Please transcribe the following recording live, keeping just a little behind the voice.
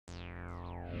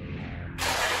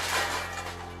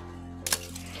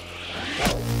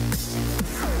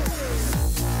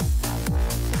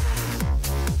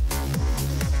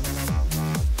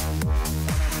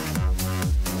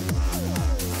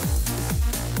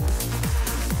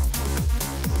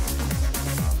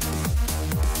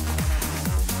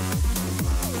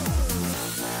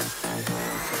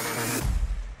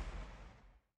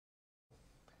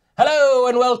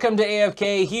and welcome to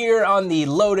AFK here on the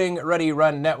Loading Ready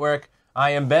Run Network. I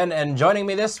am Ben, and joining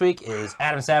me this week is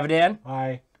Adam Savadan.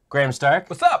 Hi. Graham Stark.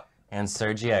 What's up? And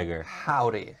Serge Yeager.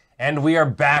 Howdy. And we are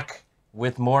back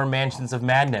with more Mansions of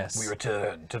Madness. We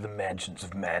return to the Mansions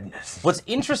of Madness. What's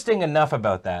interesting enough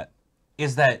about that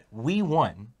is that we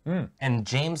won, and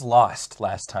James lost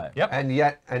last time. Yep.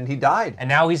 And he died. And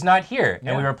now he's not here, Yeah.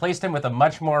 and we replaced him with a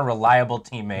much more reliable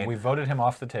teammate. We voted him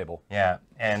off the table. Yeah,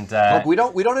 and Look, we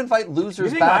don't invite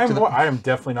losers back to the... I am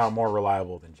definitely not more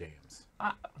reliable than James.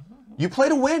 You play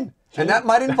to win. And that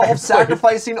might involve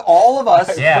sacrificing all of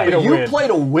us. Yeah. But you play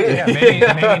to win. Yeah,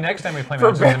 maybe next time we play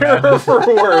For Mansions of better or Madness. for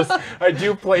worse, I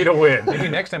do play to win. Maybe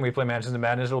next time we play Mansions of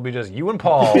Madness, it'll be just you and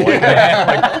Paul,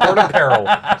 like Court of Peril.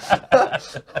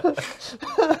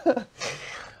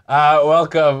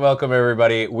 Welcome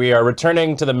everybody. We are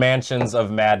returning to the Mansions of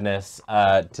Madness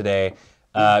today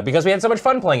because we had so much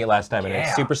fun playing it last time, and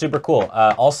it's super cool.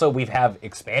 Also, we have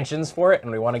expansions for it,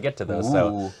 and we want to get to those.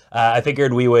 So I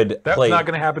figured we would That's play. not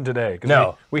going to happen today.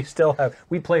 No. We still have.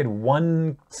 We played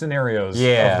one scenarios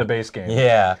Yeah. of the base game.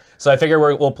 Yeah. So I figure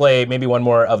we'll play maybe one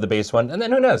more of the base one, and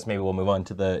then who knows? Maybe we'll move on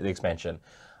to the expansion.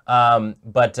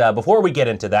 But before we get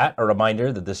into that, a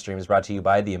reminder that this stream is brought to you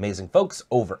by the amazing folks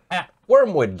over at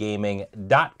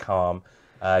wormwoodgaming.com.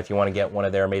 If you want to get one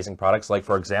of their amazing products, like,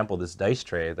 for example, this dice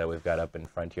tray that we've got up in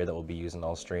front here that we'll be using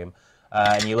all stream,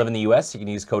 and you live in the US, you can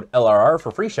use code LRR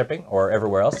for free shipping, or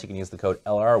everywhere else, you can use the code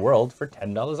LRRWorld for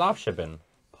 $10 off shipping.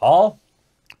 Paul?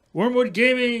 Wormwood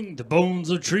Gaming, the bones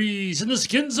of trees and the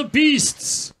skins of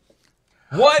beasts.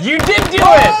 What? You did do it!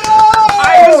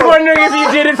 I was wondering if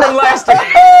you did it from last time.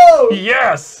 Oh!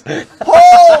 Yes!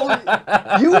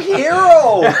 Oh! You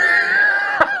hero!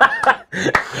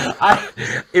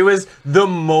 It was the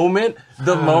moment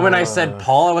I said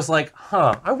Paul, I was like,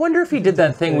 I wonder if he did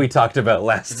that thing we talked about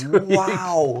last week.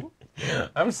 Wow.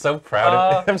 I'm so proud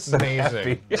of him. I'm so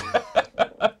Amazing. happy.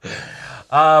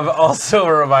 Also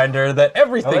a reminder that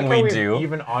everything we do...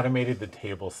 even automated the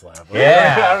table slab.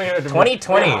 Yeah, I don't even have to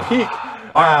 2020. Peak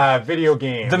video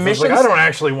games. The I was missions- like, I don't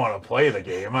actually want to play the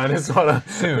game. I just want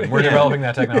to... Soon. We're developing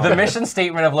that technology. The mission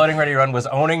statement of Loading Ready Run was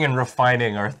owning and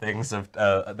refining our things of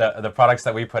the products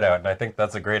that we put out, and I think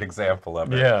that's a great example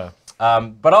of it. Yeah.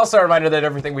 But also a reminder that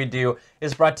everything we do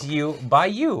is brought to you by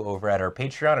you over at our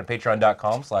Patreon at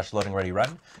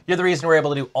patreon.com/loadingreadyrun. You're the reason we're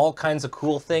able to do all kinds of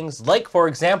cool things, like, for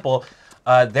example,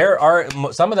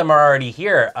 some of them are already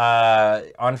here.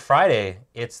 On Friday,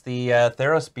 it's the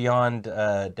Theros Beyond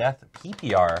Death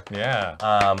PPR. Yeah.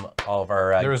 All of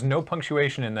our... There is no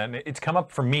punctuation in that. It's come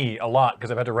up for me a lot because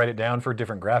I've had to write it down for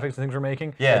different graphics and things we're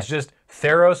making. Yeah. It's just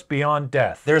Theros Beyond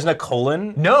Death. There's no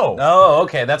colon? No. Oh,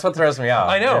 okay. That's what throws me off.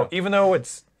 I know, Yeah. even though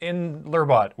it's in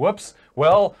Lurbot. Whoops.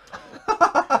 Well,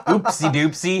 Oopsie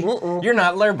doopsie. You're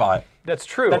not Lurbot. that's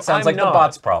true. That sounds I'm like not. the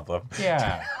bot's problem.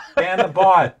 Yeah. And the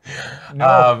bot.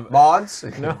 No. Mods?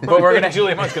 No. But we're gonna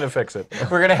Julian's gonna fix it.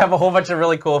 We're gonna have a whole bunch of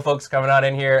really cool folks coming on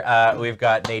in here. We've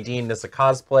got Nadine, this is a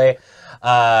cosplay.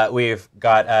 We've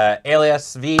got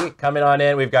Alias V coming on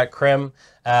in. We've got Krim,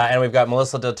 and we've got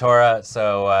Melissa Del Tora.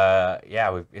 So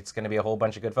yeah, it's gonna be a whole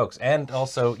bunch of good folks. And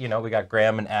also, you know, we got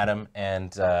Graham and Adam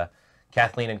and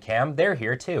Kathleen and Cam. They're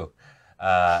here too,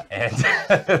 and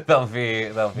they'll be.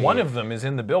 One of them is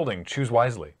in the building. Choose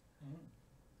wisely.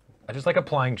 I just like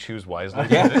applying choose wisely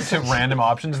Yeah. to random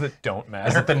options that don't matter.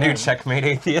 Is it the new Checkmate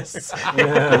Atheists?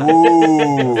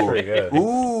 Ooh. Pretty good.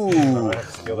 Ooh. I have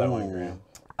to steal that one, Graham.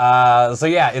 So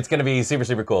yeah, it's gonna be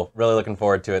super cool. Really looking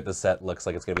forward to it. This set looks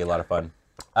like it's gonna be a lot of fun.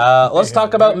 Let's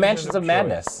talk about Mansions of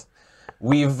Madness.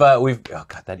 We've oh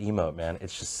god, that emote, man,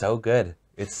 it's just so good.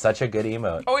 It's such a good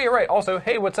emote. Oh, you're right. Also,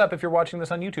 hey, what's up if you're watching this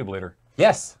on YouTube later?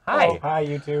 Yes, hi. Oh, hi,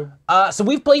 YouTube. So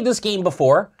we've played this game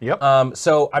before. Yep.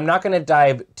 So I'm not going to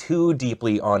dive too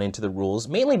deeply on into the rules,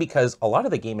 mainly because a lot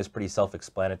of the game is pretty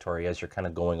self-explanatory as you're kind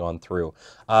of going on through.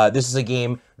 This is a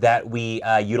game that we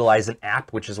utilize an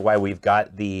app, which is why we've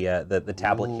got the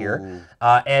tablet here,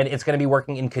 and it's going to be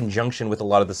working in conjunction with a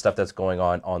lot of the stuff that's going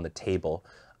on the table.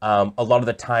 A lot of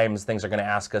the times, things are going to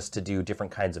ask us to do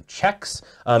different kinds of checks.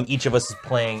 Each of us is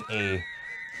playing a...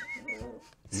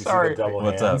 You Sorry. see the double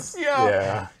What's hands? up?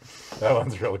 Yeah. That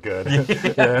one's real good.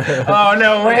 Oh,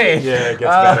 no way! Yeah, it gets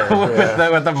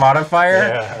better. With the modifier?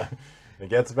 Yeah. It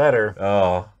gets better.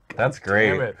 Oh, that's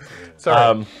great. Damn it.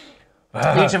 Sorry.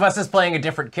 Each of us is playing a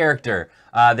different character.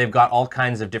 They've got all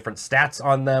kinds of different stats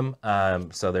on them.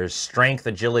 So there's strength,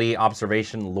 agility,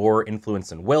 observation, lore,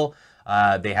 influence, and will.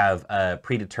 They have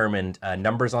predetermined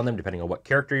numbers on them depending on what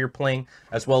character you're playing,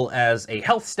 as well as a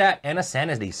health stat and a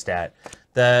sanity stat.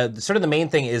 The main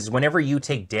thing is whenever you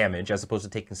take damage, as opposed to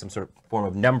taking some sort of form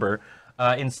of number,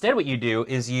 instead what you do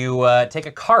is you take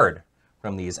a card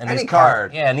from these. And Any these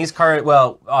card. Yeah, and these cards,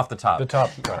 well, off the top. The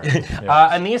top card. Yeah.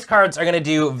 And these cards are going to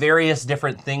do various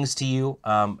different things to you,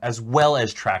 as well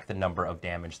as track the number of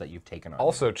damage that you've taken on.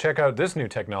 Also, check out this new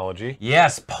technology.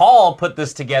 Yes, Paul put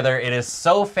this together. It is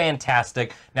so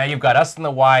fantastic. Now you've got us in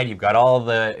the wide, you've got all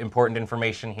the important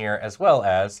information here, as well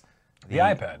as The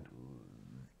iPad.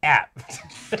 app.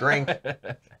 Drink.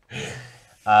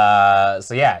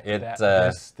 So yeah,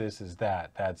 it's This is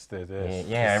that. That's this.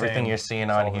 yeah, The everything same- you're seeing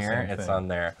it's all on the here, same it's thing. on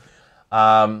there.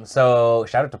 So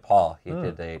shout out to Paul. He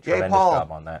did a tremendous Paul.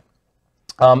 job on that.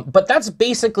 But that's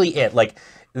basically it. Like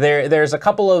there's a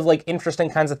couple of like interesting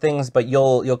kinds of things, but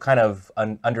you'll kind of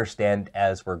understand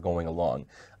as we're going along.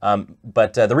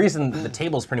 But the reason the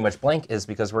table's pretty much blank is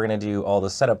because we're gonna do all the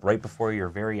setup right before your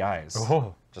very eyes,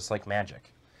 just like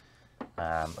magic.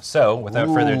 So without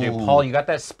further ado, Paul, you got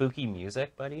that spooky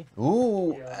music, buddy?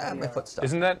 Ooh, my foot stuck.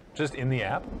 Isn't that just in the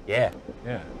app? Yeah.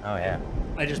 Yeah. Oh yeah.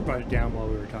 I just brought it down while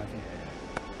we were talking.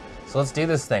 So let's do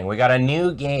this thing. We got a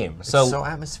new game. So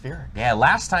atmospheric. Yeah,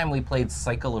 last time we played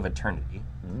Cycle of Eternity.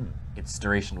 Its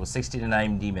duration was 60 to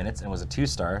 90 minutes and was a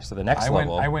 2-star. So the next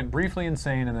level. I went briefly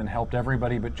insane and then helped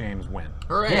everybody but James win.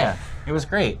 Hooray. Yeah, it was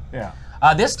great. Yeah.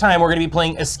 This time we're going to be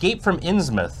playing Escape from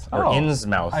Innsmouth or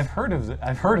Innsmouth. I've heard of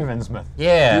Innsmouth.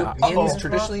 Yeah. Inns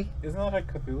traditionally. Isn't that a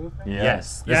Cthulhu thing? Yeah.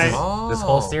 Yes. Yeah, This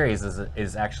whole series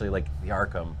is actually like the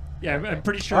Arkham. Yeah, I'm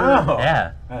pretty sure. Oh.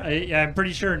 Yeah. I'm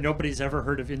pretty sure nobody's ever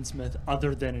heard of Innsmouth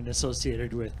other than it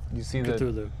associated with You see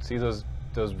Cthulhu. see those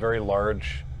very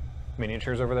large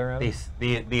miniatures over there, Adam?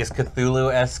 These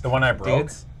Cthulhu-esque The one I broke?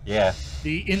 dudes. Yeah.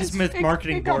 The Innsmouth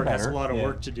marketing it got board has a better. lot of Yeah.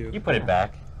 work to do. You put it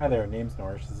back. Hi there, name's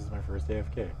Norsh. This is my first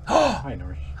AFK. Hi,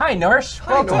 Norsh. Hi, Norsh.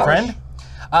 Welcome, Norsh.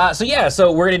 friend.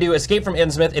 So we're going to do Escape from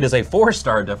Innsmouth. It is a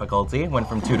 4-star difficulty. Went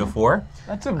from 2 to 4.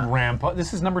 That's a ramp up.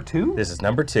 This is number 2? This is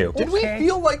number 2. Did we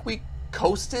feel like we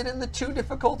coasted in the 2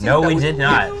 difficulty? No, That we did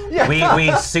not. Yeah.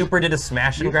 We super did a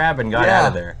smash and grab and got out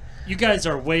of there. You guys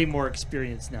are way more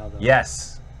experienced now, though.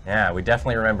 Yes. Yeah, we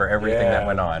definitely remember everything that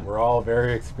went on. We're all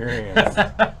very experienced.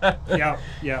 Yeah,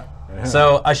 yeah.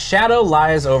 So, a shadow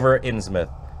lies over Innsmouth.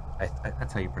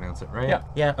 That's how you pronounce it, right? Yeah.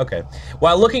 Yeah, okay.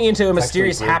 While looking into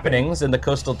mysterious pretty good. happenings in the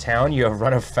coastal town, you have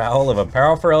run afoul of a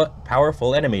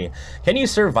powerful enemy. Can you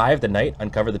survive the night,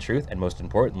 uncover the truth, and most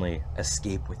importantly,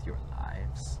 escape with your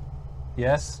lives?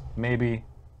 Yes, maybe.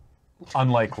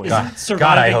 Unlikely. God, Surviving-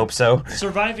 God, I hope so.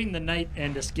 Surviving the night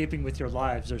and escaping with your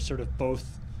lives are sort of both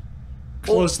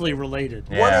closely related.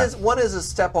 Yeah. One is a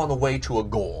step on the way to a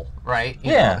goal, right?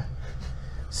 You Yeah. know.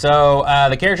 So,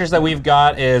 the characters that we've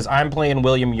got is I'm playing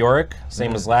William Yorick,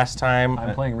 same as last time.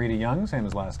 I'm playing Rita Young, same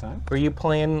as last time. Were you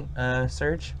playing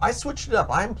Serge? I switched it up.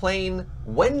 I'm playing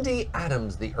Wendy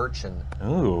Adams, the urchin.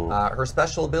 Ooh. Her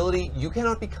special ability, you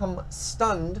cannot become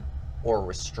stunned or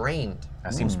restrained.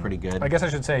 That seems pretty good. I guess I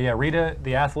should say, yeah, Rita,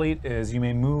 the athlete, is you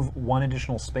may move 1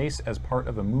 additional space as part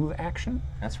of a move action.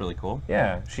 That's really cool.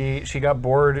 Yeah, she got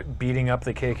bored beating up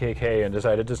the KKK and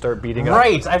decided to start beating up.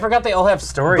 Right, I forgot they all have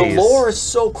stories. The lore is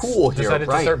so cool here, Decided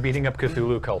to right? start beating up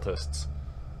Cthulhu cultists.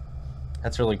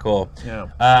 That's really cool.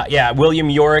 Yeah. Yeah,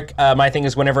 William Yorick, my thing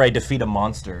is whenever I defeat a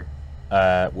monster,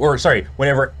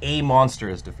 whenever a monster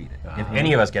is defeated, if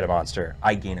any of us get a monster,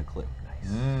 I gain a clue.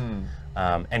 Nice.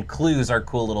 And clues are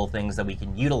cool little things that we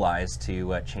can utilize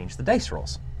to change the dice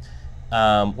rolls.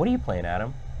 What are you playing,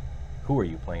 Adam? Who are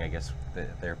you playing? I guess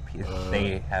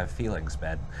they have feelings,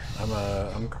 Ben.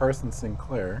 I'm Carson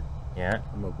Sinclair. Yeah.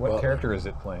 I'm a What butler. character is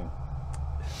it playing?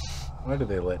 Why do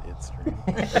they let it stream?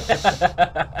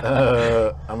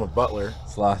 I'm a butler.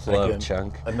 Sloth I Love can-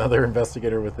 Chunk. Another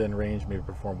investigator within range may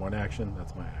perform 1 action.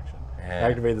 That's my action. Yeah.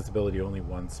 Activate this ability only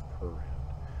once per round.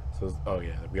 So,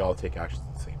 we all take actions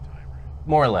at the same time, right?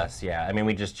 More or less, yeah. I mean,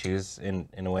 we just choose in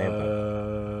a way.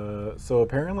 So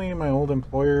apparently my old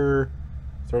employer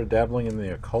started dabbling in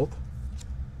the occult.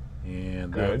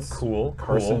 And Good, that's, cool,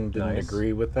 Carson didn't nice.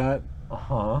 agree with that.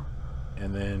 Uh-huh.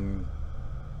 And then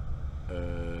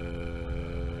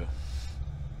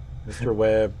Mr.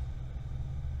 Webb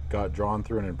got drawn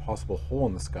through an impossible hole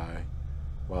in the sky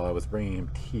while I was bringing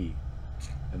him tea.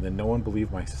 And then no one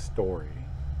believed my story.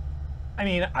 I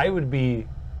mean, I would be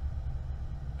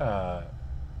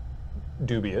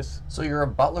dubious. So you're a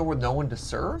butler with no one to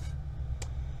serve?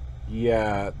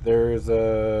 Yeah, there's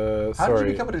a... How sorry. did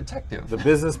you become a detective? The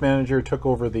business manager took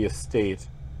over the estate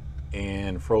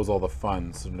and froze all the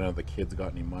funds, so none of the kids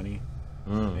got any money.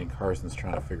 And Carson's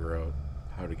trying to figure out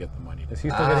how to get the money. Is he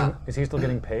still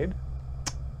getting paid?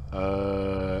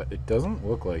 It doesn't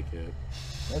look like it.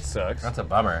 That sucks. That's a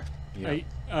bummer. Yeah.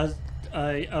 I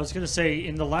was going to say,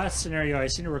 in the last scenario, I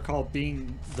seem to recall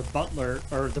being the butler,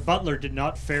 or the butler did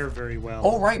not fare very well.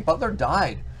 Oh, right, Butler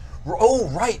died. Oh,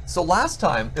 right. So last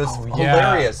time, it was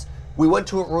hilarious. We went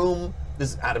to a room,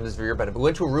 Adam is for your benefit. We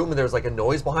went to a room and there was like a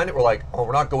noise behind it. We're like, oh,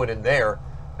 we're not going in there.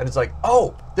 And it's like,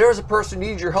 oh, there's a person who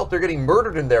needs your help. They're getting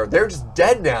murdered in there. They're just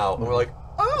dead now. And we're like,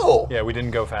 oh. Yeah, we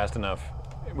didn't go fast enough.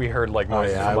 We heard like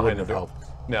noises I from behind wouldn't the have door.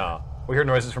 helped. No, we heard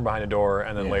noises from behind a door,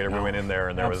 and then later we no. went in there,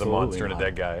 and there was a Absolutely monster and a not.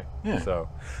 dead guy. Yeah. So,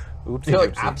 oopsie You're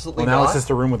like, doopsie. absolutely Well, now not. it's just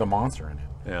a room with a monster in it.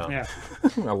 Yeah.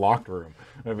 Yeah. A locked room.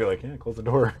 I'd be like, yeah, close the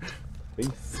door.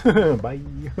 Peace. Bye.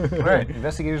 All right.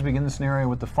 Investigators begin the scenario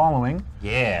with the following: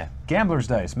 Yeah. gambler's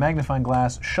dice, magnifying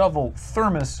glass, shovel,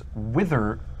 thermos,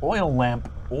 wither, oil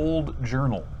lamp, old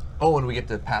journal. Oh, and we get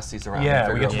to pass these around. Yeah,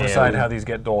 and we figure get to out decide what how these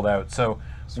get doled out. So,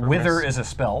 wither missing- is a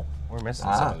spell. We're missing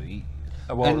Ah. some of these.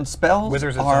 Well, And spells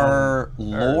wither's its are own,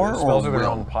 lore spells or are their will?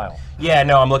 own pile. Yeah,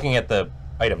 no, I'm looking at the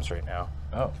items right now.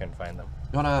 Oh. Can't find them.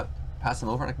 You want to pass them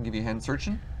over and I can give you a hand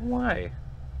searching? Why?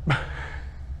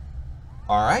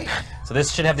 All right. So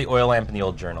this should have the oil lamp and the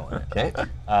old journal in it. Okay.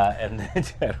 And then,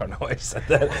 I don't know why I said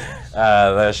that.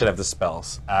 That should have the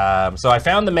spells. So I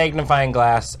found the magnifying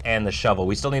glass and the shovel.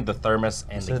 We still need the thermos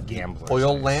and the gambler's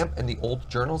Oil dice. lamp and the old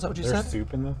journal, is that what you There's said?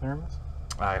 soup in the thermos?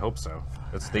 I hope so.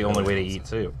 That's the only way to eat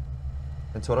soup.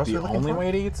 And so what else are The you looking only for?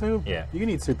 way to eat soup? Yeah. You can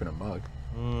eat soup in a mug.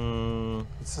 Mm,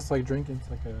 It's just like drinking. It's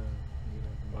like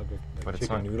a mug of but like it's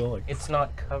chicken not. noodle. Like, It's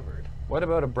not covered. What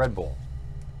about a bread bowl?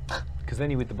 Because then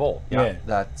you eat the bowl. yeah.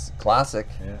 That's classic.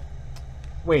 Yeah.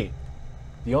 Wait.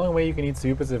 The only way you can eat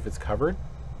soup is if it's covered?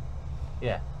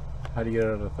 Yeah. How do you get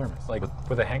it out of the thermos? Like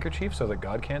with a handkerchief so that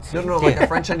God can't see. No, like a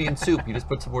French onion soup. You just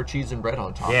put some more cheese and bread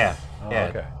on top. Yeah. Oh, yeah.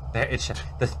 okay. There, it should,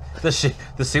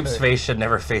 the soup's face should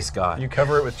never face God. You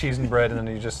cover it with cheese and bread, and then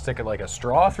you just stick it like a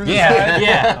straw through the Yeah. side?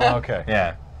 Yeah. Oh, okay.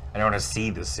 Yeah. I don't want to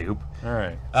see the soup. All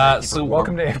right. So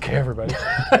Welcome to AFK, everybody.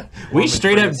 we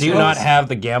straight up do soup. not have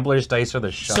the gambler's dice or the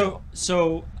shovel.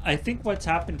 So I think what's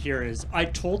happened here is I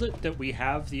told it that we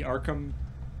have the Arkham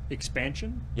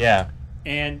expansion Yeah.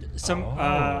 and some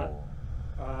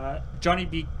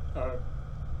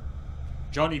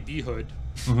Johnny B Hood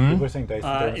People are saying dice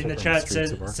and thermos in are the from chat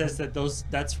Streets of says Arkham.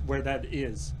 that's where that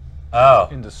is. Oh,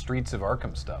 In the streets of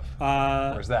Arkham stuff.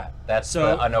 Uh, Where's that? Oh. that's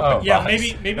so the unopened yeah, box.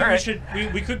 maybe All we right. should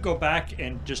we could go back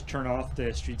and just turn off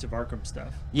the Streets of Arkham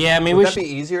stuff. Yeah, I mean, Would we that should. be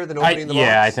easier than opening the box?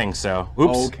 Yeah, I think so.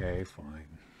 Oops. Okay, fine.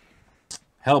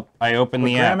 Help! I opened But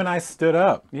the Graham app. and I stood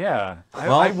up. Yeah.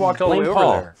 Well, I walked all the way blame over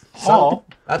Paul. there. Paul?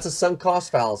 That's a sunk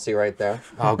cost fallacy right there.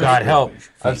 Oh God, help!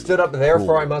 I've stood up,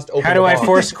 therefore I must open How the do I box.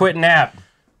 force quit an app?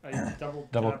 I double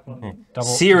tap on Double.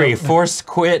 Siri, force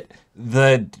quit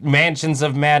the Mansions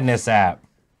of Madness app.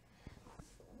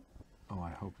 Oh, I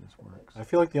hope this works. I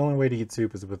feel like the only way to eat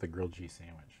soup is with a grilled cheese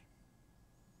sandwich.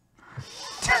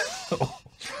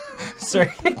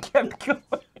 Sorry, I kept going.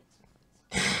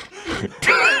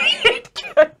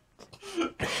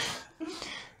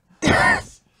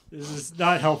 This is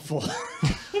not helpful.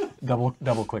 Double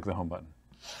click the home button.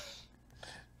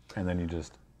 And then you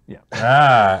just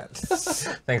Ah,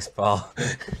 thanks, Paul.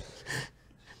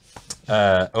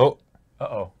 Oh,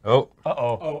 Uh-oh. oh.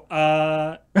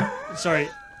 Uh-oh. Sorry.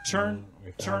 Turn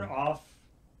off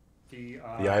the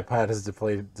The iPad has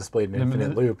displayed an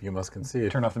infinite loop. You must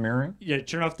concede. Turn off the mirroring. yeah,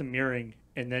 turn off the mirroring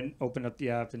and then open up the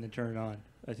app and then turn it on.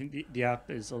 I think the app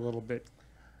is a little bit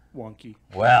wonky.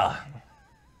 Well,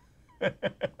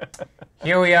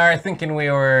 here we are thinking we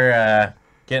were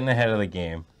getting ahead of the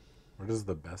game. What is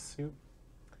the best soup?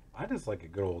 I just like a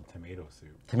good old tomato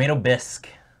soup. Tomato bisque.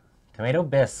 Tomato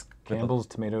bisque. Campbell's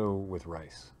tomato with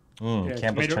rice. Yeah, Campbell's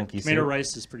tomato, chunky tomato soup.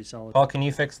 rice is pretty solid. Paul, can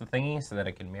you fix the thingy so that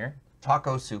I can mirror?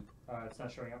 Taco soup. It's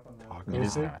not showing up on the. Taco It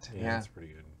is soup? not. Yeah, Yeah. that's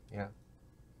pretty good. Yeah.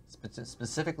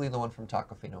 Specifically the one from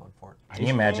Tacofino and Fort. Can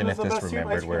you imagine cream if is the this best soup.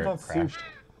 remembered Ice where cream's it not soup. crashed?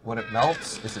 When it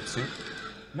melts, is it soup?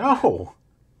 No.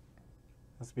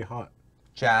 Has to be hot.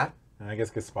 Chat. And I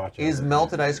guess gazpacho. Is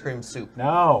melted ice cream soup?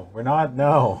 No, we're not.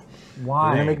 No.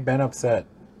 Why? We're gonna make Ben upset.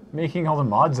 Making all the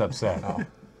mods upset.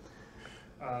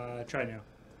 Try now.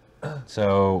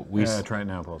 So we. Try it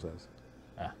now, Paul says.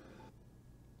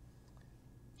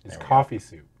 It's coffee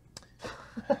soup.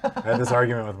 I had this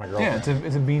argument with my girlfriend. Yeah,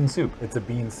 it's a bean soup. It's a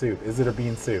bean soup. Is it a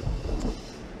bean soup?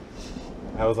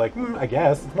 I was like, I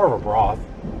guess. It's more of a broth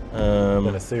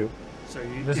than a soup. So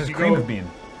you, This if is you cream go of bean.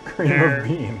 Cream there, of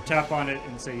bean. tap on it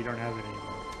and say you don't have it anymore.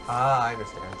 Ah, I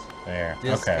understand. There. Okay.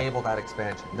 Disable that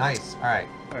expansion. Nice. All right.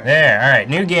 There. All right.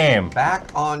 New game. Back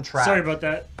on track. Sorry about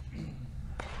that.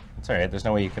 It's all right. There's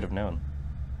no way you could have known.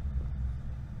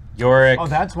 Yorick. Oh,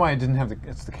 that's why it didn't have the.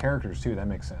 It's the characters too. That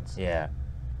makes sense. Yeah.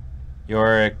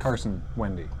 Yorick. Carson,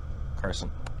 Wendy.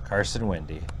 Carson,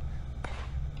 Wendy.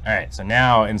 All right. So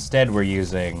now instead we're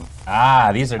using.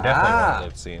 These are definitely ones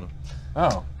I've seen.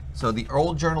 Oh. So the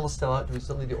old journal is still out. Do we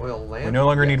still need the oil lamp? We no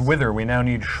longer Yes. need wither. We now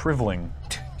need shriveling.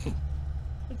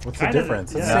 What's the Kinda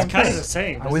difference? It's Yeah, the it's same kind of thing. the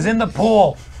same. I was in the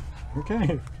pool.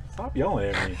 Okay, stop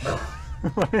yelling at me.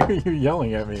 Why are you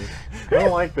yelling at me? I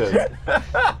don't like this.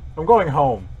 I'm going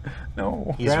home.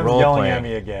 No. He's Graham's role yelling playing. at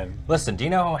me again. Listen, do you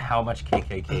know how much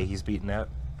KKK he's beaten out?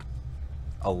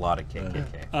 A lot of KKK.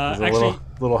 He's a Actually,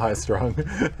 little high strung.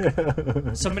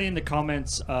 somebody in the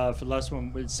comments for the last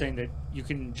one was saying that you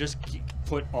can just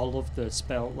put all of the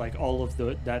spell, like all of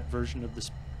that version of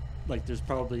this, like there's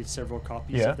probably several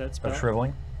copies Yeah. of that spell. Of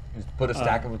shriveling. Just put a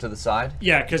stack of them to the side.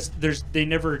 Yeah, because they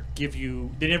never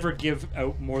give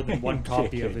out more than one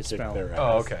copy of his Kick spell. their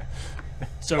Oh, ass. okay.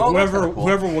 So Oh, that's whoever kinda cool.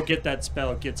 whoever will get that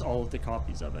spell gets all of the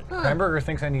copies of it. Hamburger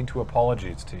thinks I need to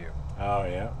apologize to you. Oh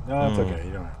yeah. No, it's okay.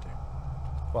 You don't have to.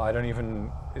 Well, I don't even.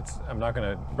 I'm not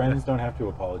gonna. Friends don't have to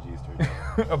apologize to each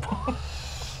other.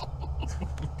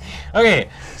 Okay,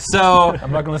 so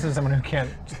I'm not gonna listen to someone who can't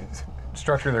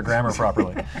structure their grammar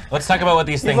properly. let's talk about what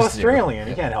these He's things do. Australian.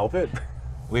 He can't help it.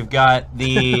 We've got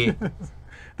the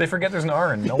They forget there's an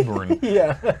R in Melbourne.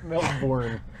 Yeah,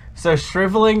 Melbourne. so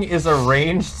shriveling is a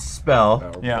ranged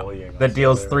spell Yeah. that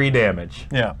deals 3 damage.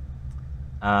 Yeah.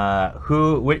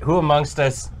 Who amongst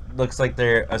us looks like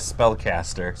they're a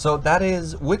spellcaster? So that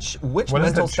is which What is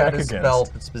mental the check stat is against? spell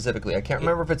specifically? I can't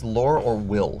remember if it's lore or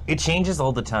will. It changes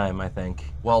all the time, I think.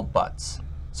 Well, butts.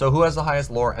 So who has the highest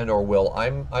lore and or will?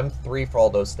 I'm 3 for all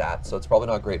those stats, so it's probably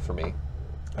not great for me.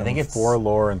 I think it's 4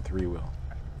 lore and 3 will.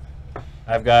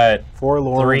 I've got 4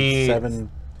 lore 3 and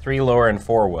 3 lore and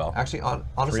 4 will. Actually,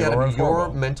 honestly, 3 lore Adam, and 4 your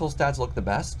will. mental stats look the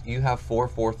best. You have 4,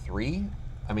 4, 3.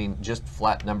 I mean, just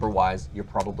flat number wise, you're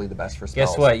probably the best for spells.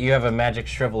 Guess what? You have a magic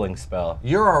shriveling spell.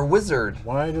 You're our wizard.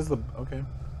 Why does the okay?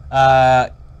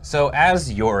 So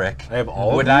as Yorick, I have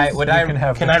all. would of I these? would You I can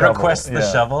have can the I shovel, request the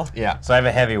yeah. shovel? Yeah. So I have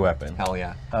a heavy weapon. Hell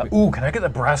yeah. Ooh, can I get the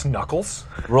brass knuckles?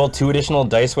 Roll 2 additional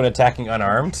dice when attacking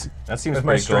unarmed. That seems With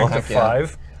my pretty cool. strength of Heck yeah.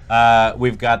 5.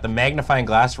 We've got the magnifying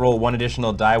glass. Roll 1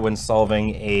 additional die when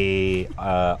solving a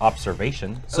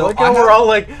observation. So like how we're all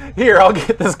like, here, I'll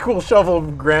get this cool shovel.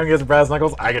 Graham gets brass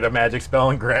knuckles. I get a magic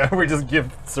spell, and Graham we just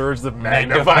give Surge the Magnifying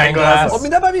magnifying glass. glass. I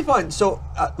mean, that might be fun. So,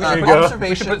 There you go.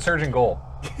 We should put Surge in goal.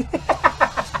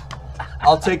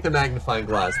 I'll take the magnifying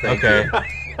glass. Thank Okay.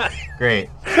 you. Great.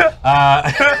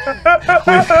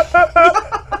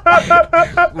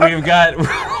 We've got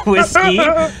whiskey,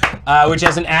 which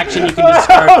has an action you can Oh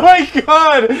discard. my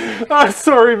god! I'm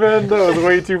sorry, man. That was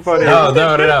way too funny. No.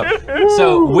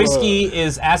 So whiskey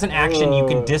is, as an action, you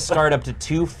can discard up to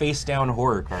 2 face-down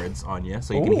horror cards on you,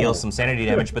 so you can heal some sanity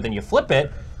damage. But then you flip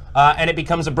it, and it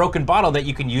becomes a broken bottle that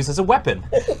you can use as a weapon.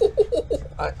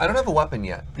 I don't have a weapon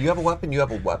yet. You have a weapon. You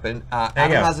have a weapon. There you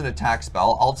Adam go. has an attack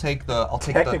spell. I'll take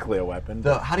Technically a weapon.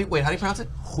 the. How do you pronounce it?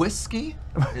 Whiskey.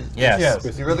 Yes.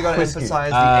 Yes. You really got to Whiskey.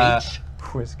 emphasize the H.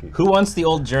 Whiskey. Who wants the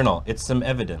old journal? It's some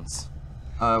evidence.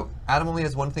 Adam only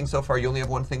has one thing so far. You only have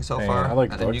one thing so Hey, far. I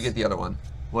like and then you books. get the other one.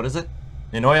 What is it?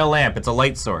 An oil lamp. It's a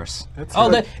light source. That's Oh,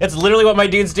 good. it's literally what my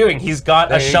dude's doing. He's got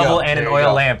There a you shovel go. and an There you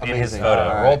oil go. lamp in his Amazing. photo.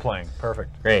 All right. Role playing.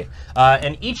 Perfect. Great.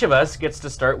 And each of us gets to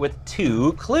start with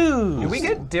 2 clues. Do we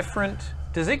get different?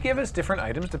 Does it give us different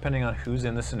items depending on who's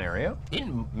in the scenario?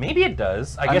 Maybe it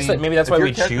does. I guess mean, that maybe that's if why your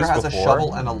we character choose has before. a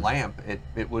shovel and a lamp.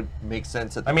 It would make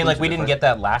sense. That the I mean, clues like are we didn't different. get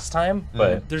that last time,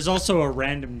 but There's also a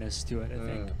randomness to it, I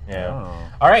think. yeah. Oh.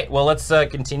 All right. Well, let's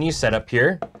continue setup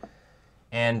here,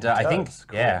 and I think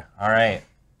Cool. yeah. All right.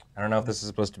 I don't know if this is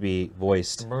supposed to be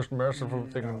voiced. The most merciful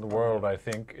thing in the world, I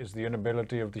think, is the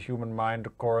inability of the human mind to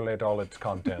correlate all its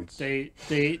contents. They Is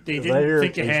that didn't your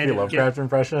think ahead. H.P. and Lovecraft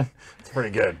impression? It's pretty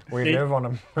good. We They- live on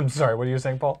a. I'm sorry. What are you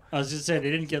saying, Paul? I was just saying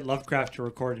they didn't get Lovecraft to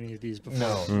record any of these before.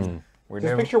 No. We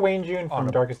Just live picture Wayne June on from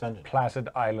a Darkest Dungeon. placid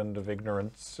island of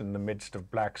ignorance in the midst of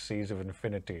black seas of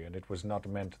infinity, and it was not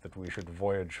meant that we should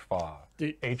voyage far.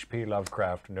 The- H.P.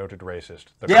 Lovecraft, noted racist.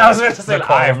 The Yeah, I was Call- about to say the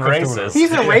Call I'm of Cthulhu. racist.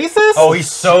 He's a racist? Oh,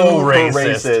 he's so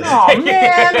racist. Oh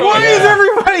man, why is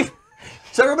everybody?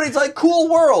 So everybody's like, "Cool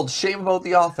world." Shame about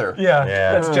the author. Yeah,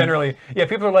 Yeah. that's generally. Yeah,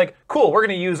 people are like, cool, we're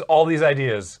going to use all these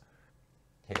ideas.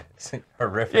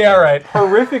 Horrific. Yeah, right.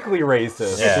 Horrifically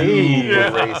racist. Yeah.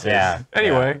 Jeez. Racist. Yeah.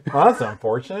 Anyway. Well, that's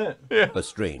unfortunate. A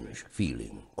strange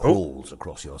feeling crawls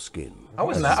across your skin. I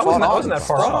wasn't as that, I you wasn't, I fly wasn't that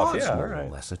far past off. the Yeah, all small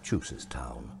right. Massachusetts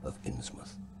town of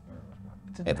Innsmouth.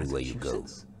 Everywhere you go,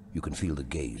 you can feel the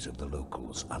gaze of the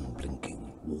locals'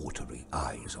 unblinking, watery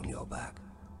eyes on your back.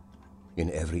 In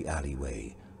every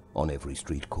alleyway, on every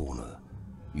street corner,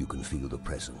 you can feel the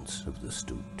presence of the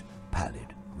stooped,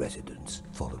 pallid residents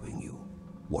following you,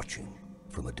 watching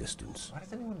from a distance. Why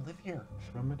does anyone live here?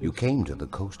 You came to the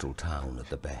coastal town at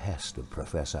the behest of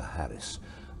Professor Harris,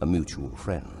 a mutual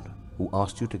friend, who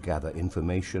asked you to gather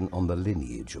information on the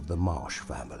lineage of the Marsh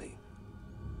family.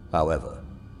 However,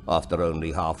 after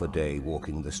only half a day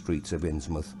walking the streets of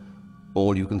Innsmouth,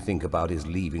 all you can think about is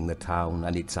leaving the town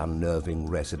and its unnerving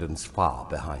residents far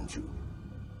behind you.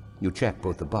 You check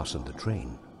both the bus and the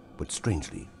train, but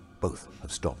strangely, both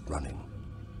have stopped running.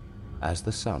 As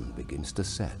the sun begins to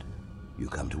set, you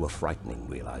come to a frightening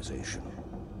realization.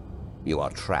 You are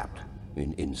trapped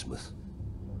in Innsmouth.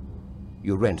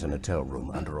 You rent an hotel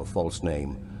room under a false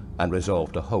name and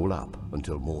resolve to hole up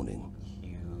until morning.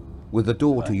 With the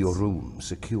door to your room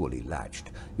securely latched,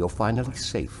 you're finally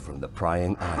safe from the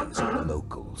prying eyes of the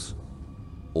locals.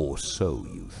 Or so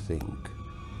you think.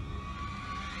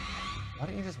 Why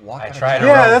don't you just walk? I out of tried town?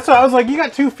 Yeah, that's what I was like. You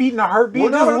got 2 feet and a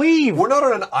heartbeat. Just leave. We're not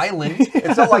on an island.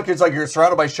 It's not like you're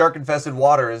surrounded by shark-infested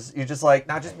waters. You're just like,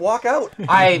 nah, just walk out.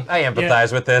 I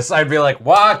empathize with this. I'd be like,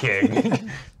 walking.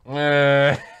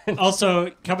 Also,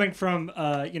 coming from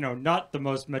not the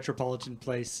most metropolitan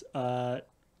place,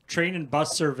 train and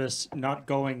bus service not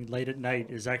going late at night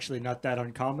is actually not that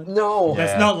uncommon. No.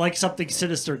 That's not like something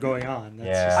sinister going on. That's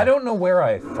Yeah. just- I don't know where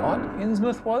I thought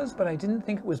Innsmouth was, but I didn't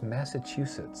think it was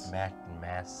Massachusetts.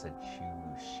 Massachusetts.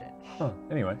 Huh.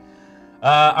 Anyway.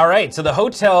 All right, so the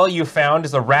hotel you found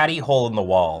is a ratty hole in the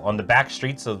wall on the back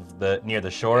streets of near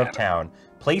the shore of town.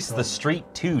 Place the Street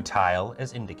 2 tile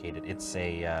as indicated. It's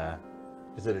a.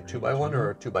 Is it a 2x1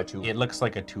 or a 2x2? It looks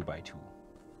like a 2x2.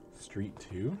 Street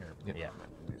 2? Yeah.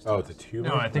 Oh, it's a 2?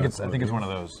 No, I think it's one of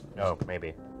those. Oh,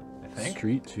 maybe. I think.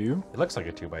 Street 2? It looks like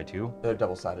a 2x2. They're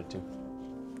double-sided too.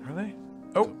 Are they?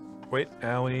 Oh, wait,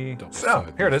 alley. Oh,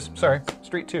 Double-sided. here it is. Sorry,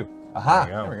 Street 2. Aha.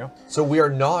 There you There we go. So we are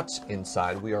not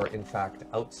inside. We are in fact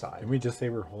outside. Didn't we just say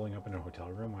we're holding up in a hotel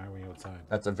room? Why are we outside?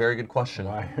 That's a very good question.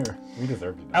 Why? We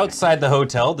deserve to know. Outside the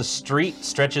hotel, the street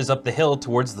stretches up the hill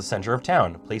towards the center of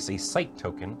town. Place a site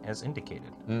token as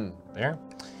indicated. There.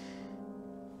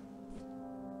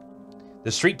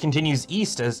 The street continues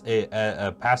east as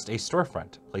past a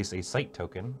storefront. Place a site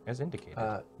token as indicated.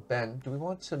 Ben, do we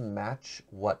want to match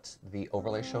what the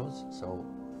overlay shows? So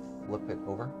flip it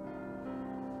over.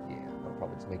 Yeah, that'll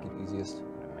probably just make it easiest.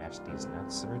 I'm gonna match these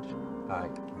nuts, Serge. All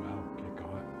right. Wow, get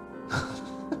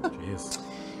caught. Jeez.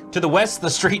 To the west, the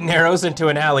street narrows into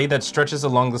an alley that stretches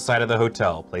along the side of the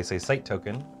hotel. Place a site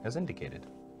token as indicated.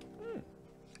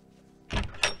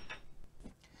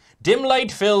 Dim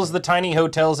light fills the tiny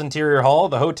hotel's interior hall.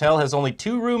 The hotel has only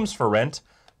 2 rooms for rent.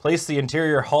 Place the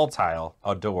interior hall tile,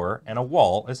 a door, and a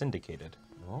wall as indicated.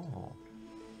 Oh.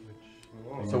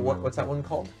 So what's that one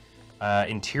called?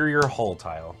 Interior hall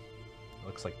tile.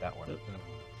 Looks like that one.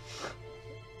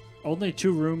 Only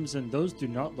 2 rooms, and those do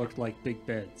not look like big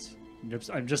beds.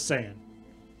 I'm just saying.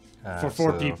 For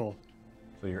 4 so- people.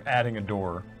 So you're adding a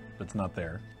door that's not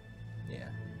there. Yeah.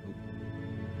 Oop.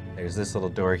 There's this little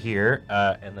door here,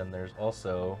 and then there's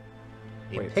also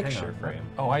a Wait, hang picture on. frame.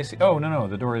 Oh, I see. Oh, no,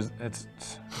 the door is.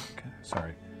 Okay,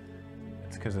 sorry.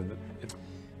 It's because of it's.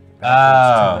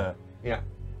 backwards to Yeah.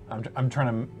 I'm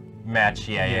trying to. Match,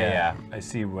 yeah. I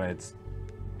see why it's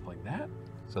like that.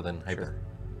 So then, Sure.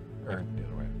 Or the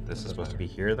other way. this is Doesn't supposed to matter. be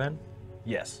here then?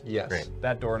 Yes. Yes. Great.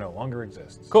 That door no longer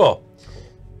exists. Cool.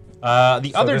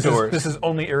 The So other this doors. This is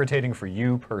only irritating for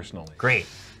you personally. Great.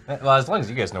 Well, as long as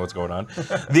you guys know what's going on.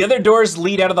 The other doors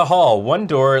lead out of the hall. One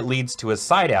door leads to a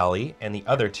side alley, and the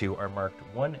other 2 are marked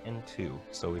 1 and 2.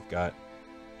 So we've got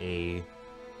a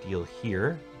deal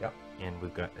here, Yep. and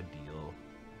we've got a deal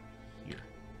here.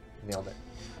 Nailed it.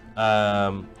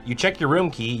 You check your room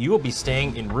key. You will be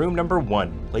staying in room number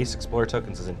 1. Place Explorer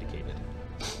tokens as indicated.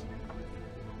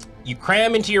 You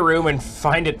cram into your room and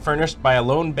find it furnished by a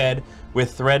lone bed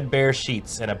with threadbare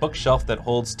sheets and a bookshelf that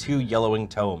holds 2 yellowing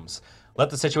tomes. Let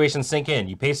the situation sink in.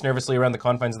 You pace nervously around the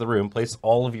confines of the room. Place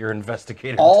all of your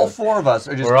investigative All tokens. 4 of us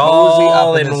are just We're cozy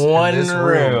all up in this, one this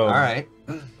room. All right.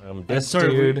 This sorry,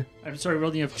 dude. I'm sorry, we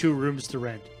only have 2 rooms to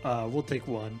rent. We'll take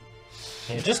 1.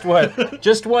 Yeah, just what?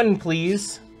 Just one,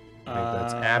 please. Right,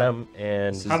 that's Adam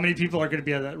and. How many people are going to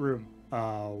be in that room?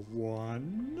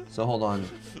 1. So hold on.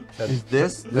 Is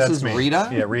this That's is me. Rita?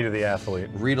 Yeah, Rita the athlete.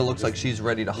 Rita looks like she's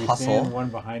ready to We hustle. stand one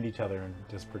behind each other and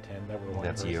just pretend that we're one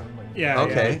That's person. you. Like, Yeah,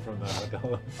 Okay. From the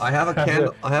hotel. I have a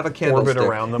candle. I have a Orbit candlestick.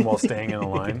 around them while staying in a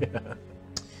line.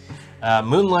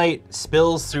 Moonlight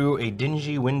spills through a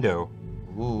dingy window.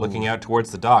 Looking out towards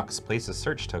the docks, place a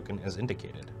search token as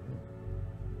indicated.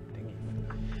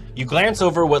 You glance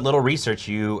over what little research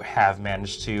you have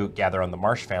managed to gather on the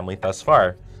Marsh family thus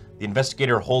far. The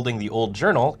investigator holding the old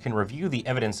journal can review the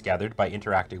evidence gathered by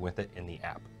interacting with it in the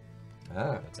app.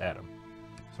 Ah. That's Adam.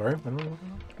 Sorry? What am I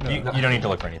looking at? You don't need to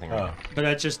look for anything right now, But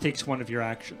that just takes one of your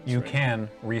actions. You right? can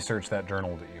research that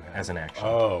journal that you have. as an action.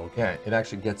 Oh, okay. Yeah, it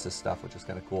actually gets us stuff, which is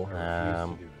kind of cool.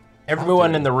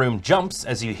 Everyone in the room jumps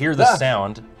as you hear the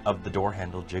sound of the door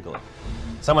handle jiggling.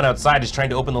 Someone outside is trying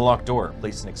to open the locked door.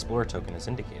 Place an explorer token as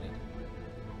indicated.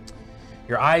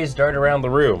 Your eyes dart around the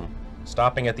room,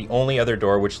 stopping at the only other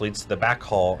door, which leads to the back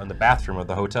hall and the bathroom of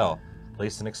the hotel.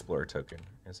 Place an explorer token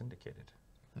as indicated.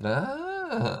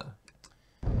 Ah.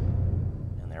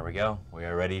 And there we go. We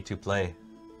are ready to play.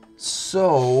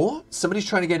 So, somebody's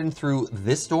trying to get in through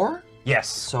this door? Yes.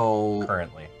 So,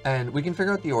 Currently. and we can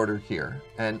figure out the order here.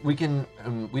 And we can,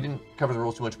 we didn't cover the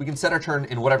rules too much. We can set our turn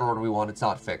in whatever order we want. It's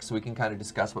not fixed. So we can kind of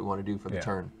discuss what we want to do for the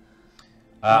turn.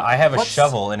 I have a What's-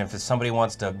 shovel, and if somebody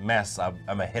wants to mess, I'm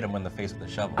gonna hit them in the face with a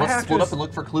shovel. Let's have split to up and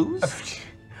look for clues.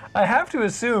 I have to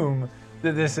assume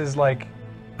that this is like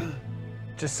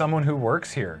just someone who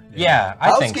works here. Yeah,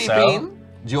 I think so. Housekeeping.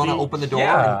 Do you want to open the door?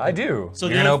 Yeah, I do. So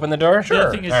You're the gonna other- open the door? The Sure.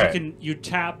 other thing is All right. you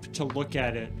tap to look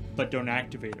at it, but don't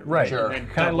activate it. Right. Sure. And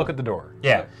then Can I double. look at the door?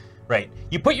 Yeah, right.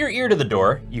 You put your ear to the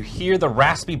door, you hear the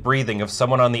raspy breathing of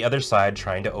someone on the other side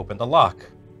trying to open the lock.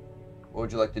 What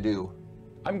would you like to do?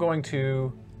 I'm going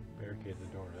to. Barricade the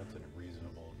door. That's a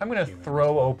reasonable. I'm going to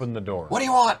throw open the door. What do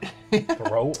you want?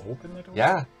 Throw open the door?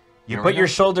 Yeah. You There put we your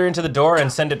go. shoulder into the door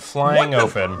and send it flying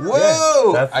open.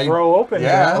 Whoa! That's I- throw open.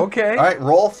 Yeah. Okay. All right,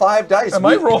 roll 5 dice. Am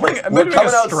I rolling? Am I We're doing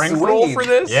coming a out strength roll swinging. for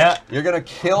this? Yeah. You're gonna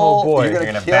kill. Oh, boy. You're You're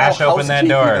gonna gonna kill bash open that housekeeping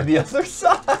door. on the other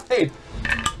side.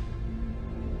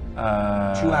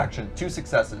 2 2 action, 2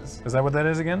 successes. Is that what that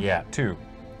is again? Yeah. 2.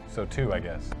 So 2, I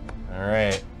guess. All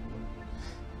right.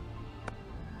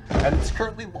 And it's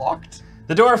currently locked.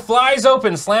 The door flies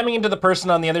open, slamming into the person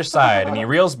on the other side, and he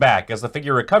reels back. As the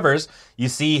figure recovers, you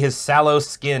see his sallow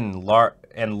skin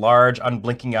and large,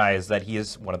 unblinking eyes that he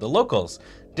is one of the locals.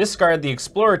 Discard the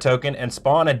Explorer token and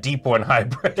spawn a Deep One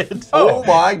hybrid. Oh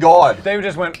my god. They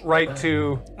just went right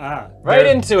to. Right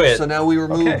into it. So now we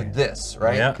remove Okay. this,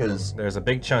 right? Yeah, Because there's a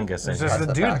big chungus in There's here. just a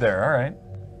that dude back. there. All right.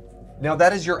 now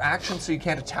that is your action, so you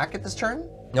can't attack it this turn?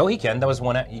 No, he can. That was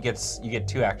one. You get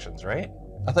 2 actions, right?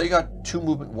 I thought you got 2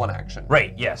 movement, 1 action.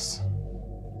 Right. Yes.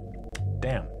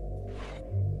 Damn.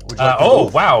 Would you like to Oh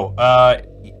move? wow.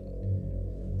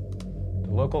 The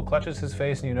local clutches his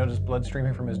face, and you notice blood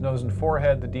streaming from his nose and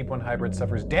forehead. The Deep One hybrid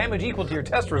suffers damage equal to your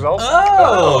test results.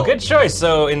 Oh, good choice.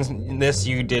 So in this,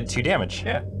 you did 2 damage.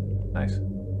 Yeah. Nice.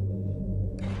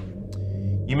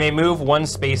 You may move 1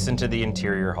 space into the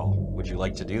interior hall. Would you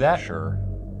like to do that? Sure.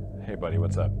 Hey, buddy,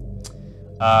 what's up?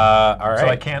 All right. So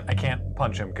I can't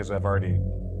punch him because I've already.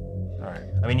 All right.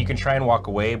 I mean, you can try and walk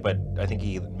away, but I think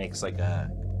he makes like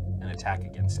an attack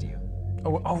against you.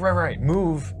 Oh, right.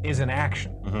 Move is an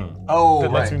action. Oh,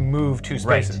 That lets right. me move 2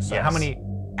 Right, spaces. So yes. how many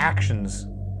actions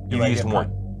do You I used get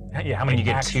 1, Yeah, how and many you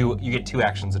get actions? 2. You get 2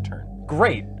 actions a turn.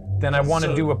 Great. Then I want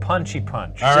to So- do a punchy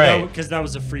punch. All right. Because that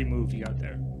was a free move you got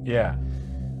there. Yeah.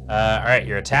 All right.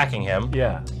 You're attacking him.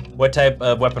 Yeah. What type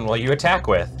of weapon will you attack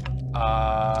with?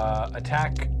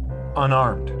 Attack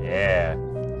unarmed. Yeah.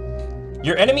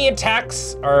 Your enemy's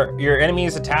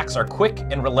attacks are quick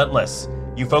and relentless.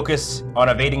 You focus on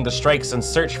evading the strikes and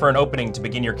search for an opening to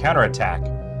begin your counterattack.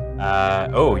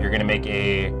 You're gonna make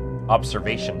a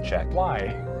observation check.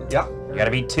 Why? Yep. You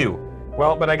gotta beat 2.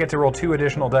 Well, but I get to roll 2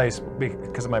 additional dice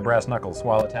because of my brass knuckles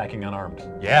while attacking unarmed.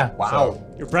 Yeah. Wow.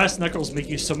 Your brass knuckles make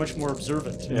you so much more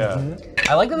observant. Yeah.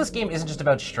 I like that this game isn't just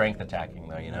about strength attacking,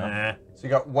 though. You know, Nah. So you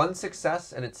got 1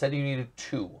 success, and it said you needed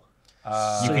 2.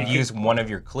 you could use one of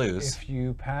your clues. If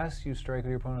you pass, you strike with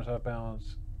your opponent's off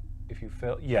balance. If you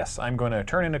fail, yes, I'm going to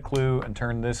turn in a clue and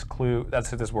turn this clue. That's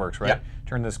how this works, right? Yep.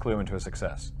 Turn this clue into a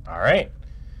success. All right.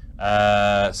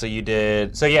 So you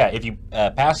did. So yeah, if you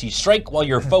pass, you strike while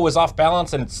your foe is off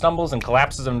balance and it stumbles and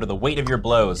collapses under the weight of your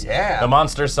blows. Yeah. The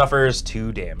monster suffers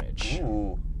 2 damage.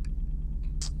 Ooh.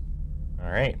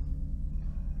 All right.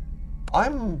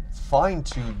 I'm fine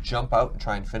to jump out and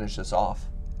try and finish this off.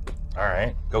 All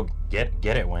right. Go get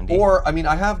it, Wendy. Or, I mean,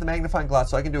 I have the magnifying glass,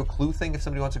 so I can do a clue thing if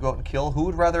somebody wants to go out and kill. Who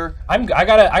would rather? I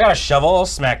got a shovel. I'll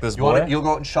smack this You boy. want to, you'll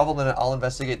go out and shovel, then I'll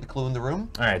investigate the clue in the room.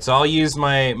 All right. So I'll use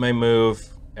my move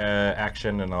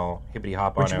action and I'll hippity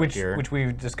hop on out here. Which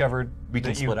we've discovered We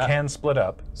can that you split up. can split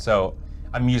up. So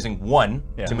I'm using 1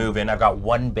 Yeah. to move in. I've got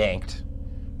 1 banked.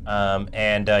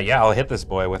 I'll hit this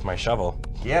boy with my shovel.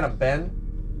 Get him, Ben.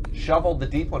 Shovel the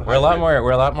Deep One. We're a lot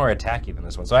hybrid. more attacky than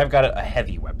this one. So I've got a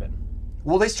heavy weapon.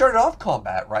 Well, they started off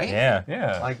combat, right? Yeah.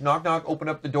 Yeah. Like, knock, knock, open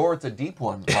up the door, it's a deep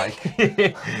one. Like,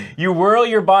 You whirl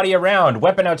your body around,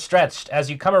 weapon outstretched. As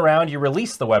you come around, you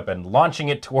release the weapon, launching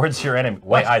it towards your enemy.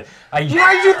 Wait, Why'd you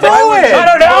I throw it? I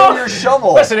don't know. Throw your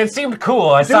shovel. Listen, it seemed cool.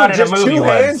 I saw it in a just movie 2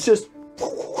 once. hands, just.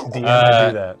 DM to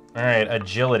do that. All right,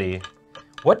 agility.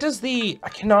 What does the... I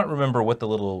cannot remember what the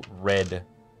little red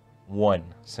 1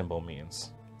 symbol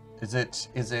means. Is it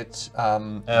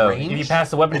Oh, range? if you pass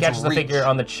the weapon, It's catches the reach. figure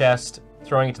on the chest,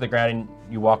 throwing it to the ground, and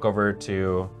you walk over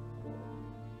to...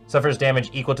 Suffers damage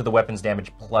equal to the weapon's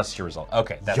damage plus your result.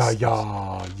 Okay, that's... I think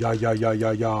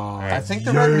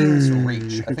the red means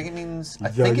reach. I think it means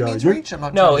reach. I'm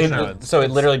not No, entirely sure. so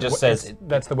it literally just says...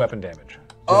 That's the weapon damage.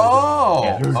 Oh,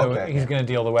 Yeah. So okay. he's going to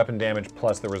deal the weapon damage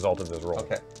plus the result of this roll.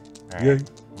 Okay. All right,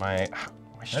 my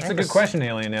That's strength a good is- question,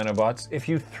 Alien Nanobots. If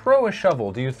you throw a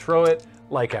shovel, do you throw it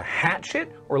like a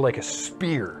hatchet or like a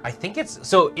spear? I think it's...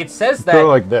 So it says that... Go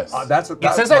like this. That's what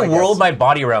it says I whirled my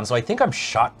body around, so I think I'm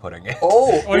shot putting it.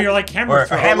 Oh, Or you're like hammer Or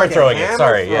throw. hammer like a throwing it, hammer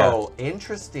sorry, throw.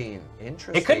 Interesting.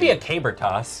 It could be a caber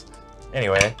toss.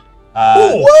 Anyway.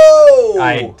 Whoa!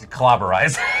 I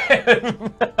clobberize.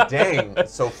 Dang.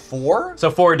 So 4? So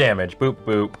 4 damage. Boop,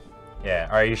 boop. Yeah.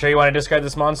 Are you sure you want to discard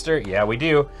this monster? Yeah, we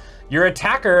do. Your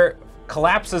attacker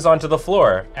collapses onto the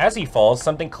floor. As he falls,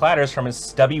 something clatters from his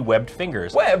stubby webbed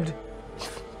fingers. Webbed.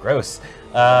 Gross.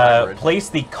 Place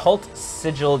the cult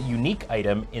sigil unique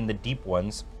item in the deep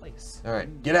one's place. All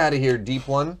right, get out of here, deep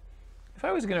one. If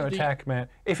I was going to attack man,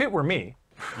 if it were me,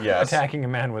 Yes. attacking a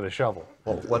man with a shovel,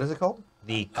 Well, what is it called?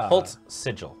 The cult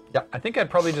sigil. I think I'd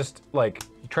probably just like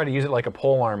try to use it like a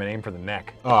pole arm and aim for the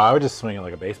neck. Oh, I would just swing it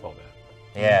like a baseball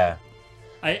bat. Yeah.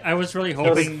 I was really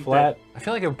That was hoping flat. I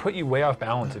feel like it would put you way off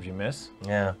balance if you miss.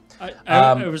 Yeah.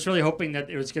 I was really hoping that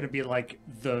it was going to be like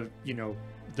the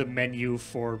the menu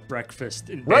for breakfast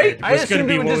in Right? bed I was gonna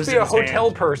assumed it would what just was be in a his hand.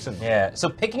 hotel person. Yeah. So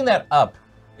picking that up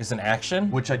is an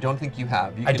action. Which I don't think you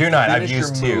have. You I can do not. I've finish your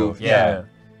used 2. move. Yeah.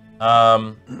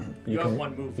 You have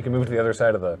one move. You can move to the other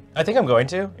side of the. I think I'm going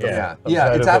to. Yeah, Other yeah.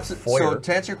 side It's of the absolutely. So foyer.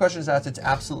 to answer your question, Zaz, it's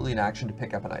absolutely an action to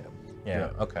pick up an item. Yeah.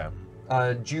 Okay.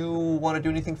 Do you want to do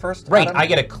anything first? Right. Adam? I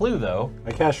get a clue though.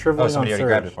 I cast Oh, Shriveling somebody on already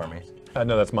grabbed it Surge. for me.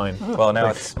 No, that's mine. Well, now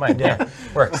it's mine. Yeah.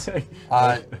 Works.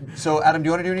 So Adam, do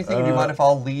you want to do anything? Or do you mind if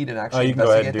I'll lead and actually you can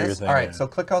go ahead investigate and do your this? thing, All right. yeah. So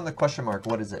click on the question mark.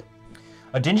 What is it?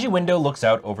 A dingy window looks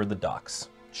out over the docks.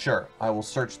 Sure. I will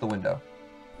search the window.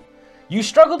 You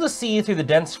struggle to see through the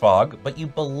dense fog, but you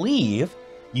believe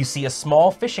you see a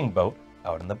small fishing boat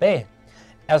out in the bay.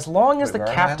 As long as Wait, the where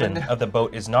am I captain then? of the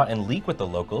boat is not in league with the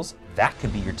locals, that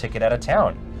could be your ticket out of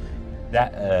town.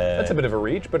 That's a bit of a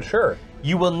reach, but sure.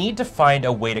 You will need to find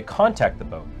a way to contact the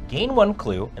boat. Gain 1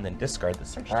 clue and then discard the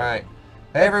search. All token. right.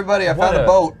 Hey everybody, I found What a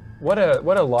boat.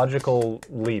 What a logical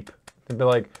leap. To be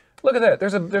like, look at that.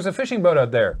 There's a fishing boat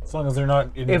out there. As long as they're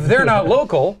not. In If they're not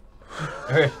local,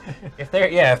 if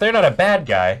they're not a bad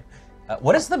guy,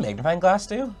 what does the magnifying glass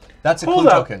do? That's a Hold clue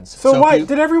up. tokens. So, if why you-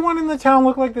 did everyone in the town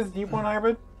look like this deep one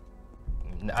hybrid?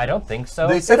 I don't think so.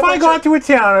 They said If a I bunch got of- to a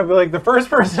town, I'd be like the first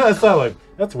person I saw, like,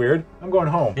 that's weird. I'm going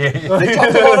home. They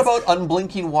talked a lot about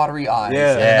unblinking watery eyes.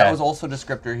 Yeah. And Yeah. that was also a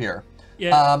descriptor here.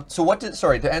 Yeah. So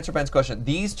sorry, to answer Ben's question,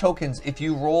 these tokens, if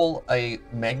you roll a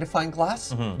magnifying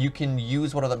glass, you can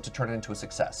use one of them to turn it into a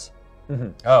success.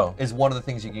 Oh. Is one of the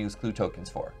things you can use clue tokens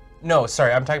for. No,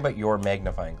 sorry, I'm talking about your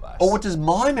magnifying glass. Oh, what does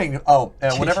my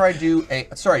whenever I do a,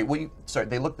 sorry,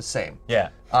 they look the same. Yeah.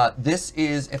 This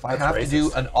is if I have to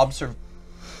do an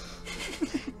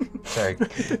Sorry.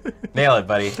 Nail it,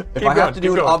 buddy. if I have to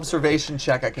do an observation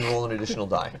check, I can roll an additional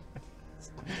die.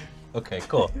 Okay,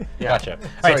 cool. Gotcha. All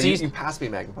Sorry, right, so you passed me a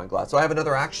magnifying glass. So I have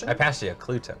another action. I passed you a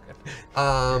clue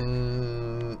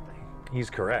token. he's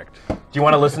correct. Do you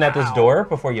want to listen at this door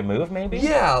before you move, maybe?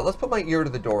 Yeah, let's put my ear to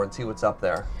the door and see what's up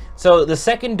there. So the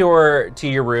second door to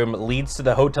your room leads to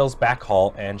the hotel's back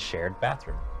hall and shared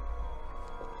bathroom.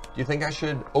 Do you think I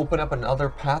should open up another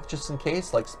path just in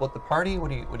case, like split the party? What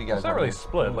do you guys? It's not want really to do?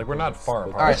 split. Like we're not far All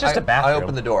apart. right, It's just a a bathroom. I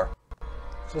open the door.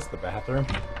 It's just the bathroom.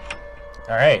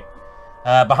 All right.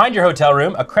 Behind your hotel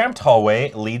room, a cramped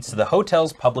hallway leads to the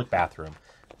hotel's public bathroom.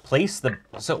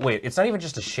 So wait, it's not even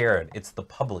just a shared, it's the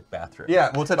public bathroom.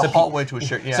 Yeah, we'll take a hallway to a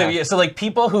shirt. Yeah. So like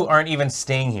people who aren't even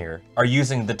staying here are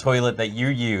using the toilet that you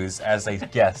use as a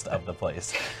guest of the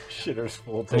place. Shitter's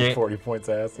full. Take Yeah. 40 points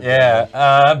ass. Yeah,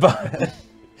 but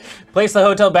place the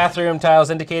hotel bathroom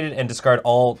tiles indicated and discard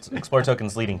all explore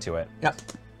tokens leading to it. Yep.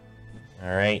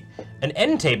 All right. An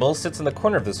end table sits in the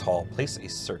corner of this hall. Place a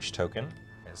search token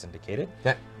as indicated.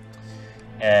 Yeah.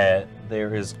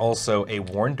 There is also a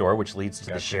worn door which leads to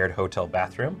the shared hotel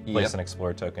bathroom. Place Yep. an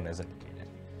explore token as indicated.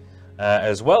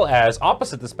 As well as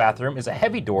opposite this bathroom is a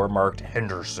heavy door marked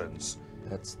Henderson's.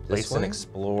 That's this Place an way.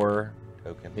 explore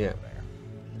token Yeah.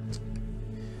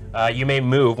 there. You may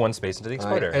move 1 space into the I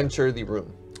explorer. enter the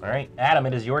room. All right, Adam,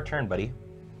 it is your turn, buddy.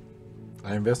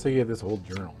 I investigated this old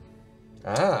journal.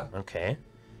 Ah. Okay.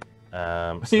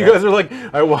 You guys are like,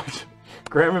 I watched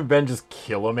Graham and Ben just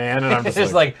kill a man, and I'm It's just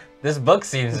just like, this book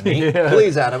seems neat. yeah.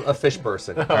 Please, Adam, a fish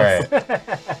person. All right.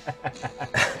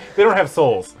 They don't have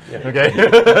souls. Okay.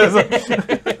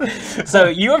 So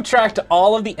you have tracked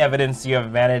all of the evidence you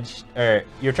have managed, to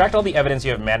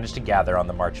gather on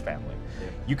the March family.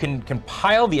 You can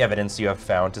compile the evidence you have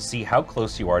found to see how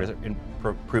close you are to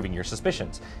proving your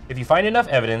suspicions. If you find enough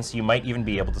evidence, you might even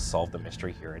be able to solve the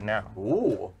mystery here and now.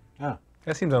 Ooh. Ah.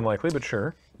 That seems unlikely, but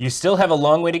sure. You still have a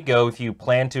long way to go if you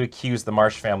plan to accuse the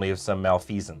Marsh family of some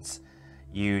malfeasance.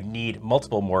 You need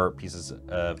multiple more pieces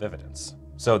of evidence.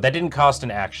 So that didn't cost an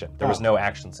action. There was no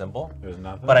action symbol. There's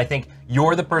nothing. But I think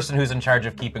you're the person who's in charge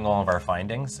of keeping all of our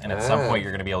findings, and at some point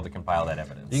you're going to be able to compile that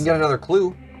evidence. You can get another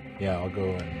clue. Yeah, I'll go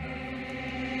and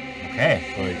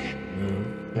Okay. like move,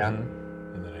 Yeah.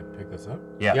 and then I pick this up.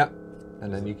 Yeah. Yep.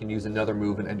 And then you can use another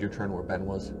move and end your turn where Ben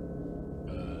was.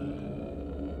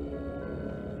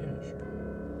 Yeah,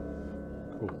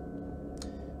 sure. Cool.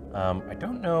 I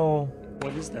don't know.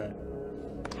 What is that?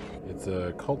 It's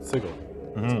a cult sigil.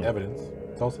 It's evidence.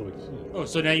 It's also a key. Oh,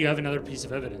 so now you have another piece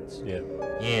of evidence. Yeah.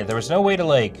 Yeah, there was no way to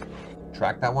like.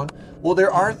 Track that one. Well,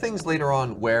 there are things later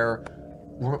on where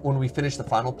when we finish the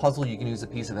final puzzle, you can use a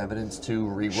piece of evidence to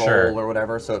re-roll Sure. or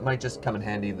whatever, so it might just come in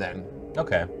handy then.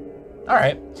 Okay. All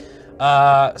right.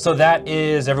 So that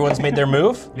is everyone's made their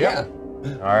move. Yeah.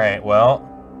 All right. Well,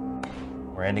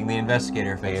 we're ending the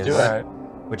investigator phase, do it.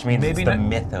 which means Maybe it's the not-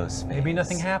 mythos phase. Maybe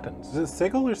nothing happens. Is it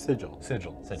sigil or sigil?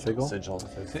 Sigil. Sigil. Sigil. It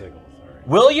says sigil. Sorry.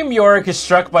 William York is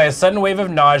struck by a sudden wave of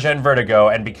nausea and vertigo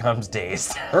and becomes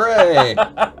dazed. Hooray!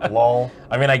 Lol.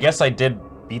 I mean, I guess I did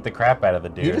beat the crap out of the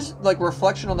dude. You just like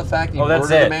reflection on the fact that you Oh, that's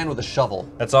murdered it. a man with a shovel.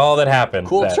 That's all that happened.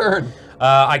 Cool That- turn.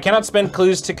 I cannot spend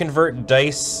clues to convert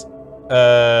dice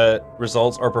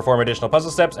results or perform additional puzzle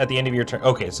steps at the end of your turn.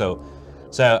 Okay, so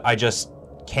I just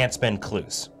can't spend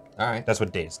clues. All right. That's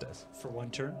what Daze does. For one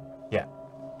turn? Yeah.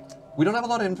 We don't have a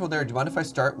lot of info there. Do you mind if I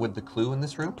start with the clue in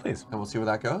this room? Please. And we'll see where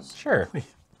that goes. Sure. Please.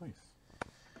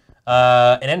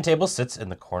 An end table sits in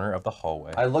the corner of the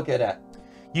hallway. I look at it.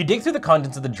 You dig through the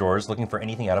contents of the drawers looking for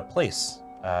anything out of place.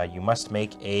 You must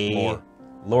make a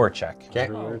lore check. Okay.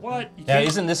 Oh, what? You Now, can't-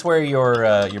 isn't this where your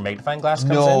magnifying glass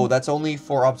comes No, in? that's only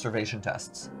for observation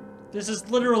tests. This is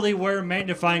literally where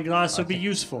magnifying glass would be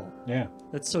useful. Yeah.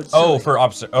 That's so Oh, silly. for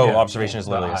observation is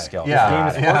literally a eye. skill.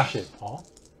 Yeah. Game is horseshit, Paul.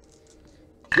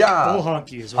 Yeah. Bull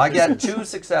honky is what I this get is. 2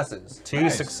 successes. Two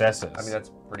successes. I mean,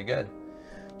 that's pretty good.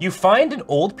 You find an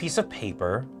old piece of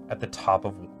paper at the top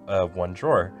of one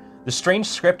drawer. The strange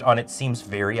script on it seems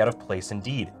very out of place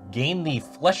indeed. Gain the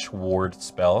Flesh Ward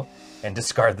spell and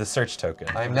discard the search token.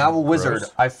 I am now a wizard.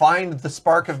 Gross. I find the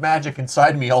spark of magic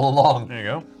inside me all along. There you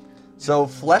go. So,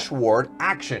 Flesh Ward,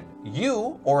 action.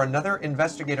 You or another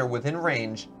investigator within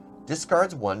range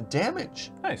discards 1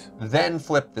 damage. Nice. Then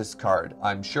flip this card.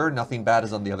 I'm sure nothing bad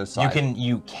is on the other side.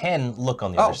 You can look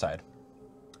on the Oh. other side.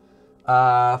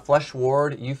 Flesh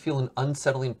Ward, you feel an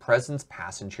unsettling presence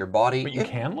pass into your body. But you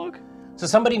can look? So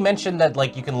somebody mentioned that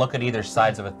like you can look at either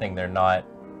sides of a thing. They're not.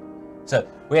 So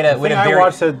we had a The thing I very.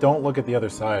 watched said don't look at the other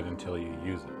side until you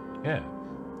use it. Yeah.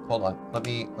 Hold on. Let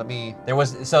me. There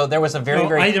was a very No,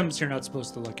 very. items you're not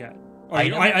supposed to look at. Or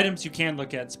items you can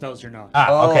look at, spells you're not.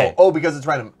 Oh, Okay. oh, because it's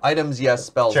random. Items, yes.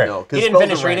 Spells, Sure. no. He 'Cause didn't spells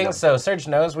finish are reading, random. so Serge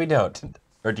knows we don't.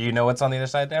 Or do you know what's on the other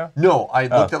side now? No, I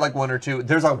looked at like 1 or 2.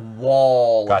 There's a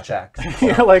wall Gotcha. of checks.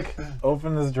 You're like,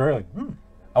 open this drawer, like,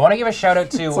 I want to give a shout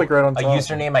out to It's like right on a top.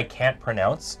 username I can't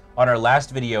pronounce. On our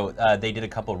last video, they did a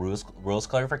couple rules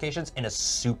clarifications in a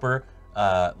super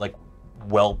like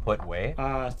well put way.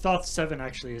 Thoth 7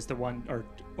 actually is the one,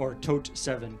 or Tote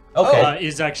 7. Okay.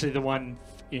 Is actually the one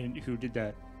who did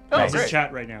that. Oh, He's in great.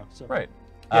 chat right now. So. Right.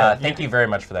 Thank you very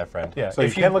much for that, friend. Yeah. So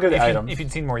you can look at if items. if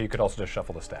you'd seen more, you could also just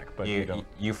shuffle the stack, but you You, don't.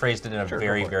 you phrased it in a Sure,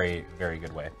 very, go for very, very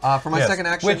good way. For my Yes. second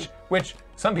action, Which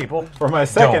some people For my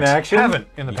second Don't. action. haven't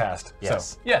in the past. Yes.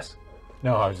 So, yes.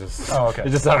 No, I was just. Oh, okay. I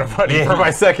just thought of funny. Yeah. For my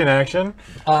second action.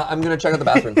 I'm gonna check out the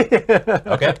bathroom.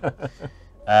 Okay.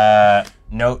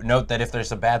 Note that if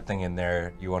there's a bad thing in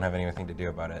there, you won't have anything to do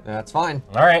about it. That's fine.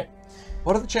 All right.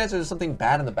 What are the chances there's something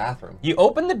bad in the bathroom? You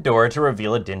open the door to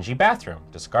reveal a dingy bathroom.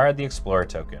 Discard the explorer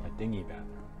token. Dinghy bathroom.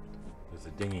 There's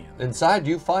a dinghy in there. Inside,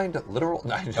 you find literal.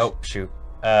 Oh shoot.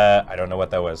 I don't know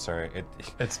what that was. Sorry.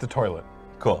 It's the toilet.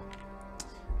 Cool.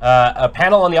 A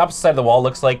panel on the opposite side of the wall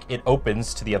looks like it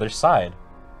opens to the other side.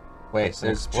 Wait, an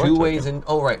there's explorer 2 token. ways in.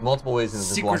 Oh, right, multiple ways into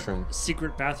this washroom.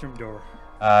 Secret bathroom door.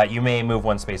 You may move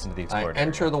 1 space into the I explorer.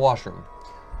 enter the washroom.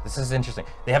 This is interesting.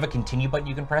 They have a continue button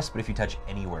you can press, but if you touch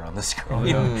anywhere on the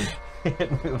screen,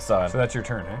 it moves on. So that's your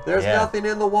turn, eh? There's Yeah. nothing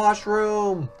in the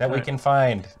washroom. That we can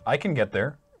find. I can get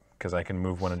there. because I can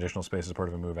move one additional space as part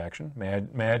of a move action. May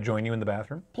I join you in the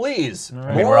bathroom? Please. right.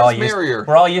 I mean, More is merrier.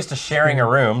 we're all used to sharing a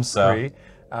room, so. 3.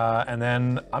 And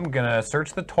then I'm gonna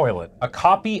search the toilet. A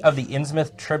copy of the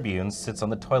Innsmouth Tribune sits on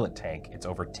the toilet tank. It's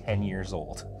over 10 years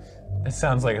old. It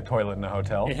sounds like a toilet in a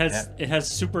hotel. It has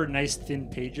super nice thin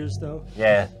pages though.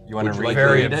 Yeah, you want Would to you read like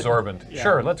Very read it? absorbent. Yeah.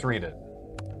 Sure, let's read it.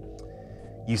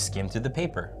 You skim through the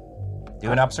paper.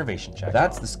 Do an observation check.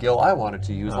 That's the skill I wanted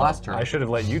to use last turn. I should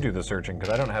have let you do the searching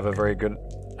because I don't have a very good.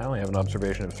 I only have an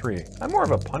observation of 3. I'm more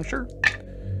of a puncher.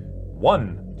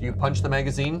 1. Do you punch the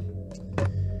magazine?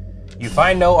 You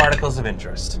find no articles of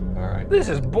interest. All right. This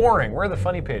is boring. Where are the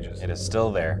funny pages? It is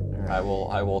still there. I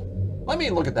will. Let me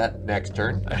look at that next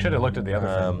turn. I should have looked at the other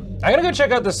thing. I'm gonna go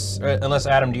check out this. Unless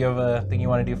Adam, do you have a thing you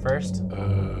want to do first?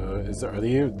 Are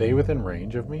they within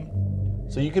range of me?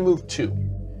 So you can move 2.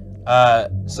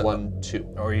 So, 1,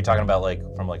 2. or are you talking about like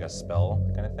from like a spell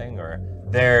kind of thing, or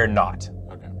they're not?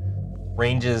 Okay.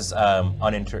 Range is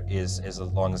is as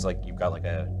long as like you've got like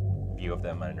a view of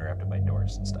them uninterrupted by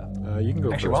doors and stuff. You can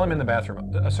go Actually, first. while I'm in the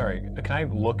bathroom, sorry, can I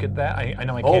look at that? I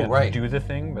know I can't right. do the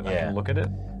thing, but I Yeah. can look at it.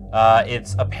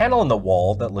 It's a panel in the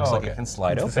wall that looks like okay. it can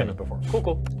slide It's the same as open. before.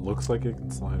 Cool. Looks like it can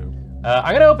slide open.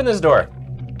 I'm gonna open this door.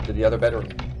 To the other bedroom.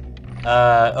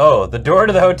 The door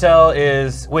to the hotel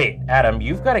is. Wait, Adam,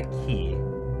 you've got a key.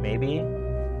 Maybe?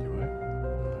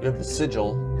 Do You have the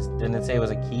sigil. Didn't it say it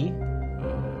was a key? I?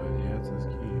 Yeah, it says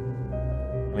key.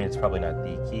 I mean, it's probably not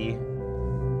the key.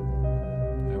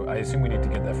 I assume we need to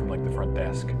get that from like the front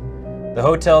desk. The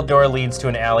hotel door leads to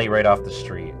an alley right off the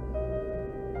street.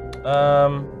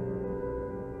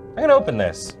 I'm gonna open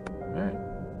this. Alright.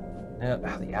 Yeah,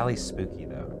 the alley's spooky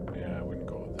though. Yeah, I wouldn't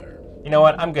go there. You know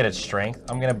what? I'm good at strength.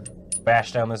 I'm gonna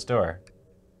bash down this door.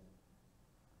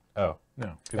 Oh,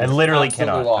 No, I literally absolutely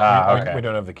cannot. locked. Ah, we okay.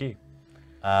 don't have the key.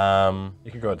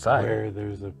 You could go outside Where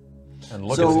there's a and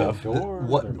look so at stuff. door.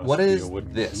 what there must what be is a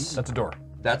wooden this? That's a door.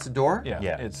 That's a door? Yeah.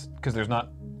 Yeah. It's because there's not.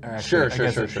 Actually, Sure, I sure,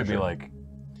 guess sure, it should sure, be sure. like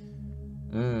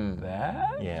Mm.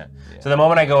 that. Yeah. So the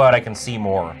moment I go out, I can see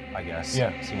more. I guess.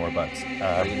 Yeah. See more butts.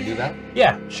 Are you gonna do that?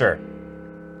 Yeah. Sure.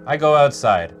 I go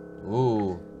outside.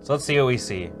 Ooh. So let's see what we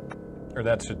see. Or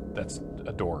that's a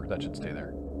door. That should stay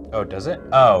there. Oh, does it?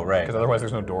 Oh, right. Because otherwise,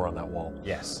 there's no door on that wall.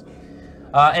 Yes.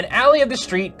 An alley of the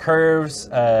street curves.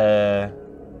 An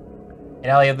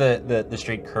alley of the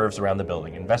street curves around the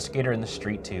building. Investigator in the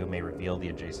street 2 may reveal the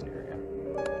adjacent area.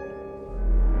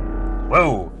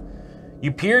 Whoa!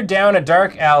 You peer down a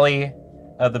dark alley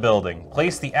of the building.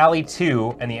 Place the alley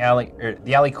 2 and the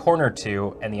alley corner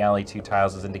 2 and the alley 2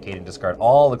 tiles as indicated. And discard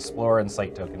all explorer and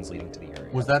site tokens leading to the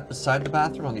area. Was that beside the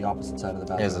bathroom or on the opposite side of the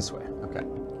bathroom? Is this way? Okay.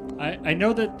 I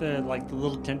know that the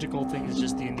little tentacle thing is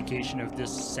just the indication of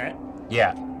this set,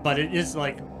 Yeah. but it is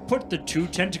like put the 2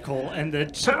 tentacle and the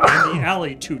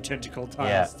alley 2 tentacle tiles.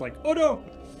 Yeah. It's like, oh no.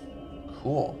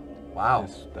 Cool. Wow.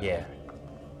 Yeah.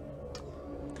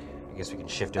 I guess we can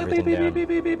shift everything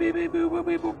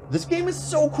down. This game is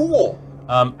so cool.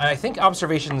 And I think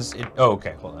observations. Oh,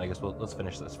 okay. Hold on. I guess let's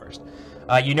finish this first.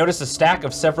 You notice a stack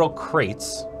of several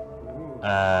crates.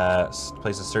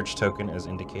 Place a search token as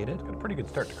indicated. Got a pretty good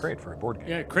start to crate for a board game.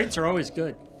 Yeah, crates are always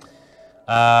good,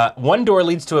 One door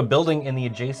leads to a building in the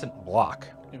adjacent block.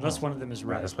 unless one of them is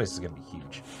Wow, red. this place is gonna be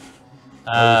huge.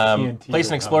 TNT Place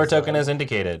an that explorer comes out. token as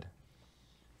indicated.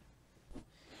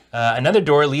 Another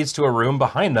door leads to a room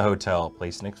behind the hotel.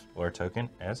 Place an explorer token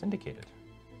as indicated.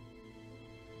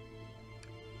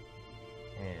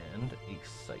 And a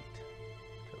site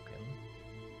token.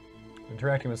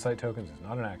 Interacting with site tokens is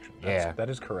not an action. Yeah. That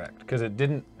is correct. Because it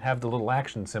didn't have the little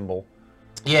action symbol.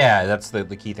 Yeah, that's the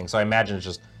key thing. So I imagine it's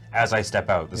just as I step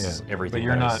out, this Yeah. is everything But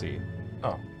you're that I not- see.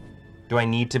 Oh. Do I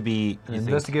need to be An you think-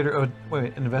 investigator. Oh,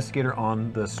 wait, an investigator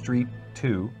on the street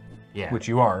 2, Yeah. which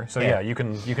you are. So Yeah. yeah,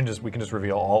 we can just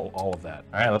reveal all of that.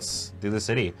 All right, let's do the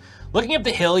city. Looking up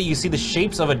the hill, you see the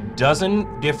shapes of a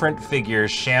dozen different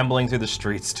figures shambling through the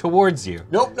streets towards you.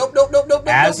 Nope.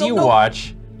 As nope, you nope.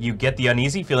 watch, you get the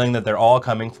uneasy feeling that they're all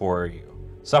coming for you.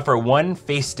 Suffer one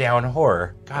face-down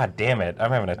horror. God damn it,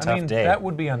 I'm having a tough I mean, day. that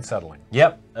would be unsettling.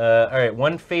 Yep. All right,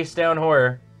 one face-down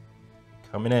horror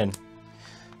coming in.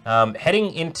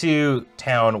 Heading into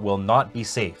town will not be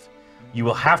safe. You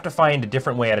will have to find a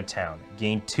different way out of town.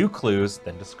 Gain 2 clues,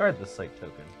 then discard the site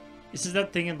token. This is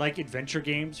that thing in like adventure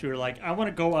games where you're like, I want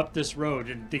to go up this road,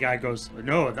 and the guy goes,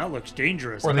 no, that looks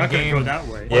dangerous. Or I'm the not going to game- go that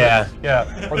way. Yeah.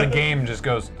 Yeah, or the game just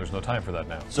goes, there's no time for that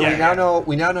now. So Yeah, we now yeah. know.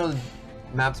 We now know.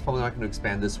 Map's probably not going to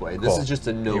expand this way. This Cool. is just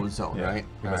a no zone, Yeah. right?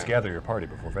 You must Alright. gather your party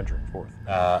before venturing forth.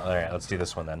 All right, let's do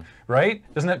this one then. Right?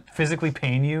 Doesn't that physically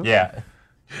pain you? Yeah.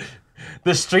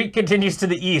 The street continues to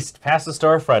the east, past the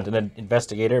storefront, and an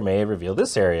investigator may reveal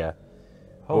this area.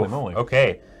 Holy Oof, moly.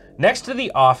 Okay. Next to the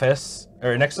office,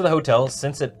 or next to the hotel,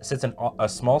 sits a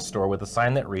small store with a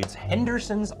sign that reads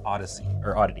Henderson's Odyssey,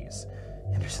 or Oddities.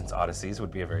 Henderson's Odysseys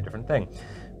would be a very different thing.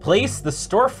 Place the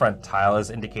storefront tile as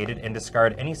indicated and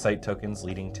discard any site tokens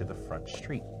leading to the front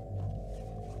street.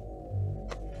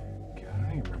 God, I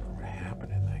don't even remember what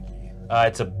happened in that game.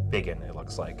 It's a big one, it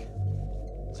looks like.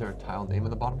 Is there a tile name in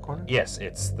the bottom corner? Yes,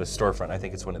 it's the storefront. I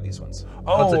think it's one of these ones.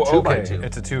 Oh, it's a 2 by okay. 2.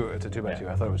 It's a 2 by 2.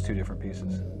 I thought it was 2 different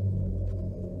pieces.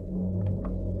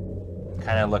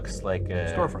 Kind of looks like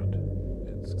a... Storefront.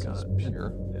 It's got,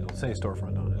 Here. it'll say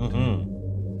storefront on it. Mm-hmm.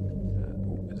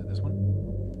 Is it this one?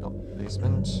 No,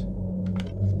 basement.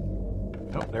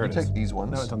 Oh, there You it is. take these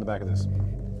ones. No, it's on the back of this.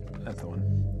 That's the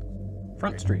one.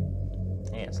 Front Street.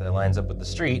 Yeah, so that lines up with the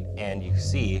street, and you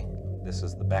see this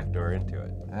is the back door into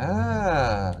it.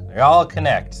 Ah. They all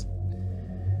connect.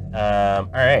 All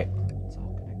right. It's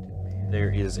all connected, man. There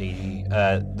is a...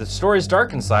 the store is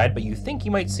dark inside, but you think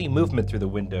you might see movement through the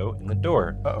window in the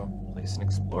door. Uh-oh. Place an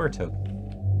explorer token.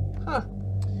 Huh.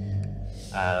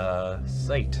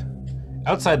 Site.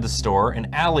 Outside the store, an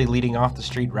alley leading off the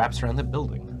street wraps around the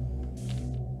building.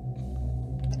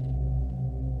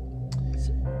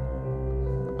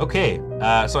 Okay,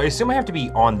 so I assume I have to be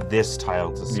on this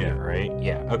tile to see it, right?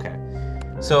 Yeah, okay.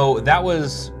 So that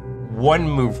was one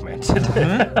movement.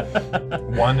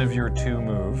 One of your 2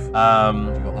 move. Do you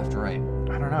go left or right?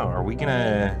 I don't know, are we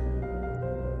gonna...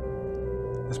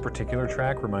 This particular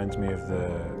track reminds me of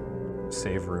the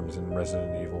save rooms in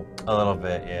Resident Evil. A little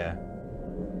bit, yeah.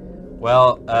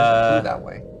 Well, There's a clue that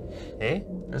way. hey?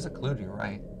 There's a clue to your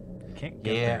right. You can't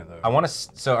get Yeah, there, though. I want to.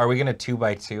 So, are we gonna 2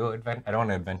 by 2 advent? I don't want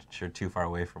to adventure too far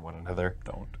away from one another.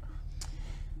 Don't.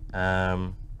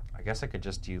 I guess I could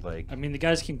just do like. I mean, the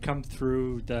guys can come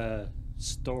through the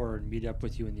store and meet up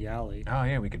with you in the alley, Oh,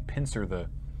 yeah, we could pincer the...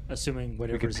 assuming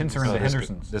whatever. We could pincer in the this,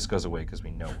 Hendersons. this goes away because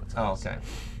we know what's. Oh, on okay.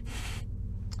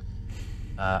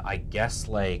 I guess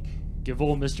like Give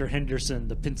old Mr. Henderson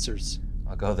the pincers.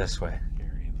 I'll go this way.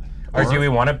 Or do we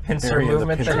want to pincer Area of the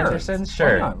movement to pincer. Henderson? Why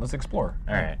Sure. not? Let's explore.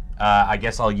 All right. I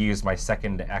guess I'll use my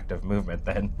second active movement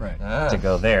then Right. to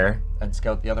go there. And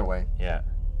scout the other way. Yeah.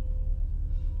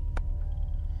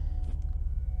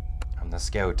 I'm the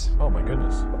scout. Oh, my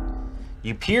goodness.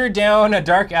 You peer down a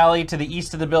dark alley to the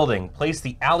east of the building. Place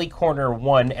the alley corner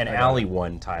 1 and alley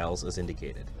 1 tiles as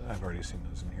indicated. I've already seen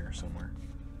those in here somewhere.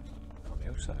 On the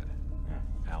other side.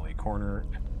 Alley corner...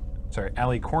 Sorry,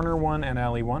 alley corner 1 and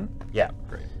alley 1? Yeah.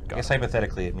 Great. I guess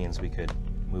hypothetically it means we could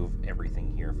move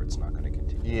everything here if it's not going to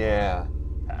continue Yeah.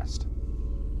 past.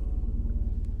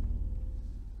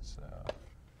 So,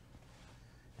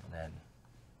 and then,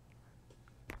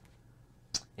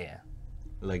 yeah,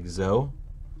 like so.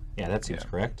 Yeah, that seems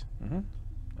correct. Mm-hmm.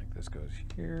 Like this goes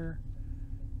here.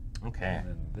 Okay, And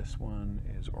then this one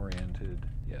is oriented,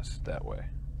 yes, that way.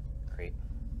 great.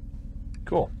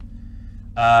 Cool.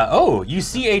 Oh, you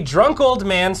see a drunk old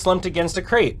man slumped against a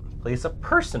crate. Place a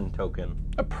person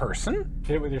token. A person?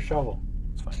 Hit it with your shovel.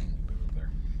 It's fine. Put it there.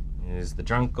 Here's the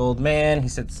drunk old man. He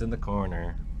sits in the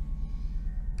corner.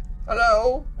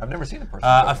 Hello. I've never seen a person.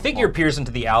 A figure peers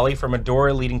into the alley from a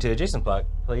door leading to adjacent block.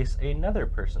 Place another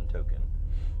person token.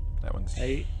 That one's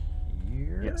I,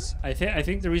 here? Yes. I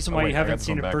think the reason why wait, you I haven't got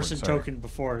seen a going person backwards, sorry. token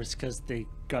before is because they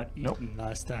got eaten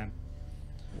last time.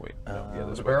 Wait, no, yeah,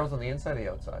 this The way. barrel's on the inside or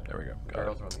the outside? There we go. The Got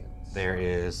barrels it. are on the inside. There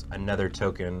is another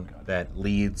token that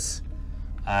leads.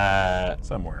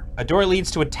 Somewhere. A door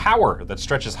leads to a tower that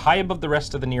stretches high above the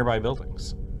rest of the nearby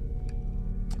buildings.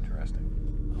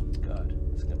 Interesting. Oh God,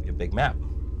 it's gonna be a big map.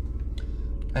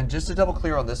 And just to double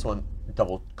check. was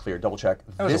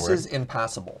a This word. is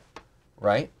impassable,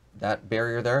 right? That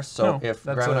barrier there. So No, if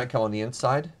that's Graham and a- I come on the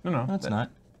inside, No, No, it's not.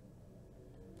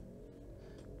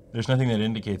 There's nothing that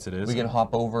indicates it is. we can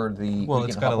hop over the. Well, we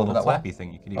it's can got a hop over little that way. flappy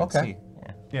thing you can even Okay. see.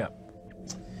 Yeah.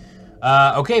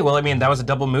 Okay, well, I mean, that was a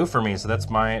double move for me, so that's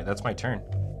my turn.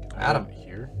 Adam,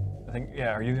 Here? I think, yeah,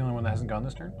 are you the only one that hasn't gone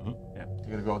this turn? Yeah.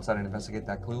 you gonna go inside and investigate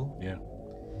that clue? Yeah.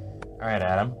 All right,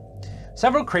 Adam.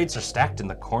 Several crates are stacked in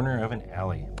the corner of an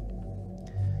alley.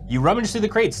 You rummage through the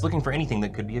crates looking for anything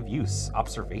that could be of use.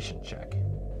 Observation check.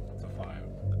 It's a 5.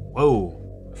 Whoa.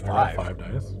 I got 5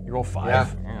 dice. You roll 5? Yeah.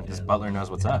 Man, this butler knows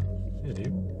what's up. Yeah, dude.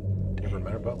 You ever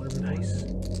met a butler before? Nice.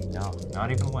 No,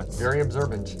 not even once. Very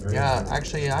observant. Yeah,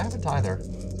 actually, I have a tie there.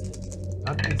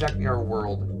 Not exactly our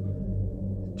world.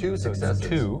 2 So it's successes.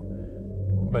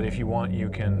 2, but if you want, you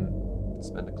can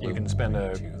Spend a clue. you can spend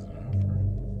a.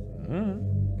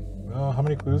 Well, how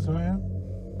many clues do I have?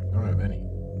 I don't have any.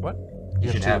 What?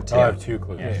 You should have Oh, I two. have 2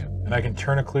 clues. Yeah. And I can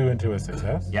turn a clue into a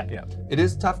success? Yeah. Yeah. It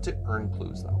is tough to earn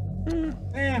clues, though.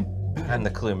 And the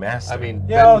clue master. I mean,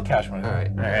 Yeah, I'll cash one. All right.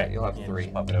 All right. You'll have Yeah, 3.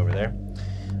 just pop it over there.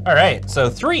 All right. So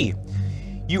 3.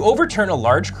 You overturn a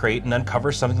large crate and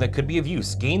uncover something that could be of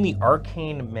use. Gain the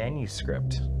arcane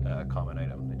manuscript common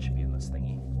item that should be in this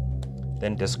thingy.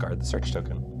 Then discard the search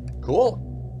token. Cool.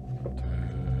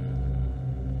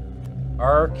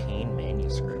 Arcane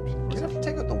manuscript. We're gonna have to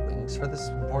take out the wings for this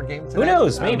board game today. Who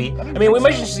knows? Maybe. I mean, we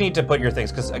might just need to put your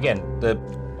things because again, the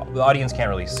audience can't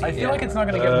really see. I feel like it's not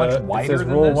going to get much It wider says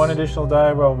than roll this. 1 additional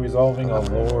die while resolving a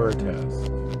lore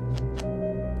test.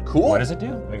 Cool. What does it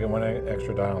do? Make it 1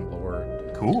 extra die on lore.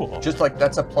 Cool. Just like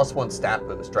that's a +1 stat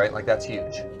boost, right? Like that's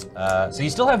huge. So you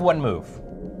still have 1 move.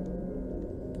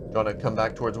 Do you want to come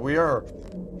back towards we are?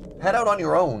 Head out on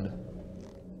your own.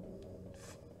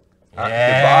 Yeah.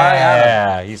 Goodbye,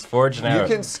 Adam. He's forging You out.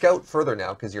 can scout further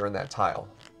now because you're in that tile.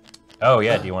 Oh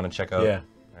yeah. Do you want to check out? Yeah.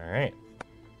 All right.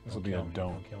 This will be a don't.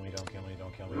 Don't kill me, don't kill me,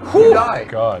 don't kill me. You die.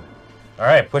 God. All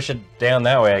right. Push it down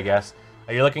that way, I guess.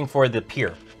 You're looking for the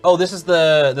pier. Oh, this is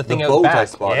the thing The out boat back. I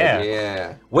spotted. Yeah.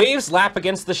 Yeah. Waves lap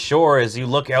against the shore as you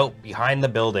look out behind the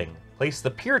building. Place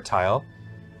the pier tile,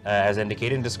 as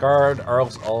indicated, and discard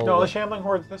all. No, the shambling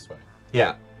horde's this way.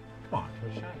 Yeah. Come on,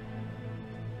 we're shining.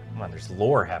 Come on, there's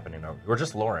lore happening. We're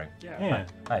just loring. Yeah.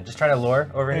 All right, just trying to lure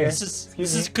over here. This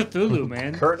is Cthulhu,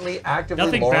 man. Currently actively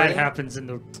Nothing luring. bad happens in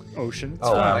the ocean. It's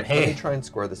Oh, fine. let hey. me try and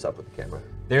square this up with the camera.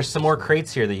 There's some more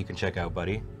crates here that you can check out,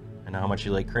 buddy. I know how much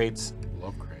you like crates.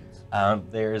 Love crates.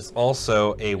 There's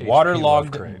also a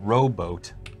waterlogged crate.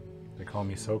 rowboat. They call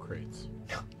me Socrates.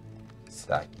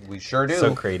 That we sure do.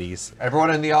 So crates. Everyone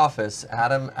in the office,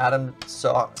 Adam,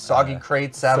 soggy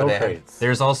crate Saturday. Socrates.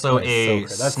 There's also a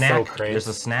Socrates. That's snack. Socrates. There's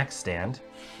a snack stand.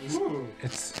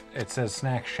 It says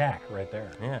Snack Shack right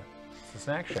there. Yeah. It's a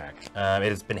Snack Shack. It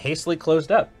has been hastily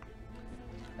closed up.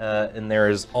 And there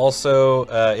is also,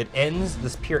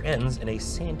 this pier ends in a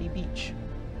sandy beach.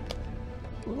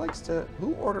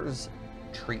 Who orders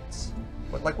treats?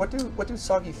 What do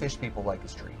soggy fish people like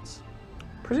as treats?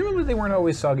 Presumably they weren't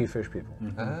always soggy fish people.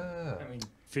 Ah. I mean,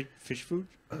 fish food.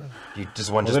 You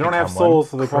just want Well, to they don't have become souls,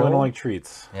 so they probably Krill? don't like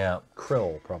treats. One. Yeah.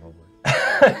 Krill, probably.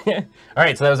 All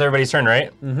right, so that was everybody's turn,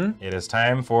 right? Mm-hmm. It is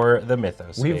time for the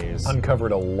mythos We've phase.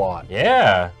 uncovered a lot.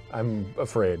 Yeah. I'm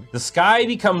afraid. The sky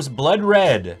becomes blood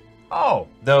red. Oh.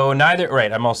 Though neither,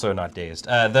 right, I'm also not dazed.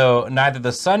 Though neither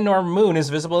the sun nor moon is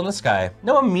visible in the sky.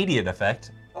 No immediate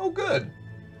effect. Oh, good.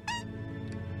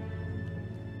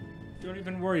 Don't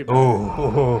even worry about it.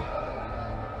 Ooh.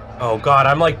 Oh God,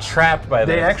 I'm like trapped by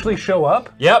this. They actually show up?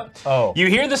 Yep. Oh. You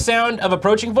hear the sound of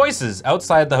approaching voices.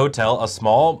 Outside the hotel, a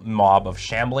small mob of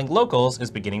shambling locals is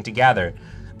beginning to gather.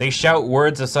 They shout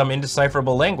words of some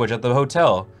indecipherable language at the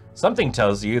hotel. Something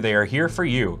tells you they are here for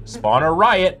you. Spawn a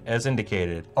riot, as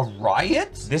indicated. A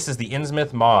riot? This is the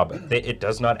Innsmouth mob. It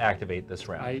does not activate this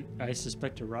round. I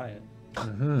suspect a riot.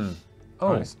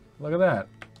 Oh, Nice. look at that.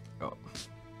 Oh.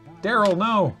 Daryl,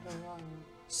 no.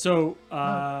 So,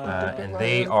 And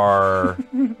they are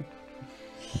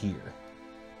here.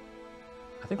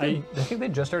 I think they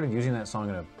just started using that song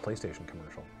in a PlayStation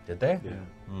commercial. Did they?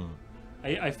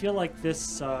 Yeah. I feel like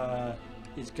this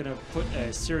is gonna put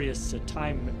a serious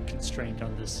time constraint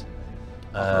on this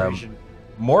operation.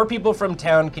 More people from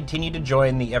town continue to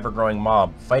join the ever-growing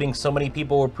mob. Fighting so many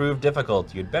people will prove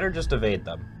difficult. You'd better just evade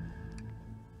them.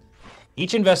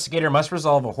 Each investigator must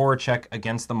resolve a horror check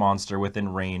against the monster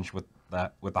within range with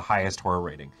the highest horror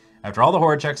rating. After all the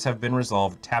horror checks have been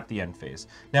resolved, tap the end phase.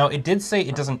 Now, it did say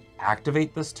it doesn't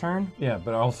activate this turn. Yeah,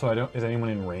 but also, is anyone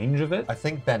in range of it? I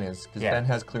think Ben is, because Yeah. Ben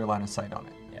has clear line of sight on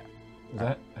it. Is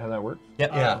that how that works?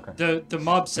 Yep. Yeah. Okay. The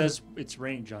mob says it's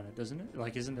range on it, doesn't it?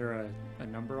 Like, isn't there a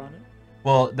number on it?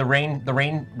 Well, the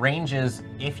range is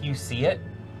if you see it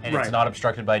and it's Right. not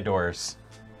obstructed by doors.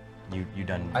 You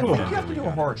done. I think you have to do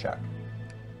a horror check.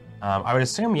 I would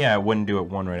assume, yeah, it wouldn't do it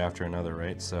one right after another,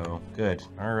 right? So, good.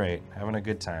 All right, having a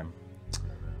good time.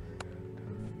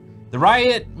 The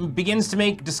riot begins to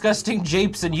make disgusting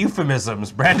japes and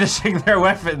euphemisms, brandishing their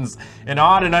weapons in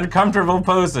odd and uncomfortable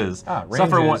poses. Range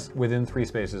Suffer one. is within 3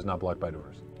 spaces, not blocked by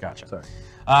doors. Gotcha.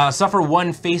 Sorry. Suffer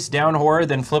one face down horror,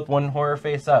 then flip one horror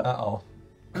face up. Uh-oh.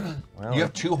 Well, You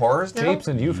have 2 horrors now? Japes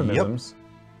and euphemisms.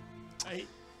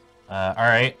 all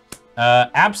right.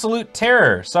 Absolute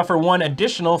terror. Suffer one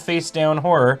additional face down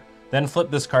horror, then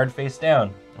flip this card face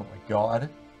down. Oh my god.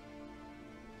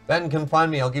 Ben, come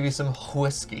find me. I'll give you some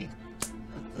whiskey.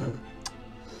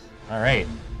 All right.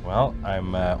 Well,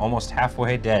 I'm almost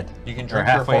halfway dead. You can Or drink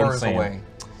your halfway horrors insane. away.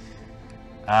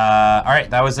 All right,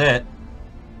 that was it.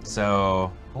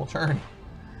 So Whole turn.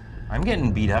 I'm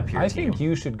getting beat up here. I team. think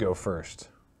you should go first.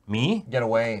 Me? Get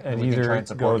away. And we can try either and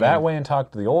support go that you. way and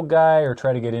talk to the old guy or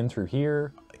try to get in through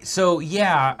here. So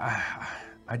yeah,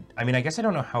 I mean, I guess I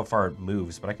don't know how far it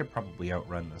moves, but I could probably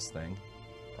outrun this thing.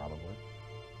 Probably.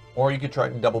 Or you could try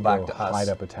and double back Go to us. hide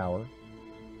up a tower.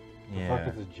 Yeah.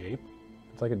 Fuck is a jape?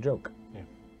 It's like a joke.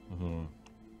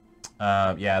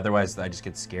 Yeah. Yeah. Otherwise, I just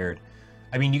get scared.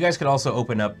 I mean, you guys could also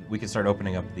open up. We could start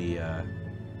opening up the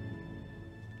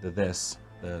The stuff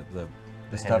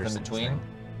in Henderson's between. thing.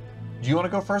 Do you want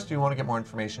to go first? Or do you want to get more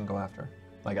information? And go after.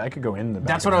 Like I could go in the back.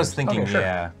 That's of what I was theirs. thinking. Okay, sure.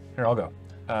 Yeah. Here, I'll go.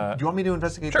 Do you want me to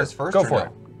investigate Sure, this first? go or for no?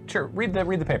 it. Sure, read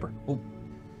the paper.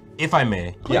 If I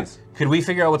may, Please. could we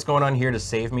figure out what's going on here to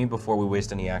save me before we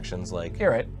waste any actions, like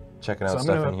You're right. checking So out I'm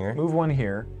stuff gonna in here? move one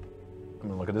here. I'm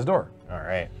gonna look at this door. All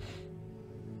right.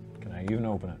 Can I even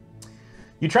open it?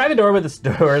 You try the door, but the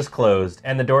door is closed,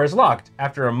 and the door is locked.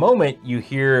 After a moment, you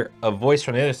hear a voice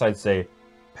from the other side say,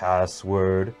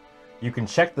 "Password." You can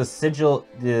check the sigil,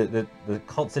 the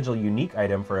cult sigil unique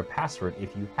item for a password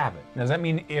if you have it. Does that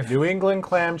mean if New England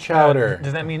clam chowder.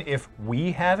 Does that mean if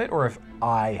we have it or if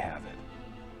I have it?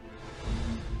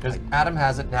 Because Adam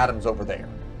has it and Adam's over there.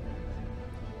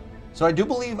 So I do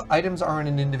believe items are in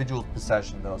an individual's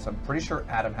possession, though. So I'm pretty sure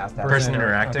Adam has to have Person it.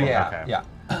 interacting. Yeah, Okay. yeah.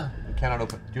 You cannot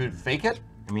open. Do you fake it?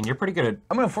 I mean, you're pretty good at.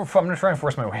 I'm gonna try and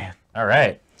force my way in. All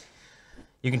right.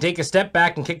 You can take a step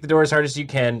back and kick the door as hard as you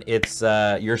can. It's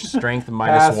your strength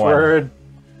minus Password.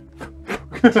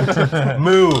 1.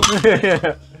 Move.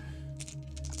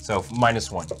 So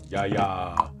 -1. Yeah,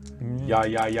 yeah. Yeah,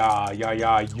 yeah, yeah, yeah,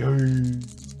 yeah, yeah.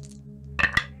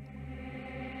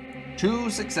 2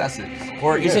 successes.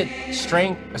 Or is it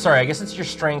strength? Sorry, I guess it's your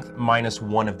strength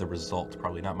 -1 of the result.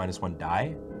 Probably not -1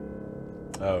 die.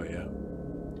 Oh, yeah.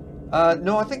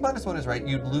 No, I think -1 is right.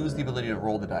 You'd lose the ability to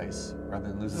roll the dice rather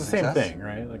than lose It's the the success. same thing,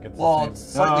 right? Like it's Well, the it's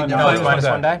same. slightly No, different. it's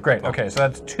 -1 die. Great. Okay, so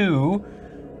that's 2.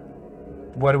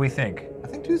 What do we think? I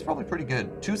think 2 is probably pretty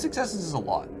good. 2 successes is a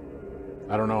lot.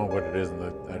 I don't know what it is.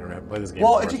 I don't have played this game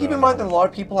Well, before, if you so keep I in don't mind that know. a lot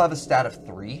of people have a stat of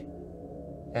 3,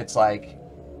 it's like,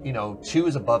 2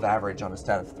 is above average on a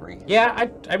stat of 3. Yeah,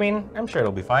 I mean, I'm sure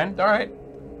it'll be fine. All right.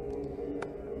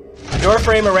 The door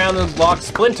frame around the lock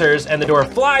splinters, and the door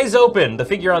flies open. The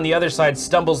figure on the other side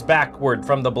stumbles backward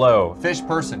from the blow. Fish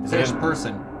person. Fish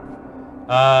person.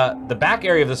 The back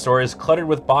area of the store is cluttered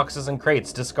with boxes and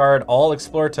crates. Discard all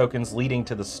Explorer tokens leading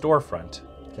to the storefront.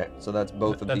 Okay, so that's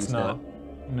both of That's these not. now.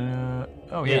 No.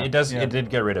 Oh Yeah, yeah. it does. Yeah. It did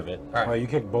get rid of it, All Oh, right. you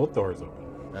kicked both doors open.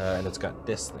 and it's got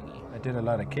this thingy. I did a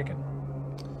lot of kicking.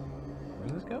 Where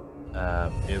does this go?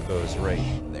 It goes right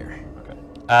there. Okay.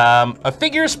 A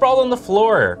figure sprawled on the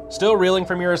floor, still reeling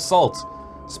from your assault.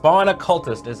 Spawn a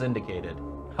cultist as indicated.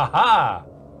 Haha.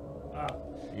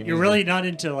 You're really not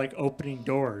into like opening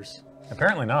doors.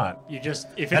 Apparently not. You just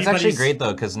if That's actually anybody's great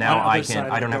though, because on now the I other side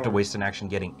of I the don't have to door. waste an action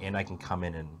getting in. I can come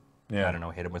in and Yeah. I don't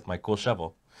know, hit him with my cool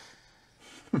shovel.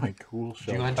 My cool You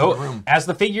show. enter the room. As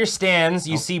the figure stands,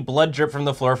 you see blood drip from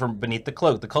the floor from beneath the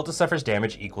cloak. The cultist suffers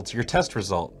damage equal to your test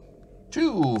result.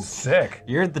 2. Sick.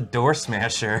 You're the door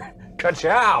smasher,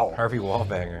 Ka-chow. Harvey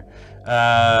Wallbanger.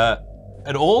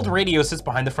 An old radio sits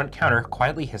behind the front counter,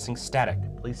 quietly hissing static.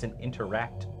 Place an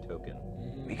interact token.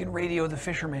 We can radio the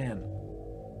fisherman.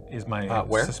 Is my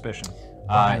Where? suspicion.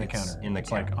 Behind the It's counter. in the it's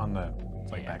counter. like on the.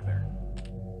 It's like Yeah. back there.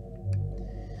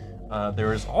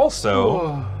 There is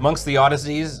also, amongst the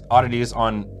oddities,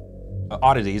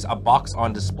 a box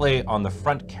on display on the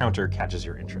front counter catches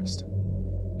your interest.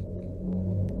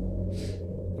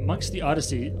 amongst the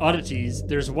oddities,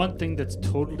 there's one thing that's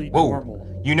totally Whoa. normal.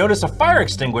 You notice a fire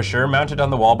extinguisher mounted on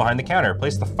the wall behind the counter.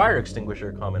 Place the fire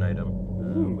extinguisher common item,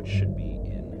 which should be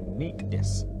in neat.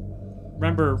 Yes.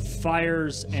 Remember,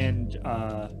 fires and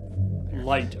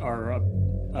light are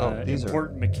these are-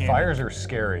 important mechanics. Fires are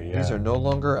scary. Yeah. These are no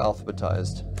longer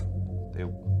alphabetized.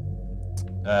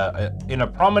 In a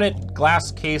prominent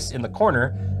glass case in the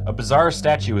corner, a bizarre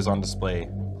statue is on display.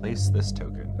 Place this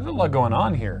token. There's a lot going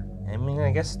on here. I mean,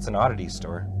 I guess it's an oddity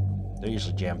store. They're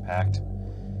usually jam-packed.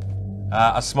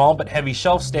 A small but heavy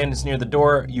shelf stand is near the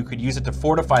door. You could use it to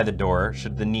fortify the door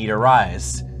should the need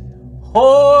arise.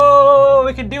 Oh,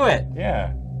 we could do it.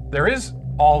 Yeah. There is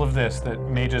all of this that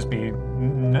may just be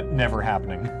never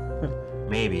happening.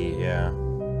 Maybe, yeah.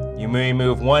 You may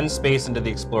move one space into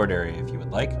the explored area if you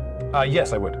would like.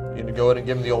 Yes, I would. You gonna go in and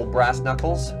give him the old brass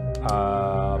knuckles?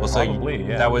 Well, Probably,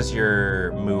 yeah. That was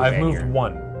your move. I've and moved your-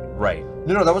 one. Right.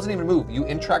 No, that wasn't even a move. You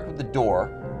interact with the door,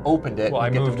 opened it, Well,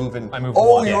 and I get moved- to move in. I moved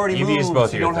oh, one. you Yeah, already you've moved, used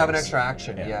both so you your don't have an things. extra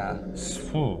action. Yeah.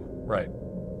 Yeah. Ooh, right.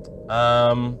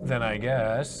 Then I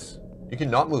guess. You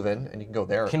can not move in, and you can go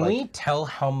there. Can like, we tell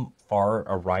how far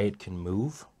a riot can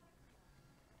move?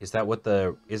 Is that what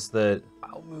the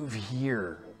I'll move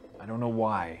here. I don't know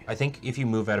why. I think if you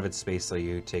move out of its space, though,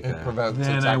 you take It a. prevents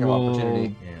Then attack I of will-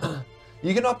 opportunity. Yeah.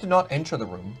 You can opt to not enter the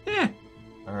room. Eh.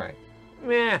 All right.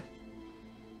 Meh.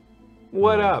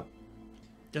 What up?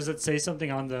 Does it say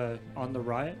something on the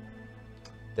riot?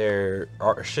 There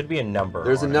should be a number.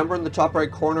 There's a on number in the top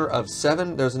right corner of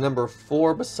 7. There's a number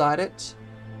 4 beside it.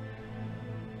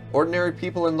 Ordinary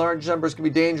people in large numbers can be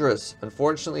dangerous.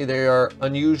 Unfortunately, they are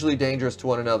unusually dangerous to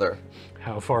one another.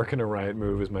 How Far Can a Riot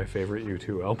Move is my favorite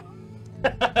U2 album.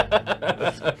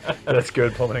 That's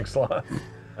good, Plummeting Sloth.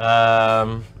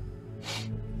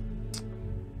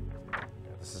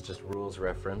 This is just rules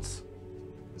reference.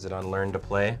 Is it on Learn to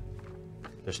Play?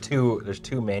 There's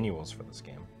two manuals for this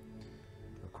game.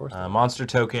 Of course. Monster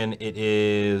token. It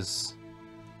is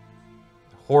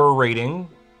horror rating,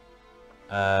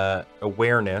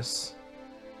 awareness.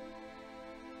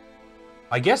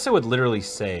 I guess it would literally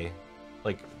say,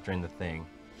 like during the thing.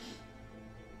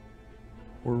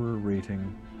 Horror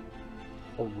rating.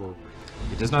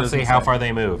 It does not say how far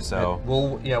they move, so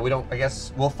We don't. I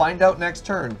guess we'll find out next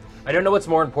turn. I don't know what's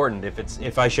more important.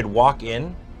 If I should walk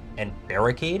in and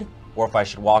barricade, or if I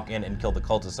should walk in and kill the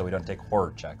cultists so we don't take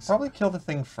horror checks. Probably kill the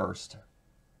thing first.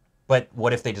 But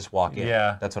what if they just walk in?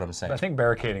 Yeah. That's what I'm saying. I think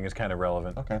barricading is kind of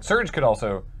relevant. Okay. Surge could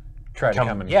also try to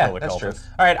come and yeah, kill the that's cultists. true.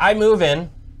 All right, I move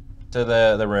in to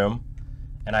the room,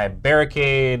 and I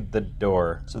barricade the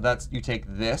door. So that's you take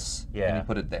this and Yeah. you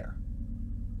put it there.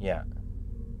 Yeah.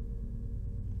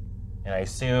 And I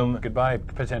assume, Goodbye,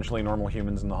 potentially normal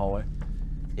humans in the hallway.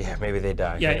 yeah, maybe they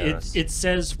die. Yeah, Who knows? it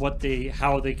says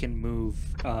how they can move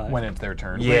When it's their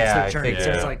turn. when Yeah, it's their I turn. think It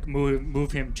says so. like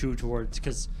move him towards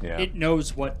because Yeah. it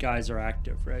knows what guys are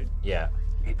active, right? Yeah.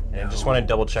 And I just want to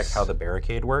double check how the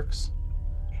barricade works.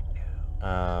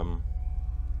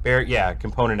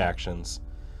 Component actions.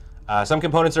 Some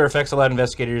components or effects allow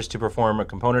investigators to perform a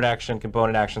component action.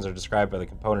 Component actions are described by the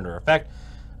component or effect.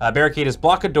 Barricade is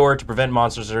block a door to prevent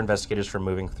monsters or investigators from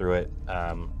moving through it.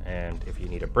 And if you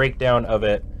need a breakdown of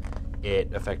it,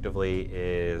 it effectively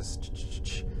is...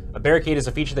 A barricade is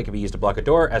a feature that can be used to block a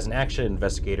door. As an action, an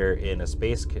investigator in a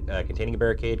space containing a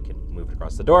barricade can move it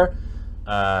across the door.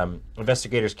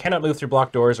 Investigators cannot move through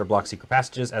blocked doors or block secret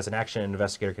passages. As an action, an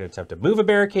investigator can attempt to move a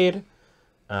barricade.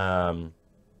 And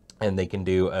they can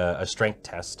do a strength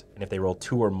test. And if they roll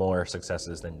 2 or more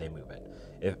successes, then they move it.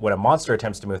 When a monster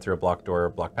attempts to move through a blocked door or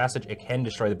blocked passage, it can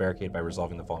destroy the barricade by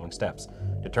resolving the following steps.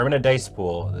 Determine a dice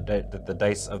pool. The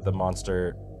dice of the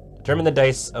monster... Determine the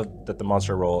dice that the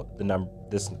monster roll.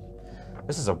 This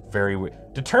is a very weird...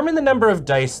 Determine the number of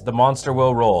dice the monster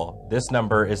will roll. This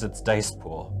number is its dice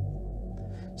pool.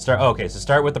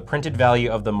 Start with the printed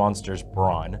value of the monster's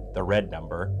brawn, the red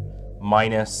number,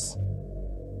 minus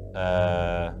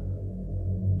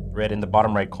red in the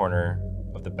bottom right corner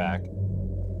of the back.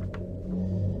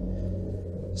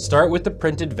 Start with the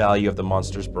printed value of the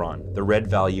monster's brawn, the red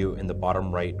value in the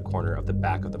bottom right corner of the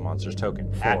back of the monster's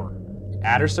token. 4.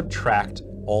 Add or subtract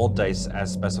all dice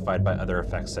as specified by other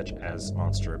effects such as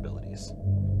monster abilities.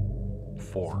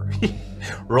 4.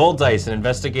 Roll dice. An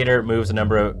investigator rolls a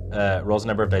number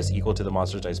of dice equal to the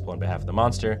monster's dice pool on behalf of the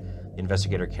monster. The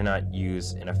investigator cannot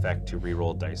use an effect to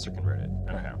re-roll dice or convert it.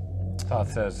 Okay.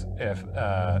 Thoth says if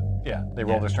they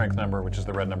roll their strength number, which is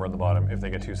the red number on the bottom. If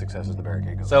they get 2 successes, the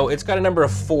barricade goes. So it's got a number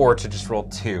of 4 to just roll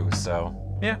 2. So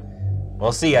yeah,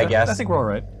 we'll see. I guess. I think we're all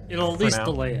right. It'll at least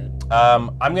delay it.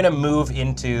 I'm gonna move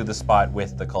into the spot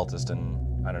with the cultist,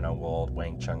 and I don't know. We'll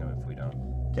Wang Chung him if we don't.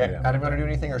 Okay, Yeah. Adam, want to do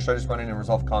anything, or should I just run in and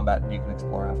resolve combat and you can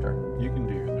explore after? You can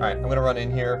do your thing. All right, I'm gonna run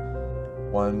in here.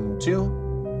 1,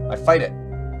 2. I fight it.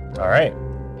 All right.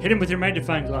 Hit him with your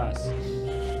magnifying glass.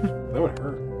 That would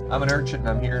hurt. I'm an urchin. And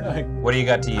I'm here to What do you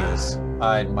got to use?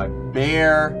 hide my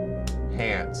bare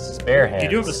hands. Bare hands. You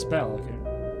do have a spell,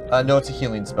 okay? No, it's a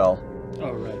healing spell.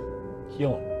 Oh, right.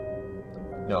 Heal him.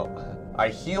 No, I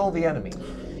heal the enemy.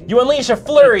 You unleash a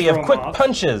flurry Throw of 'em quick off.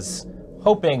 punches,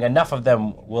 hoping enough of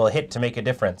them will hit to make a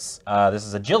difference. This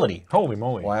is agility. Holy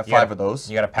moly! Well, I have You gotta- 5 of those.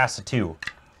 You got to pass a 2.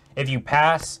 If you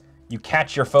pass, you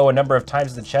catch your foe a number of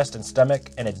times in the chest and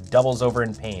stomach, and it doubles over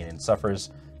in pain and suffers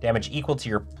damage equal to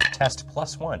your test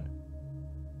plus 1.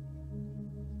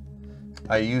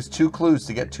 I use 2 clues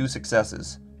to get 2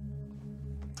 successes.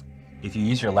 If you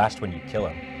use your last one, you kill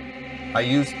him, I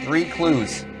use 3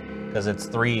 clues. because it's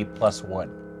 3 plus 1.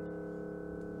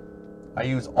 I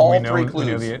use we all know, 3 we know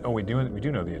clues. we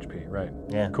do know the HP, right?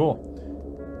 Yeah. Cool.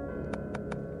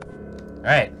 All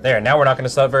right, there. Now we're not going to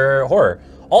suffer horror.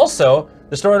 Also,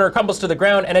 the store owner crumbles to the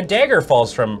ground, and a dagger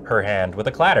falls from her hand with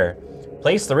a clatter.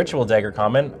 Place the ritual dagger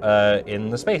comment in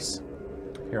the space.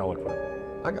 Here, I'll look for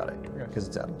it. I got it, because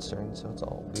it's Adam's turn, so it's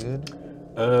all good.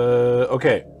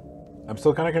 Okay. I'm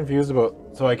still kind of confused about.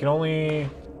 So I can only.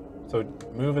 So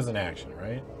move as an action,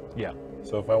 right? Yeah.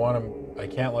 So if I want to, I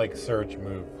can't like search,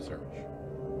 move, search,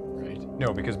 right?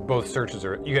 No, because both searches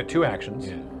are. You get 2 actions.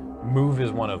 Yeah. Move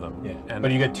is one of them. Yeah. And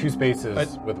But you get 2 spaces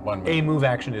but with one move. a move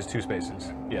action is 2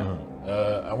 spaces. Yeah.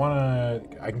 I want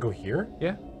to. I can go here.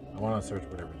 Yeah. I want to search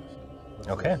whatever this is. What's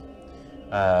Okay. this?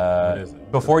 What is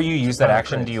it? Before you use that Fire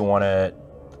action, do crates. you want to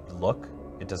look?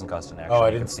 It doesn't cost an action. Oh, I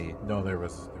you can didn't see. No, there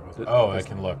was. Oh, I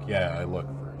can look. Yeah, I look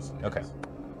first. I Okay. guess.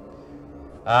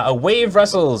 A wave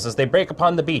rustles as they break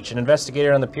upon the beach. An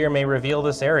investigator on the pier may reveal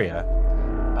this area.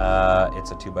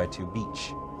 It's a 2x2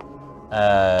 beach.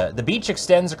 The beach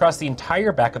extends across the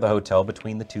entire back of the hotel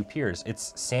between the 2 piers.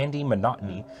 Its sandy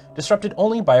monotony, disrupted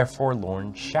only by a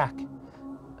forlorn shack.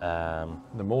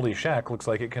 The moldy shack looks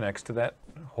like it connects to that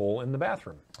hole in the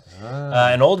bathroom.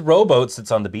 An old rowboat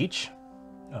sits on the beach.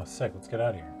 Oh, sick. Let's get out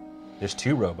of here. There's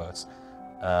 2 rowboats.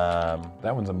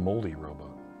 That one's a moldy rowboat.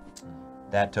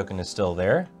 That token is still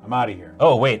there. I'm out of here.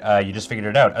 Oh, wait, you just figured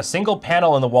it out. A single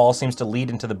panel in the wall seems to lead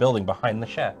into the building behind the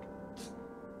shack.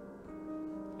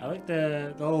 I like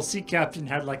the little sea captain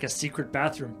had like a secret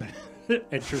bathroom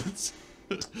entrance.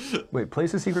 Wait,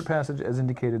 place a secret passage as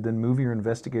indicated, then move your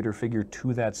investigator figure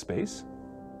to that space?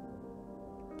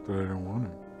 But I don't want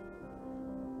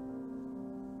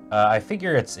it. I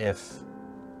figure it's if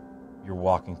you're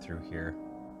walking through here.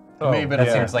 Maybe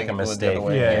That seems like a mistake.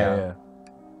 Yeah.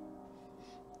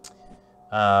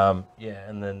 Yeah,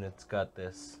 and then it's got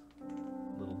this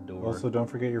little door. Also, don't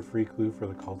forget your free clue for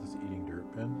the cultist eating dirt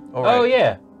bin. Oh,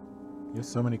 yeah. You have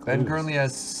so many clues. Ben currently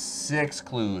has 6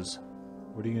 clues.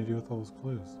 What are you gonna do with all those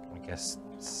clues? I guess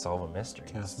solve a mystery.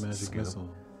 Cast magic Scoop. missile.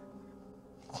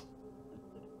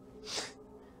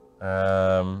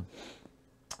 Oh,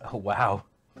 wow.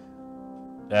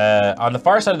 On the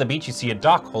far side of the beach, you see a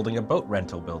dock holding a boat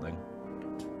rental building.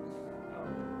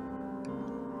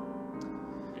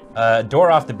 A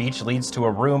door off the beach leads to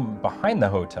a room behind the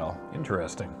hotel.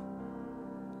 Interesting.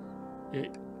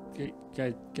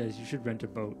 Guys, you should rent a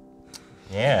boat.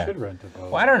 Yeah. Should rent a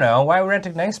boat. Well, I don't know. Why rent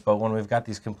a nice boat when we've got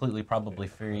these completely probably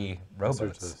free Search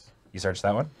rowboats? this. You searched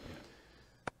that one?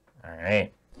 All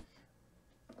right.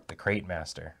 The Crate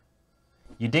Master.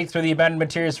 You dig through the abandoned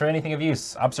materials for anything of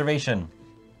use. Observation.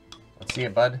 Let's see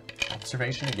it, bud.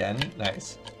 Observation again.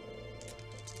 Nice.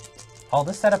 Paul,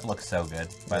 this setup looks so good,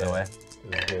 by the way.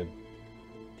 This is good.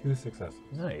 2 successes.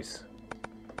 Nice.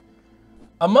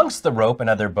 Amongst the rope and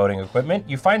other boating equipment,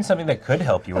 you find something that could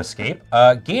help you escape.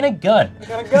 Gain a gun.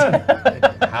 Got a gun.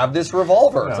 Have this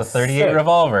revolver. It's a 38 sick.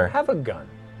 revolver. Have a gun.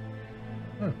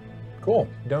 Cool.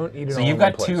 Don't eat it So all you've in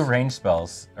got one 2 place. range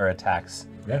spells, or attacks.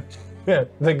 Yeah. Yeah,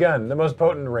 the gun, the most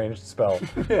potent ranged spell.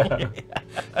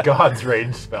 God's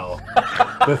range spell.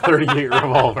 The 38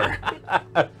 revolver.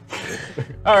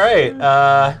 All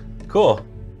right, cool.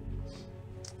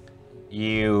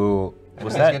 You...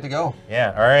 Was Guys, that... get to go.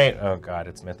 Yeah, all right. Oh, God,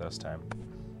 it's Mythos time.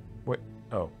 Wait.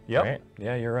 Oh, yep. Right.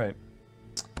 Yeah, you're right.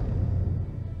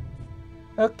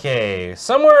 Okay,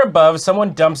 somewhere above,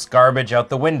 someone dumps garbage out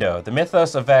the window. The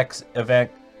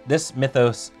This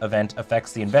Mythos event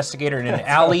affects the investigator in an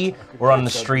alley or on the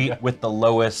street with the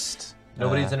lowest...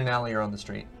 Nobody's in an alley or on the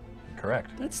street,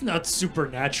 Correct. That's not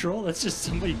supernatural. That's just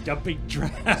somebody dumping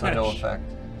trash. so no effect.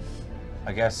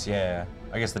 I guess, yeah.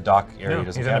 I guess the dock area No,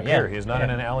 doesn't he's in a count. pier. Yeah, He's not yeah. in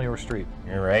an alley or street.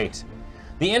 You're right.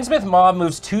 The Innsmouth mob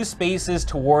moves 2 spaces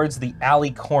towards the alley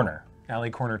corner.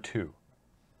 Alley corner 2.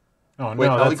 Oh, Wait,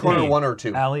 no, alley that's corner me. 1 or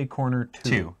 2? Alley corner 2.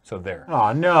 2. So there.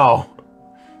 Oh, no.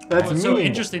 That's Oh, me. so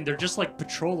interesting. They're just like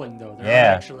patrolling though. They're Yeah.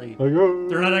 not actually. Like, oh.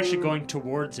 They're not actually going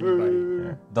towards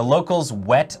anybody. The locals'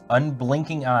 wet,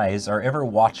 unblinking eyes are ever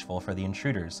watchful for the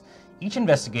intruders. Each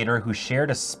investigator who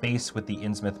shared a space with the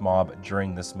Innsmouth mob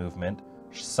during this movement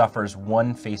suffers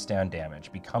 1 face-down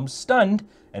damage, becomes stunned,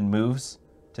 and moves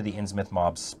to the Innsmouth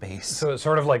mob's space. So it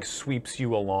sort of like sweeps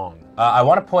you along. I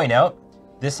want to point out,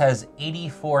 this has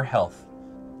 84 health.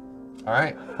 All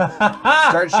right.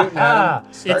 Start shooting at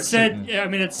him. Start It said. shooting. I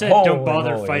mean, it said Holy don't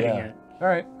bother moly, fighting yeah. it. All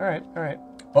right, all right, all right.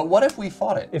 But what if we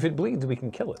fought it? If it bleeds, we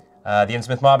can kill it. The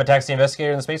Innsmouth mob attacks the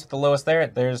investigator in the space with the lowest there.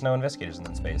 There's no investigators in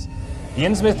that space. The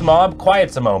Innsmouth mob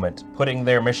quiets a moment, putting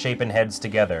their misshapen heads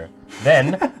together.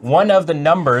 Then, one of the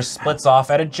numbers splits off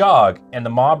at a jog, and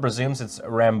the mob resumes its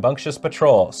rambunctious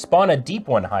patrol. Spawn a Deep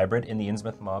One hybrid in the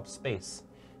Innsmouth mob space.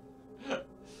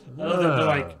 They're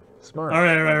like, Smart. all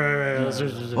right.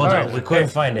 Hold on, we couldn't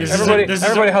find it. This is- Everybody, this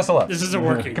everybody hustle up. This isn't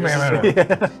working. Come This here, isn't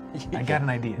come here. I got an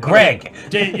idea. Greg!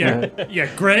 Yeah,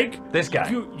 Greg. This guy.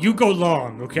 You go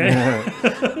long, okay?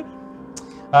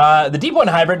 The Deep One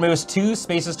hybrid moves 2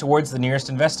 spaces towards the nearest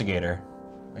investigator.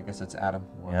 I guess it's Adam.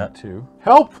 Yeah. 2.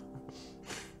 Help!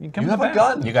 You, come You to have a the back.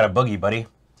 gun. You got a boogie, buddy.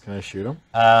 Can I shoot him?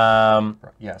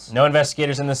 Yes. No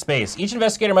investigators in this space. Each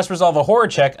investigator must resolve a horror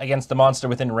check against the monster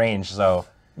within range. So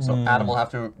Adam will have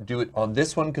to do it on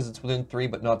this one because it's within 3,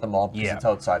 but not the mob because it's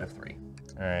outside of 3.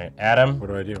 All right, Adam. What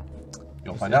do I do?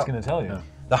 You'll find It's out. going to tell you.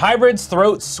 The hybrid's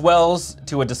throat swells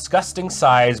to a disgusting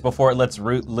size before it lets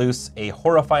loose a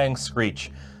horrifying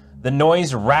screech. The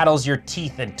noise rattles your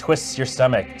teeth and twists your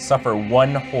stomach. Suffer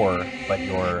 1 horror, but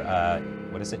your,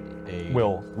 what is it? A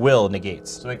will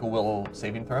negates. So make a will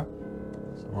saving throw.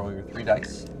 So roll your 3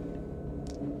 dice.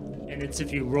 And it's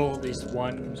if you roll at least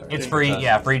one. It's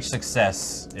thing. for each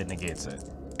success, it negates it.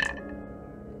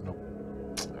 Nope.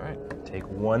 All right, take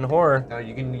 1 horror. Now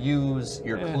you can use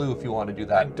your clue if you want to do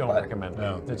that. I don't recommend it.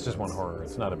 No. It's just 1 horror.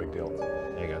 It's not a big deal.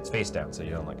 There you go, it's face down, so you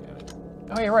don't look at it.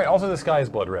 Oh, you're right. Also, the sky is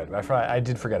blood red. I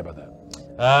did forget about that.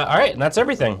 All right, and that's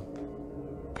everything.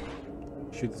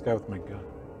 Shoot this guy with my gun.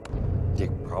 Yeah,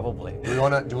 probably. Do we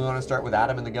want to start with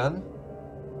Adam and the gun?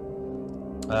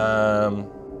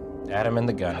 Adam and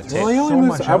the gun. Well, I only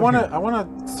moves, I want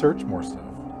to search more stuff.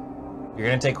 You're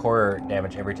gonna take horror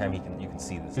damage every time you can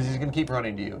see this. Because he's going to keep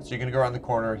running to you. So you're going to go around the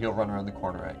corner, he'll run around the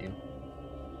corner at you.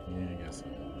 Yeah, I guess.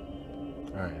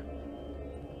 All right.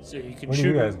 So you can What are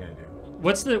shoot. you guys gonna do?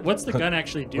 What's the gun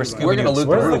actually do? We're by the Scooby-Doo. We're going to loot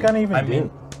What the does the room. gun even I do?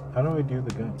 mean- How do we do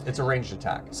the gun? It's a ranged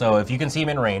attack. So if you can see him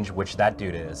in range, which that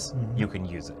dude is, you can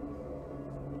use it.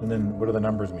 And then what do the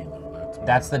numbers mean though?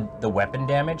 That's the weapon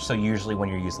damage. So usually when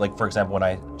you're using, like for example, when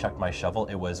I chucked my shovel,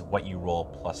 it was what you roll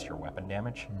plus your weapon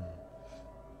damage.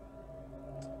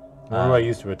 What do I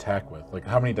use to attack with? Like,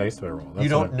 how many dice do I roll? You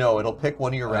don't know. It'll pick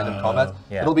one of your random combats.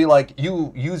 Yeah. It'll be like,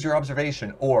 you use your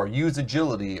observation, or use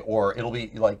agility, or it'll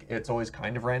be like, it's always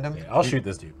kind of random. Yeah, I'll shoot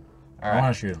this dude. All I right.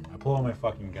 want to shoot him. I pull out my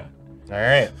fucking gun. All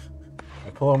right. I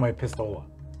pull out my pistola.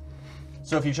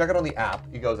 So if you check it on the app,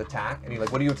 he goes attack, and you're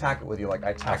like, what do you attack it with? You're like,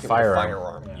 I attack it with a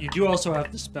firearm. firearm. You do also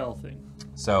have the spell thing.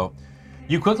 So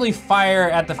you quickly fire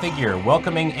at the figure,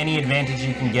 welcoming any advantage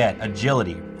you can get.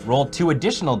 Agility. Roll 2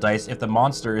 additional dice if the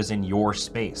monster is in your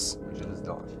space. Which it is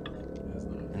not.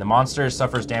 And the monster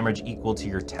suffers damage equal to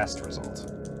your test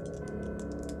result.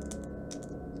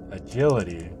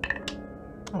 Agility.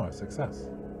 Oh, a success.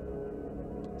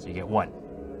 So you get 1.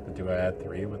 But do I add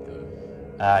 3 with the?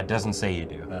 It doesn't say you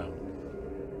do. No.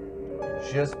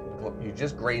 You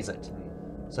just graze it.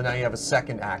 So now you have a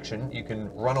second action. You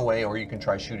can run away, or you can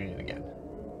try shooting it again.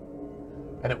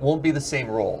 And it won't be the same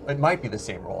roll. It might be the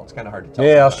same roll. It's kind of hard to tell.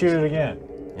 Yeah, I'll sometimes. shoot it again.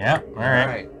 Yeah. All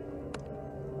right.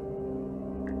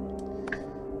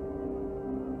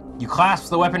 You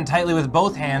clasp the weapon tightly with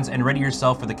both hands and ready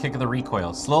yourself for the kick of the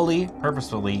recoil. Slowly,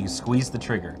 purposefully, you squeeze the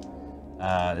trigger.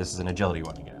 This is an agility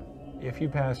one again. If you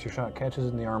pass, your shot catches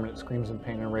in the arm and it screams in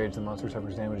pain and rage. The monster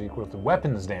suffers damage equal to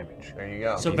weapons damage. There you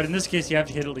go. So, but in this case, you have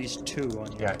to hit at least 2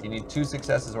 on you. Yeah, you need 2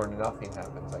 successes or nothing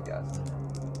happens, I guess.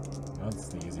 That's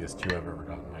the easiest 2 I've ever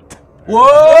gotten.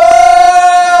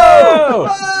 Whoa!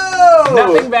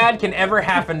 Nothing bad can ever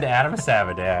happen to Adam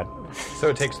Savadad. So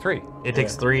it takes 3. It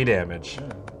takes 3 damage.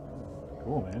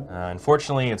 Cool, man.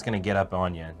 Unfortunately, it's going to get up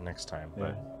on you next time.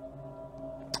 But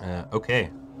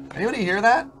okay. Anybody hear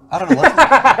that? I don't know.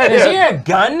 Let's, Is he a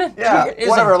gun? yeah, It's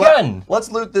whatever. a gun.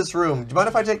 Let's loot this room. Do you mind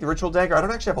if I take the ritual dagger? I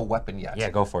don't actually have a weapon yet. Yeah,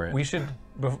 go for it. We should,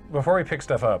 before we pick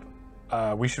stuff up,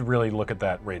 we should really look at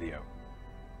that radio.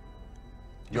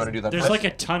 You want to do that There's first? like a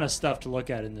ton of stuff to look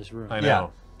at in this room. I know. Yeah.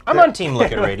 I'm on team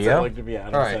look at radio. Like to be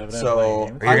Adam All right, Savadad so playing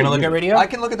games. Are you going to look at radio? I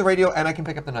can look at the radio and I can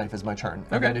pick up the knife as my turn.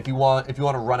 And then if you want to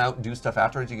run out and do stuff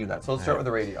afterwards, you can do that. So let's start with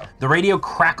the radio. The radio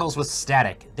crackles with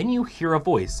static. Then you hear a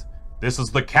voice. This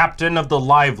is the captain of the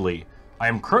Lively. I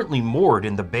am currently moored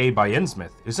in the bay by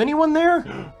Innsmouth. Is anyone there?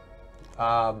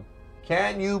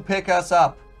 Can you pick us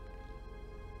up?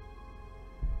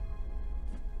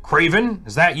 Craven,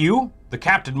 is that you? The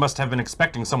captain must have been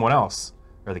expecting someone else.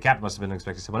 Or the captain must have been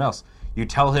expecting someone else. You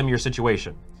tell him your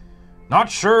situation. Not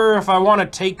sure if I want to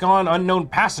take on unknown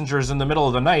passengers in the middle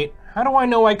of the night. How do I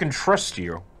know I can trust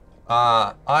you?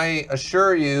 I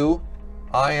assure you,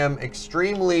 I am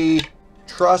extremely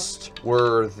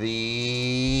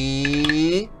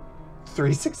trustworthy.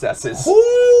 3 successes.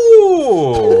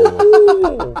 Ooh!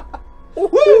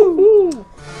 Woo!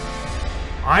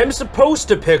 I'm supposed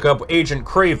to pick up Agent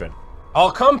Craven.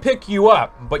 I'll come pick you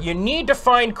up, but you need to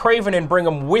find Craven and bring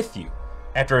him with you.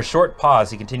 After a short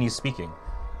pause, he continues speaking.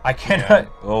 I cannot... Yeah.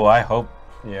 Oh, I hope...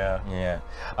 Yeah.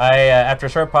 After a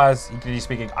short pause, he continues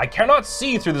speaking. I cannot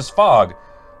see through this fog.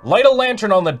 Light a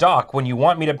lantern on the dock when you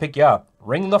want me to pick you up.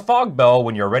 Ring the fog bell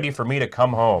when you're ready for me to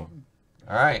come home.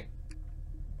 All right.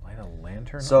 Light a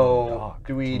lantern on the So dock.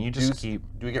 do we Can you just keep...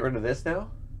 Do we get rid of this now?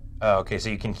 Oh, okay, so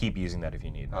you can keep using that if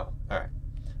you need. Oh, all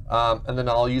right. And then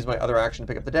I'll use my other action to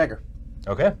pick up the dagger.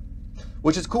 Okay.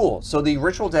 which is cool. So the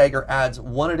Ritual Dagger adds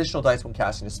 1 additional dice when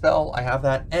casting a spell. I have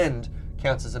that, and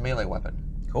counts as a melee weapon.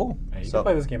 Cool. Yeah, you So- can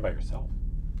play this game by yourself.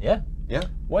 Yeah. Yeah.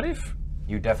 What if?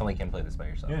 You definitely can play this by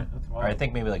yourself. Yeah, that's Or wild. I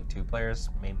think maybe like 2 players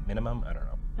minimum. I don't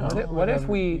know. What if you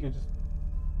we could just-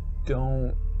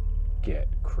 don't get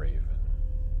Craven?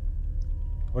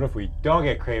 What if we don't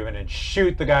get Craven and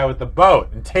shoot the guy with the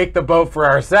boat and take the boat for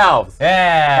ourselves?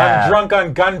 Yeah. I'm drunk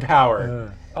on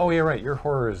gunpowder. Oh, you're right. Your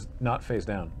horror is not face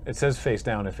down. It says face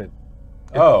down if it.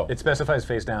 Oh. It specifies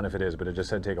face down if it is, but it just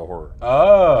said take a horror.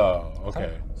 Oh,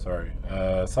 okay. Sorry.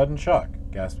 Sudden shock.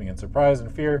 Gasping in surprise and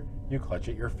fear, you clutch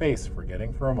at your face,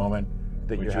 forgetting for a moment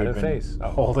That you which had had a been face.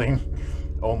 holding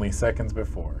only seconds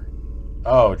before.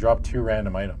 Oh, drop 2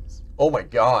 random items. Oh my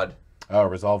god. Oh,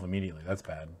 resolve immediately. That's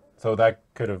bad. So that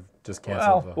could have just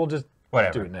canceled. Well, we'll just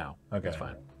Whatever. do it now. Okay. That's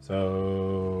fine.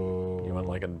 So You want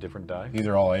like a different die? these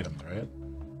are all items, right?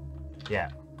 Yeah.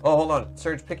 Oh, hold on.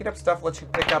 Surge, picking up stuff lets you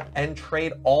pick up and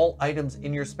trade all items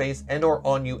in your space and or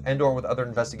on you and or with other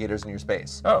investigators in your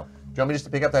space. Oh. Do you want me just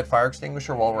to pick up that fire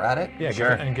extinguisher while we're at it? Yeah,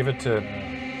 Sure. give it to.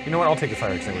 You know what? I'll take the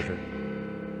fire extinguisher.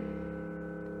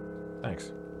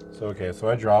 Thanks. So okay, so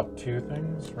I dropped 2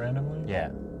 things randomly. Yeah.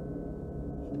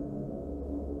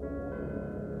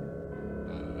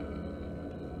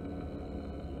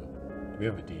 Do we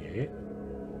have a D8?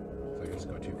 So I guess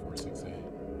go 2, 4, 6, 8.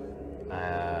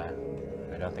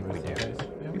 I don't think we do.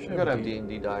 Yeah, we should We gotta a have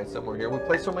D&D die somewhere here. We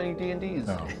play so many D&Ds.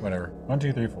 No, whatever. 1,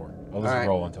 2, 3, 4. I'll just All right.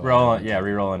 roll until Roll. Yeah.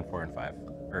 Reroll in 4 and 5,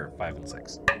 or 5 and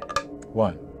 6.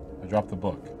 1. I dropped the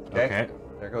book. Okay.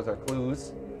 There goes our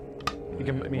clues. He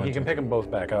can. I mean, he can pick them both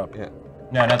back up. Yeah.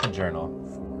 No, not the journal.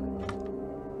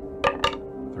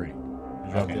 3. I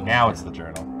dropped Okay. the Now it's the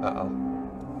journal. Uh-oh.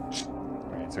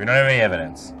 All right. So we don't have any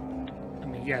evidence. I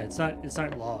mean, yeah, it's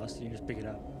not lost. You can just pick it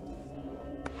up.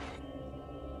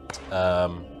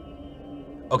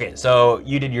 Okay, so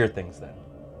you did your things then.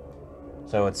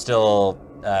 So it's still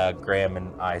Graham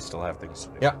and I still have things to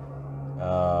do. Yeah.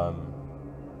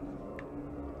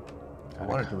 If I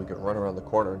wanted to, we could run around the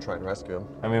corner and try and rescue him.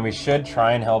 I mean, we should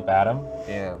try and help Adam.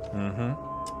 Yeah. Mm-hmm.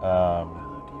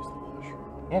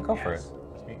 Yeah, go for it.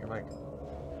 Just mute your mic.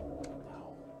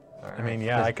 I mean,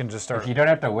 yeah, I can just start. You don't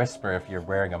have to whisper if you're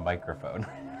wearing a microphone.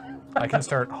 I can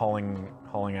start hauling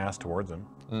ass towards him.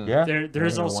 Yeah. There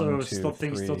is Yeah, also 1, 2, still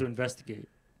things still 3. to investigate.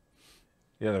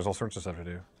 Yeah, there's all sorts of stuff to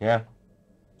do. Yeah.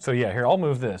 So yeah, here I'll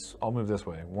move this. I'll move this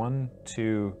way. 1,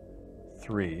 2,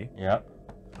 3. Yeah.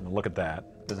 I'm gonna look at that.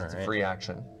 Because it's a Alright. free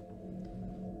action.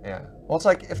 Yeah. Well, it's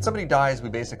like if somebody dies, we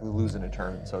basically lose in a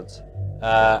turn, so it's...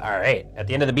 All right. At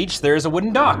the end of the beach, there is a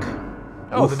wooden dock.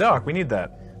 Oh, the dock. We need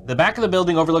that. The back of the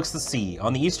building overlooks the sea.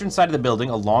 On the eastern side of the building,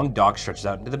 a long dock stretches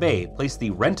out into the bay. Place the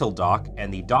rental dock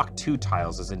and the dock 2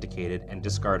 tiles as indicated, and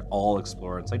discard all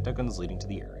explorer and sight tokens leading to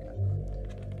the area.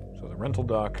 So the rental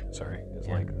dock, sorry, is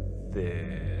like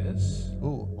this.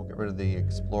 Ooh, we'll get rid of the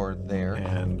explorer there.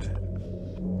 And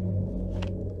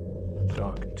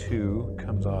dock 2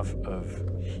 comes off of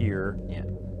here. Yeah.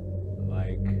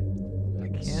 Like, I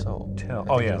can't so. tell.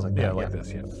 I Oh think yeah, it's like yeah, that, like yeah.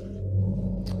 this, yeah.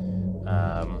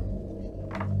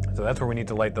 So that's where we need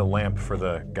to light the lamp for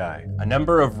the guy. A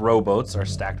number of rowboats are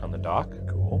stacked on the dock.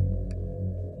 Cool.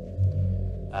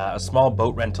 A small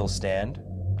boat rental stand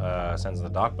stands on the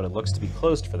dock, but it looks to be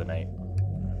closed for the night.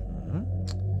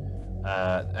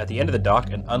 At the end of the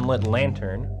dock, an unlit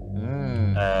lantern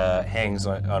hangs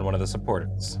on one of the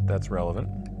supports. That's relevant.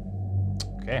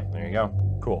 Okay, there you go.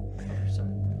 Cool. So,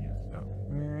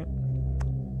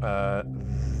 yeah.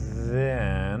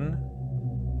 Then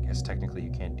I guess technically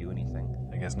you can't do anything.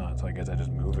 I guess not. So I guess I just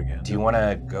move again. Do you want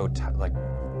to go, like,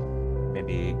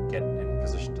 maybe get in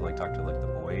position to, like, talk to, like, the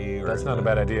boy? Or That's not a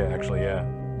bad idea, actually. Yeah.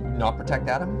 Not protect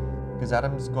Adam? Because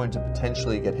Adam's going to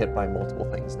potentially get hit by multiple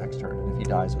things next turn, and if he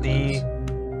dies, we lose.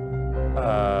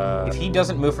 If he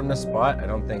doesn't move from this spot, I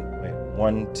don't think. Wait,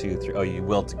 1, 2, 3. Oh, you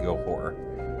will to go horror.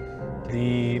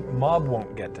 The mob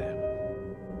won't get to him,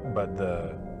 but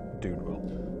the dude will.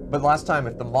 But last time,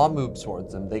 if the mob moves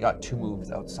towards them, they got 2 moves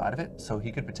outside of it, so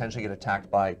he could potentially get attacked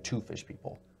by 2 fish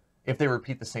people if they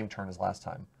repeat the same turn as last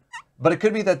time. But it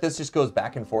could be that this just goes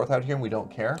back and forth out here and we don't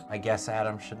care. I guess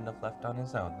Adam shouldn't have left on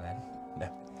his own then. No.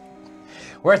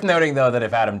 Worth noting, though, that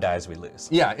if Adam dies, we lose.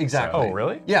 Yeah, exactly. Oh,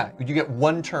 really? Yeah, you get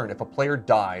 1 turn. If a player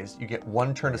dies, you get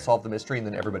 1 turn to solve the mystery, and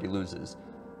then everybody loses.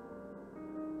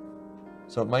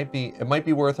 So it might be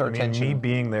worth our I mean, attention. me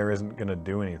being there isn't gonna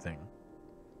do anything.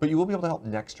 But you will be able to help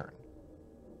next turn.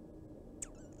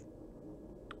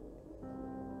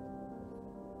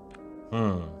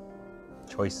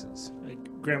 Choices.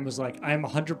 Like, Graham was like, I'm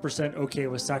 100% okay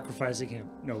with sacrificing him.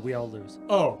 No, we all lose.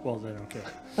 Oh, well then, okay.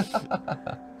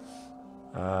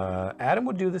 Adam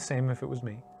would do the same if it was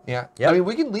me. Yeah. Yep. I mean,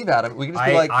 we can leave Adam. We can just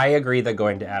be like, I agree that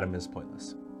going to Adam is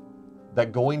pointless.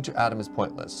 that going to Adam is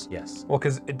pointless. Yes. Well,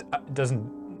 because it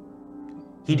doesn't.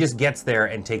 He just gets there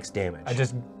and takes damage. I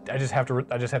just have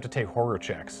to take horror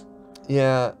checks.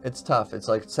 Yeah, it's tough. It's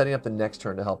like setting up the next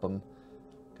turn to help him.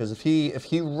 Because if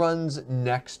he runs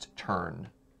next turn,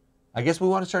 I guess we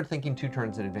want to start thinking 2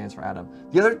 turns in advance for Adam.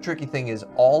 The other tricky thing is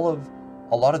a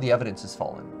lot of the evidence has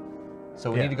fallen. So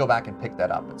we need to go back and pick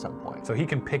that up at some point. So he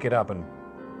can pick it up and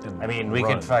I mean, we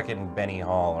run. could fucking Benny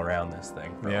Hall around this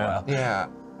thing for a while. Yeah.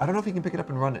 I don't know if he can pick it up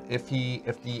and run it. If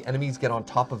the enemies get on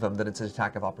top of him, then it's an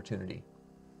attack of opportunity.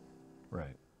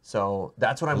 Right. So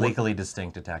that's what I'm Legally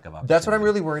distinct attack of opportunity. That's what I'm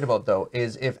really worried about, though,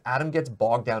 is if Adam gets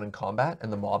bogged down in combat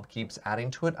and the mob keeps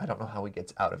adding to it, I don't know how he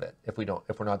gets out of it if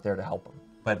we're not there to help him.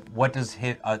 But what does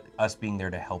us being there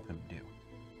to help him do?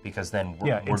 Because then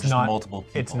we're it's just not multiple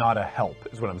people. It's not a help,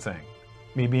 is what I'm saying.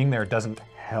 Me being there doesn't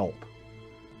help.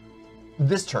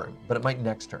 This turn, but it might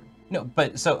next turn. No,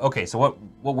 but so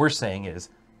what we're saying is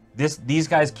these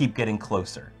guys keep getting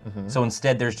closer. So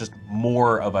instead there's just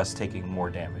more of us taking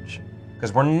more damage.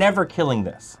 Because we're never killing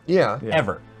this. Yeah.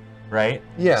 Ever. Right?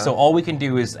 Yeah. So all we can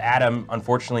do is Adam,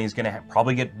 unfortunately, is going to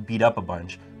probably get beat up a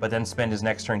bunch, but then spend his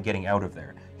next turn getting out of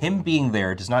there. Him being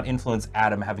there does not influence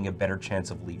Adam having a better chance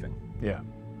of leaving. Yeah.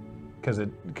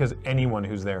 Because anyone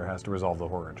who's there has to resolve the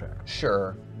horror check.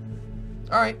 Sure.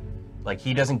 All right. Like,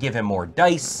 he doesn't give him more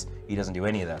dice. He doesn't do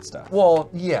any of that stuff. Well,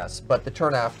 yes, but the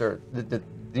turn after,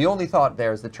 the only thought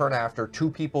there is the turn after 2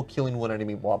 people killing 1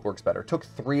 enemy mob works better. It took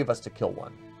 3 of us to kill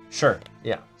 1. Sure.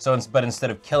 Yeah. So, but instead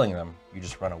of killing them, you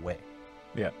just run away.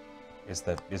 Yeah. Is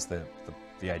the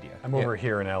idea. I'm over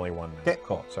here in alley 1 now. Okay.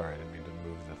 Cool. Sorry, I didn't mean to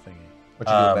move the thingy. What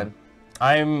you doing,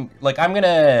 Ben? I'm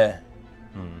gonna.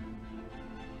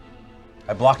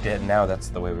 I blocked it, and now that's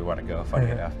the way we want to go.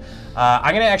 Funny enough,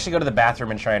 I'm gonna actually go to the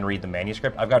bathroom and try and read the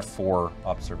manuscript. I've got 4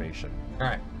 observation. All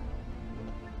right.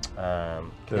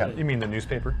 You mean the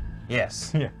newspaper?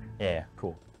 Yes. Yeah. Yeah.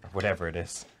 Cool. Whatever it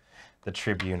is, the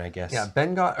Tribune, I guess. Yeah,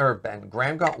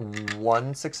 Graham got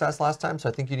 1 success last time, so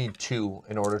I think you need 2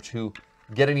 in order to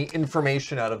get any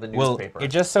information out of the Well, newspaper. it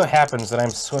just so happens that I'm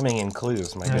swimming in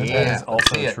clues, my goodness. Yeah, That is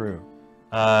also see it. true.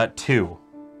 2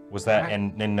 was that,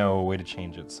 Alright. and no way to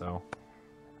change it. So,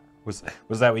 was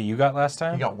that what you got last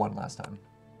time? You got 1 last time.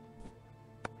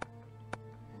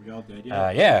 We all dead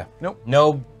yet? Yeah. Nope.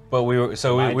 No, but we were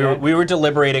we were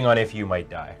deliberating on if you might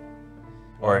die,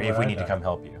 or Why if would we I need to die? come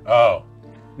help you. Oh.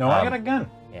 No, I got a gun.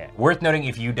 Yeah. Worth noting,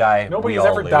 if you die, Nobody's we all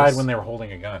ever lose. died when they were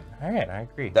holding a gun. All right, I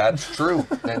agree. That's true.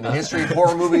 In the history of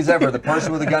horror movies ever, the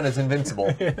person with a gun is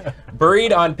invincible.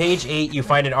 Buried on page 8, you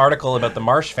find an article about the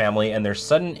Marsh family and their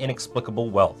sudden inexplicable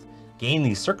wealth. Gain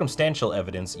the circumstantial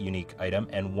evidence unique item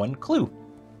and 1 clue.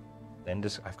 Then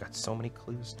I've got so many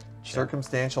clues. to check.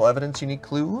 Circumstantial evidence, unique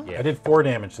clue. Yeah. I did 4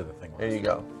 damage to the thing. There you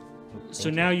go. So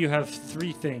now you have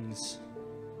 3 things.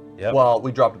 Yep. Well,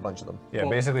 we dropped a bunch of them. Yeah,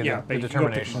 Well, basically yeah, the but you can go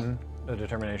pick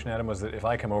determination, Adam, was that if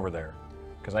I come over there,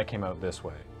 because I came out this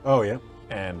way, Oh, yeah.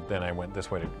 and then I went this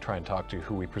way to try and talk to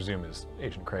who we presume is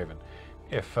Agent Craven.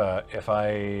 If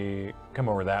I come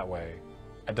over that way,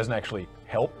 it doesn't actually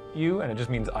help you, and it just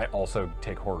means I also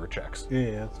take horror checks.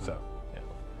 Yeah. So, yeah.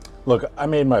 Look, I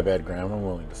made my bed, Graham. I'm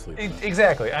willing to sleep.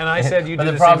 Exactly, and I said you But did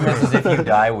the the problem same is if you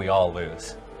die, we all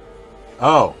lose.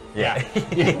 Oh. Yeah.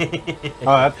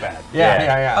 Oh, that's bad.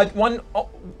 Yeah.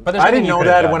 But there's I nothing didn't you know could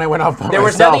have that done. when I went off by There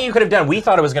was myself. nothing you could have done. We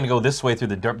thought it was going to go this way through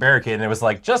the barricade, and it was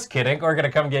like, just kidding, we're going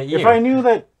to come get you. If I knew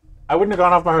that, I wouldn't have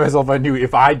gone off by myself. I knew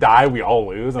if I die, we all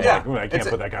lose. I'm Yeah, like, "Ooh, I can't it's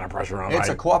put that kind of pressure on. It's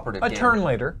a cooperative A game. turn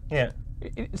later. Yeah.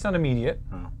 It's not immediate.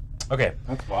 Okay.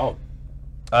 That's wild.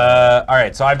 All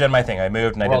right, so I've done my thing. I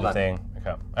moved and I Well did the done. thing. Okay.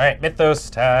 All right,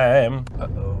 Mythos time.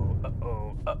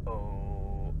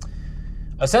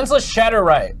 A senseless shadow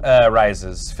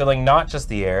rises, filling not just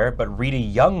the air, but Rita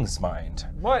Young's mind.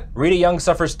 What? Rita Young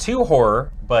suffers 2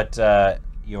 horror, but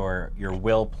your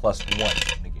will plus 1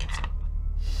 negates it.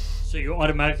 So you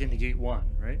automatically negate 1,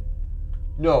 right?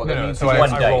 No, that No, means so he I-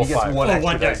 gets, I roll he gets 5. 1 Oh, extra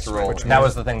 1 dice dice, to roll. which That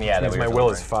was the thing, yeah. Means that my we were will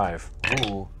is delivering. 5.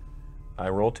 Ooh. I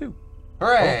roll 2.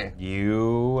 Hooray!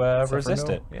 You resist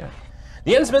it. Yeah.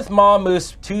 The Innsmouth Mob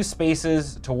moves 2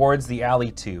 spaces towards the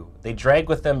alley 2. They drag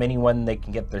with them anyone they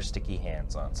can get their sticky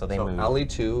hands on, so they So move. alley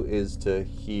 2 is to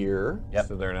here. Yep.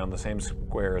 So they're now in the same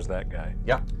square as that guy.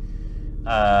 Yeah.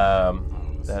 None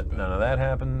of that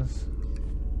happens.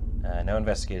 No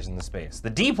investigation in the space. The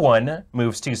deep one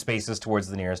moves 2 spaces towards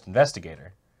the nearest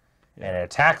investigator. And it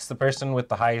attacks the person with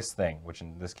the highest thing, which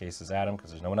in this case is Adam, because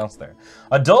there's no one else there.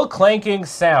 A dull clanking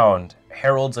sound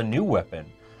heralds a new weapon,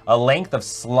 a length of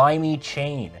slimy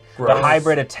chain. gross. The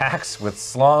hybrid attacks with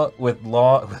slong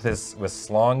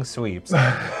sweeps,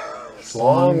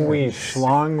 Long weeps.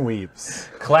 Schlong weeps.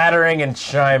 clattering and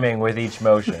chiming with each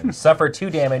motion. Suffer 2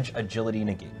 damage. Agility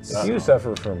negates. If you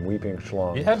suffer from weeping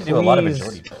schlong, You had to do a lot of please-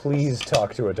 agility checks. Please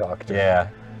talk to a doctor. Yeah.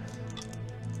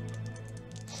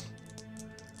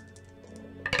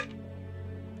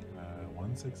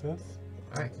 One success.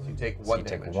 All right, so you take So one you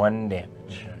damage. take 1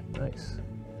 damage. Nice.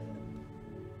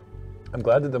 I'm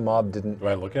glad that the mob didn't Do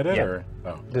I look at it Yeah. or?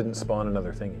 Oh. didn't spawn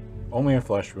another thingy. Only a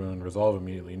flesh wound. Resolve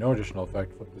immediately. No additional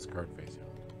effect. Flip this card face down.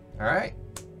 All right.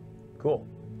 Cool.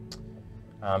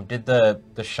 Did the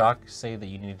shock say that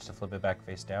you needed to flip it back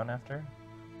face down after?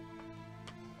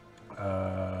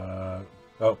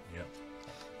 Oh, yeah.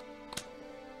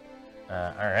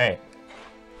 All right.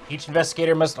 Each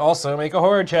investigator must also make a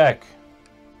horror check.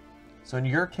 So in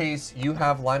your case, you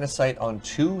have line of sight on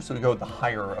 2, so we go with the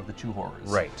higher of the 2 horrors.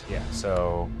 Right. Yeah.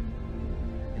 So,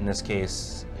 in this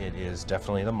case, it is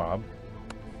definitely the mob.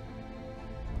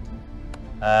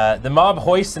 The mob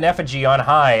hoists an effigy on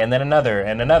high, and then another,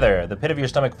 and another. The pit of your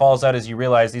stomach falls out as you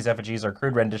realize these effigies are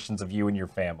crude renditions of you and your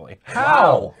family.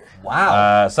 How?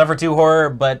 Wow. Suffer 2 horror,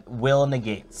 but will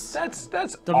negates. That's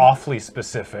awfully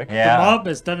specific. Yeah. The mob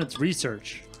has done its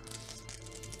research.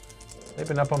 They've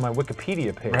been up on my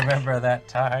Wikipedia page. Remember that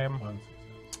time? All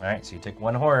right, so you take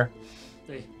 1 horror.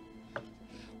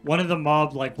 One of the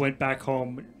mob like went back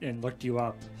home and looked you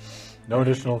up. No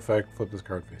additional effect. Flip this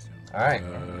card face down. All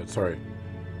right. Sorry.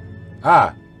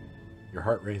 Ah! Your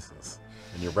heart races,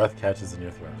 and your breath catches in your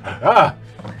throat. Ah!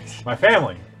 My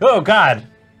family! Oh God!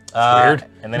 Weird.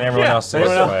 And then everyone Yeah, else says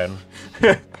everyone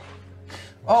fine.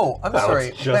 Oh, I'm That sorry.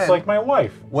 looks just Ben, like my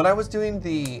wife. when I was doing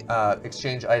the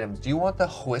exchange items, do you want the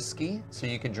whiskey so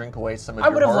you can drink away some of I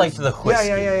your would have horrors? liked the whiskey.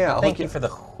 Yeah. Thank you for the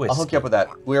whiskey. I'll hook you up with that.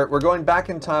 We're going back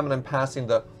in time, and I'm passing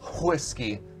the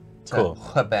whiskey to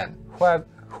Cool. Ben.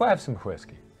 Who have some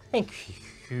whiskey? Thank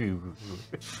you.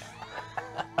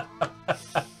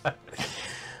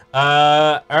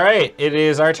 All right, it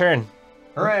is our turn.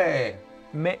 Hooray!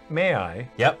 May I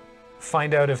Yep.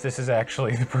 find out if this is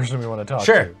actually the person we want to talk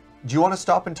Sure. to? Do you want to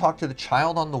stop and talk to the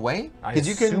child on the way? I Because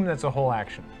you assume can. that's a whole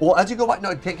action. Well, as you go by,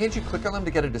 no, can't you click on them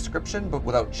to get a description, but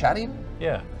without chatting?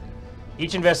 Yeah.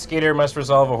 Each investigator must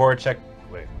resolve a horror check.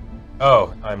 Wait.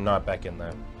 Oh, I'm not back in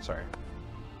the. Sorry.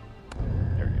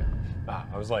 There we go. Ah,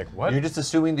 I was like, what? You're just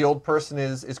assuming the old person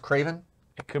is Craven?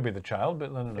 It could be the child,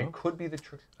 but I don't know. It could be the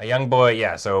truth. A young boy.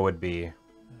 Yeah, so it would be.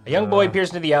 A young boy peers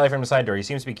into the alley from the side door. He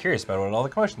seems to be curious about what all the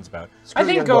commotion's about. I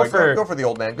think go for the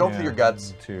old man. Go for your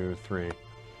guts. 1, 2, 3.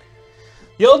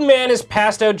 The old man is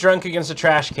passed out drunk against a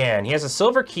trash can. He has a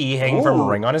silver key hanging from a Ooh.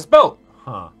 ring on his belt.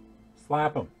 Huh.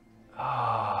 Slap him.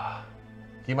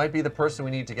 He might be the person we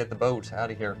need to get the boat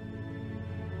out of here.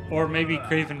 Or maybe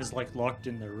Craven is like locked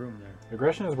in their room there.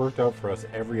 Aggression has worked out for us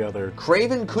every other.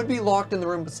 Craven could be locked in the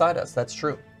room beside us. That's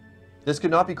true. This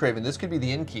could not be Craven. This could be the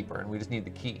innkeeper, and we just need the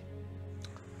key.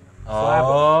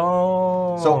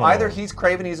 Oh. So either he's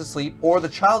Craven, he's asleep, or the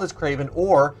child is Craven,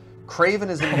 or Craven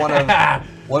is in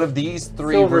one of these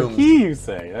 3 Silver rooms. key, you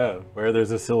say? Oh, where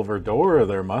there's a silver door,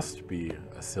 there must be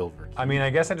a silver key. I mean, I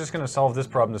guess I'm just going to solve this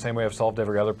problem the same way I've solved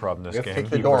every other problem in this have to game.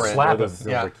 kick the You door in. slap Where him. there's a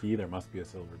silver Yeah. key, there must be a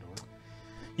silver door.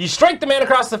 You strike the man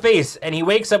across the face, and he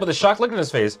wakes up with a shocked look on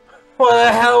his face. What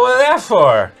the hell was that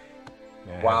for?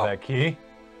 May I have Wow. that key?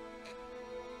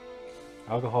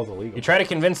 Alcohol's illegal. You try to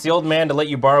convince the old man to let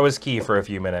you borrow his key for a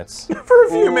few minutes. For a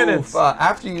few Oof, minutes.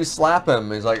 after you slap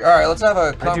him, he's like, all right, let's have a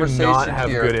I do conversation not have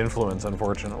here. good influence,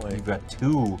 unfortunately. You've got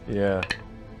 2. Yeah.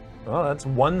 Well, that's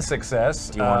 1 success.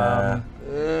 Do you want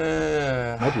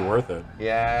Might be worth it.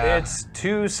 Yeah. It's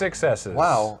 2 successes.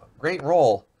 Wow, great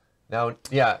roll. Now,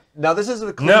 yeah. Now this is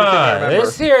a clue No, thing I remember.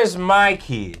 this here is my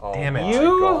key. Oh Damn it. my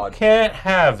You God. can't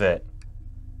have it.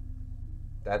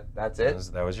 That's it.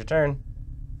 That was your turn.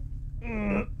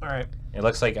 All right. It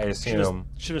looks like I assume.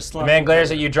 Should have The slapped. man him.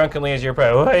 glares at you drunkenly as you're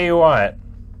prey. What do you want?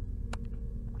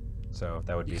 So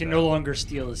that would be. You can the- no longer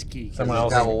steal his key. Someone He's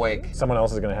else now is, awake. someone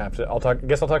else is going to have to. I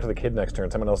guess I'll talk to the kid next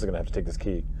turn. Someone else is going to have to take this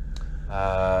key.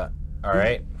 All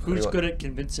right. Who's good at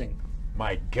convincing?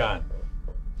 My gun.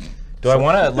 Do I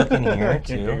want to look in here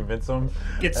Can you too? convince them?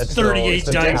 Gets That's 38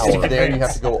 the dice. tower. to There you have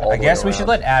convince. to go all I the guess way we should around.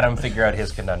 let Adam figure out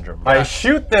his conundrum. I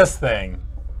shoot this thing.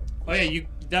 Oh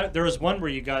yeah, there was one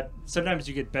where you got. Sometimes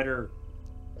you get better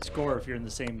score if you're in the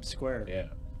same square. Yeah.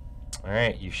 All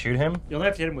right, you shoot him. You only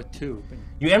have to hit him with 2. but-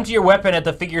 You empty your weapon at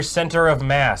the figure's center of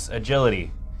mass,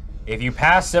 agility. If you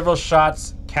pass several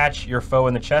shots, catch your foe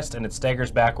in the chest, and it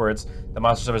staggers backwards, the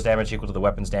monster suffers damage equal to the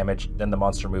weapon's damage, then the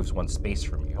monster moves 1 space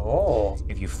from you. Oh.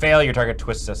 If you fail, your target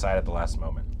twists aside at the last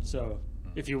moment. So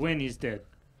if you win, he's dead.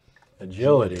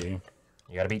 Agility.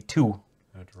 You gotta beat 2.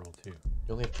 I have to roll 2. You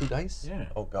only have 2 dice? Yeah.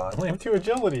 Oh, God. I only have 2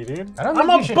 agility, dude. I don't I'm think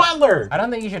a you should- butler! I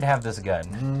don't think you should have this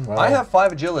gun. Well, I have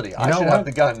 5 agility. I know should what? have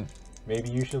the gun. Maybe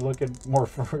you should look at more.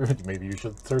 Maybe you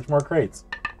should search more crates.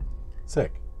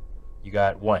 Sick. You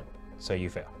got 1, so you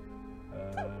fail.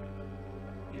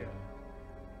 Yeah.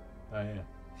 I am.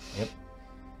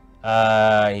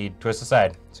 Yep. You twist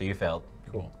aside, so you failed.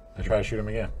 Cool. I try to shoot him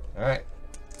again. All right.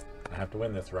 I have to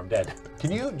win this or I'm dead.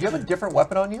 Do you have a different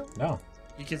weapon on you? No.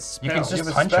 You can spell. You can You just have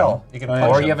a punch spell. him. You can Oh, yeah.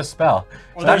 punch Or him. you have a spell.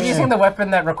 Or Stop there's- using the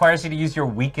weapon that requires you to use your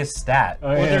weakest stat.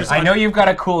 Oh, yeah. there's- I know you've got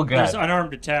a cool gun. There's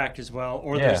unarmed attack as well,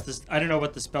 or Yeah. there's this. I don't know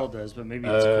what the spell does, but maybe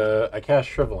it's cool. I cast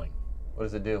Shriveling. What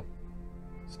does it do?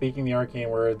 Speaking the arcane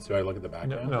words. Do I look at the No,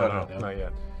 background? no, not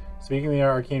yet. Speaking the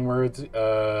arcane words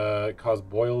cause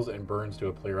boils and burns to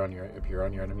appear on your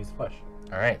enemy's flesh.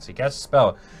 All right, so you cast a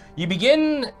spell.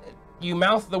 You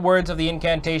mouth the words of the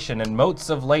incantation, and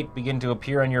motes of light begin to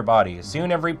appear on your body.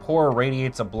 Soon every pore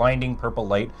radiates a blinding purple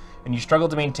light, and you struggle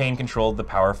to maintain control of the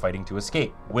power fighting to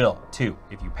escape. Will, 2.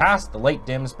 If you pass, the light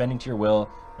dims, bending to your will,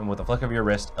 and with a flick of your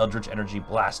wrist, eldritch energy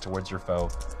blasts towards your foe.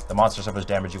 The monster suffers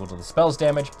damage equal to the spell's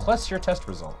damage, plus your test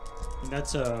result. And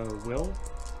that's a will.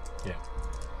 Yeah.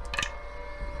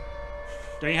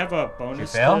 Don't you have a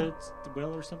bonus fail? to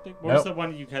will or something? What was Nope. the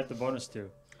one you had the bonus to?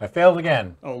 I failed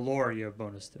again. Oh, lore you have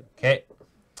bonus to. Okay.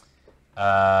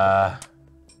 Oh,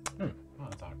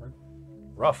 that's awkward.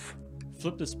 Rough.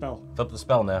 Flip the spell. Flip the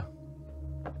spell now.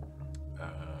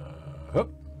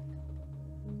 Whoop.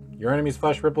 Your enemy's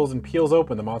flesh ripples and peels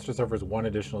open. The monster suffers 1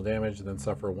 additional damage, then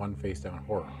suffer 1 face-down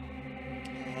horror.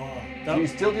 So you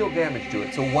still deal damage to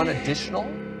it. So 1 additional.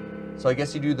 So I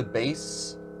guess you do the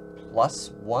base plus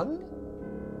 1.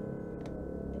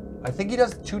 I think he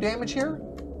does 2 damage here.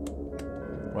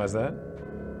 Why is that?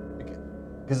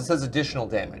 Because it says additional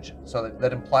damage. So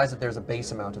that implies that there's a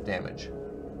base amount of damage.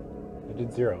 I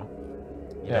did 0.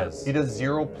 Yes. He does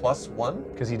 0 plus 1?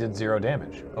 Because he did 0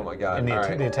 damage. Oh my god. And the, All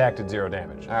right. the attack did 0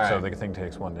 damage. All So right. the thing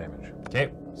takes 1 damage.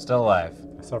 Okay, still alive.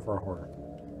 I suffer a horror.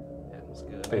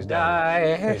 Face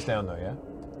down. Face down, though, yeah?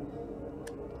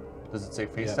 Does it say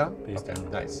face Yeah, down? face Okay,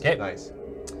 down. Nice. Okay. Nice.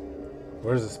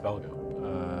 Where does the spell go?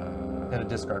 And a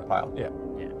discard pile. Yeah.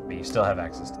 Yeah, but you still have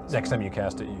access to this. Next time you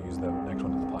cast it, you use the next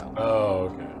one in the pile. Oh,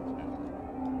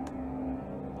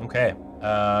 okay.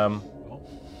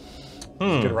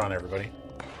 Okay. Good run, everybody.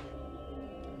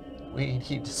 We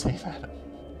need to save Adam.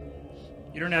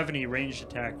 You don't have any ranged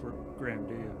attack, Graham,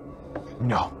 do you?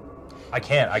 No. I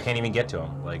can't even get to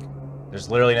him. Like, there's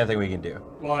literally nothing we can do.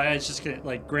 Well, I was just gonna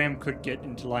like Graham could get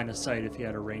into line of sight if he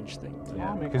had a ranged thing.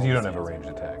 Yeah, because you don't have a ranged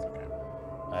attack.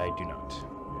 I do not.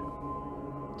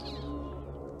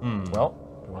 Well,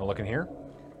 you want to look in here?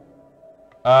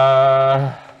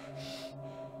 I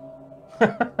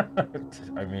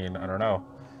mean, I don't know.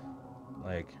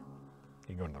 Like,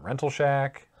 You can go to the rental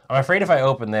shack. I'm afraid if I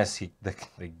open this,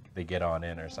 they get on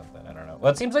in or something. I don't know.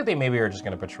 Well, it seems like they maybe are just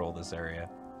going to patrol this area.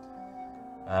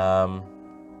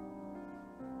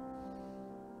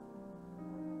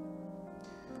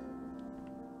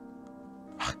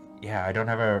 Yeah, I don't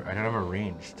have a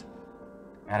ranged.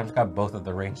 Adam's got both of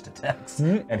the ranged attacks,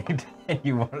 and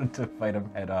you wanted to fight him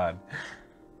head on.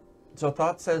 So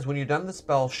Thought says when you're done the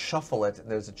spell, shuffle it, and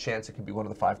there's a chance it could be one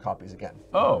of the 5 copies again.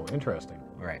 Oh, interesting.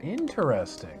 Right.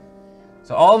 Interesting.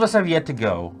 So all of us have yet to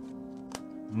go.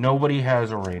 Nobody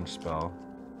has a ranged spell.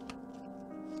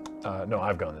 No,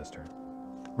 I've gone this turn.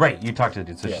 Right, you talked to the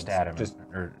dude, so Yeah, just Adam just-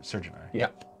 or Serge and I. Yeah.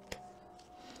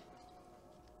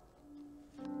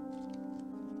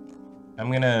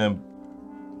 I'm gonna.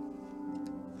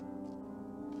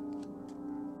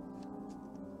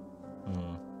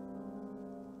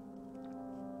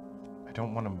 I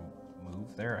don't want to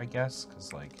move there, I guess,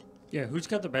 because like. Yeah, who's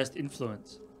got the best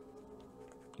influence?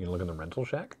 You can look in the rental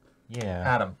shack. Yeah.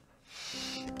 Adam,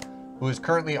 who is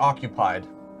currently occupied.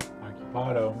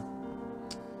 Occupado.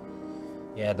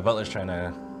 Yeah, the butler's trying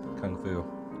to kung fu.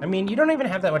 I mean, you don't even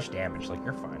have that much damage. Like,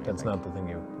 you're fine. I That's think. not the thing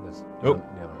you. That's Oh.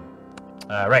 the other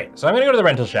one. Right, so I'm gonna go to the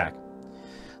rental shack.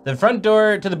 The front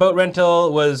door to the boat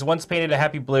rental was once painted a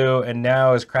happy blue and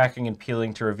now is cracking and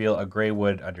peeling to reveal a gray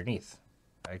wood underneath.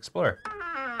 I explore.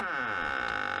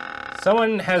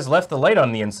 Someone has left the light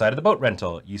on the inside of the boat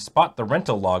rental. You spot the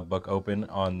rental logbook open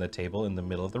on the table in the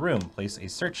middle of the room. Place a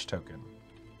search token.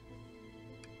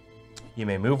 You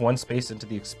may move 1 space into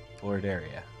the explored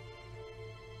area.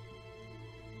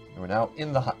 We're now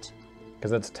in the hut. Because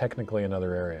that's technically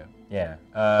another area. Yeah.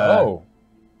 Oh.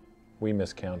 We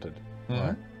miscounted.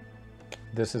 Mhm.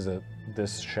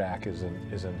 This shack is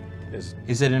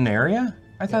Is it an area?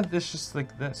 I thought this just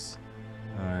like this.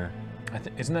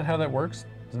 isn't that how that works?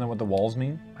 Isn't that what the walls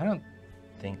mean? I don't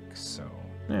think so.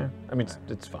 Yeah, I mean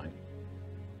it's fine.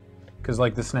 Because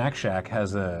like the snack shack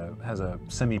has a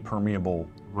semi-permeable,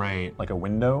 Right. like a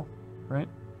window, right?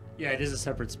 Yeah, it is a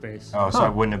separate space. Oh, so I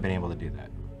wouldn't have been able to do that.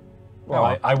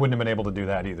 Well, I wouldn't have been able to do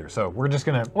that either. So we're just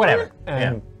gonna Whatever.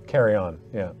 and carry on.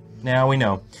 Yeah. Now we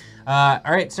know. All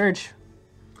right, Serge.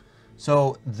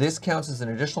 So this counts as an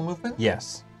additional movement?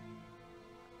 Yes.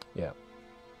 Yeah.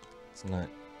 It's not.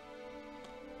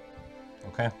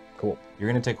 Okay. Cool. You're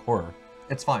gonna take horror.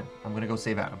 It's fine. I'm going to go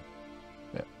save Adam.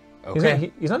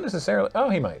 Okay. He's not necessarily. Oh,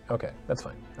 he might. Okay, that's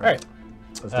fine. All right.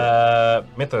 Let's do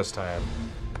it. Mythos time.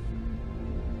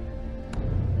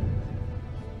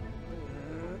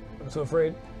 I'm so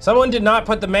afraid. Someone did not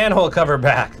put the manhole cover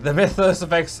back. The Mythos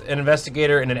affects an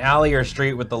investigator in an alley or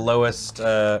street with the lowest.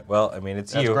 Well, I mean,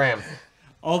 it's That's you. Graham.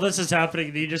 All this is happening,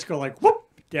 and you just go like, whoop,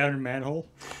 down in manhole.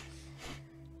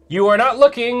 You are not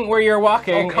looking where you're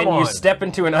walking, Oh, come and you on. step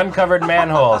into an uncovered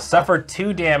manhole. Suffer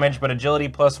 2 damage, but agility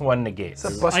 +1 negates.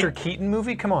 It's a Buster Keaton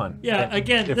movie. Come on. Yeah,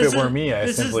 again, If this it were is- me, I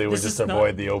this is- simply would this just is not-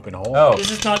 avoid the open hole. Oh,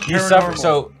 This is not you suffer. paranormal.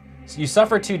 So you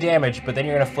suffer 2 damage, but then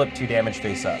you're gonna flip 2 damage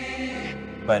face up.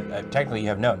 But technically, you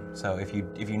have none. So if you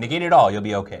negate it all, you'll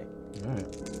be okay.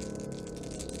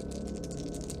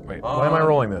 Wait, why am I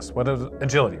rolling this? What is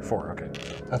agility? 4. Okay.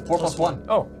 4 plus 1.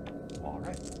 Oh. All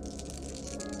right.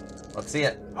 Let's see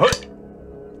it.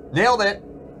 Nailed it.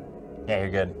 Yeah, you're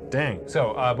good. Dang.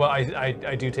 So, well,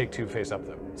 I do take 2 face up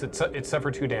though. So it's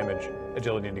suffer 2 damage.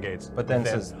 Agility negates. But then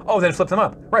says- oh, then flip them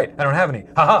up. Right. I don't have any.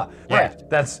 Haha. Yeah. Right.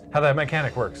 That's how that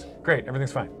mechanic works. Great.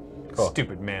 Everything's fine. Cool.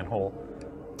 Stupid manhole.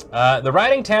 The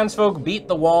riding townsfolk beat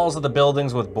the walls of the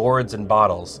buildings with boards and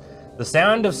bottles. The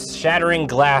sound of shattering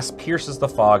glass pierces the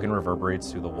fog and reverberates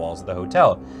through the walls of the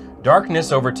hotel.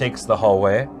 Darkness overtakes the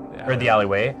hallway, or the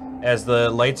alleyway, as the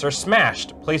lights are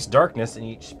smashed. Place darkness in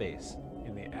each space.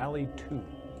 In the alley 2.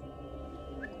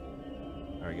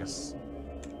 Or I guess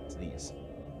it's these.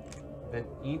 Then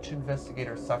each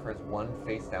investigator suffers 1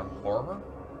 face down horror?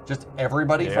 Just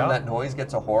everybody Yeah. from that noise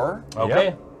gets a horror? Okay.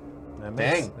 Yep.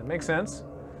 Dang. That makes sense.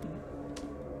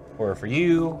 Horror for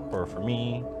you, horror for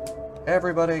me.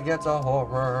 Everybody gets a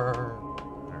horror.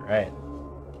 All right.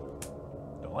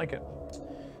 Don't like it.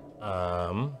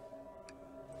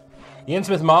 The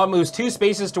Innsmouth mob moves 2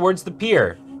 spaces towards the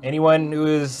pier. Anyone who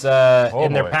is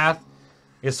in their boy. path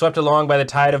is swept along by the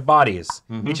tide of bodies.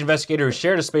 Each investigator who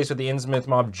shared a space with the Innsmouth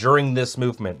mob during this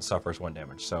movement suffers 1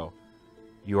 damage. So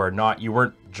you weren't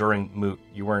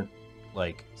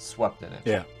like, Swept in it.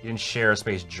 Yeah. you didn't share a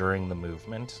space during the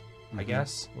movement, I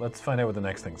guess. Let's find out what the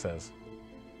next thing says.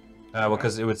 Well,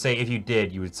 because it would say if you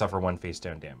did, you would suffer 1 face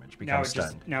down damage, become Now it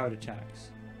stunned. now it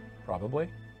attacks. Probably.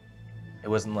 It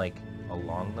wasn't like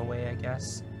along the way, I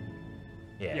guess.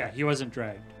 Yeah, he wasn't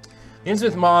dragged. The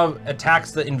Innsmouth mob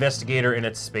attacks the investigator in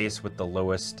its space with the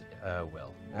lowest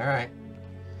will. All right.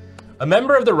 A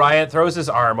member of the riot throws his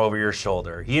arm over your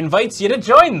shoulder. He invites you to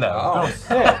join them. Oh.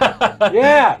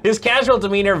 Yeah. His casual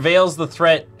demeanor veils the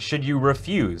threat should you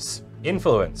refuse.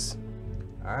 Influence.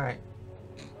 All right.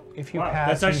 If you Wow,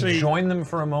 pass, that's actually- you join them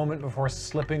for a moment before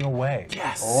slipping away.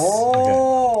 Yes.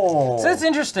 Oh. So that's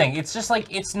interesting. It's just like,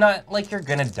 it's not like you're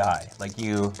gonna die. Like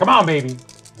you... Come on, baby.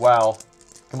 Well,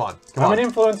 come on. Come I'm on.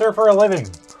 an influencer for a living.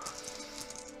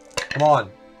 Come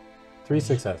on. 3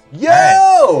 successes. Yo! You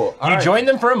All right. join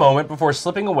them for a moment before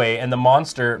slipping away, and the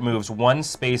monster moves 1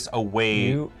 space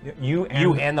away. You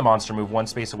and the monster move 1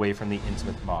 space away from the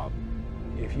Innsmouth mob.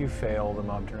 If you fail, the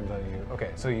mob turns on you.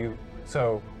 Okay,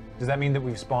 so does that mean that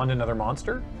we've spawned another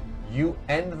monster? You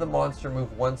end the monster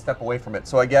move 1 step away from it.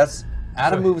 So I guess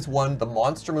Adam moves 1, the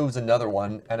monster moves another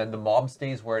 1, and then the mob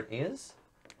stays where it is?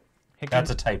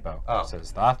 That's a typo. Oh.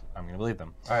 Says Thoth. I'm gonna believe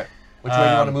them. All right. Which way do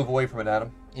you want to move away from it,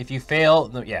 Adam? If you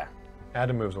fail, yeah.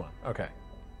 Adam moves 1. Okay.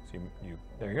 So you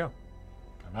there you go.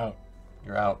 I'm out.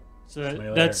 You're out. So See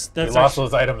you that's later. We lost actually,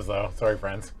 those items though. Sorry,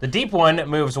 friends. The deep one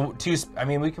moves 2. I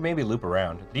mean, we could maybe loop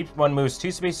around. The deep one moves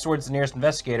 2 spaces towards the nearest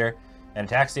investigator and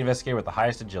attacks the investigator with the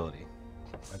highest agility.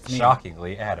 me.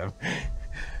 Shockingly, Adam.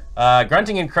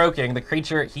 Grunting and croaking, the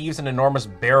creature heaves an enormous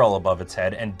barrel above its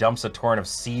head and dumps a torrent of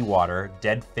seawater,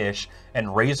 dead fish,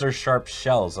 and razor-sharp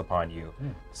shells upon you.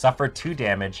 Suffer 2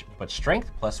 damage, but strength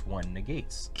 +1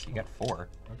 negates. So you got 4.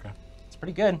 Okay. It's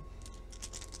pretty good.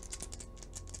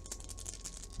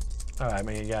 I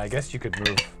mean, yeah, I guess you could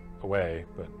move away,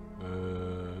 but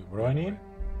What do I need?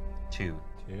 2.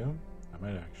 2? I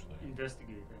might actually.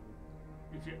 investigate them.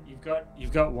 If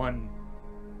you've got 1.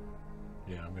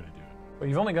 Yeah, I'm gonna do it. but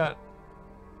you've only got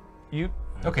you.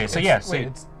 Okay, so it's- yeah, so wait,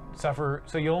 it's suffer.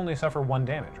 So you only suffer 1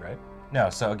 damage, right? no,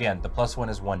 so again, the +1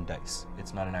 is 1 dice.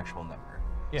 It's not an actual number.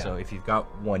 Yeah. So if you've got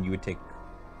 1, you would take.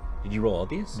 Did you roll all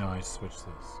these? No, I switched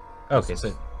this. Okay,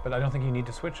 so But I don't think you need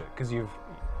to switch it because you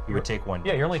would take 1.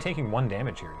 Yeah, you're only taking 1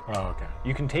 damage here. Oh, okay.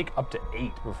 You can take up to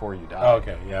 8 before you die. Oh,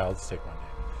 okay. Yeah, let's take 1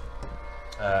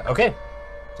 damage. Okay,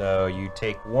 so you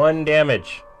take 1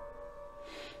 damage.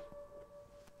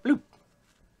 Bloop.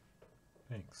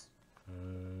 Thanks.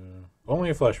 Only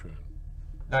a flesh wound.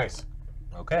 Nice.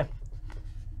 Okay.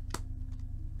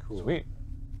 Cool. Sweet.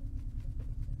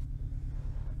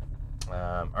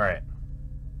 All right.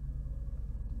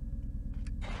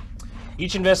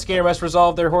 Each investigator must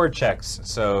resolve their horror checks.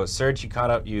 So, Serge, you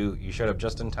caught up. You showed up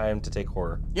just in time to take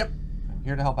horror. Yep. I'm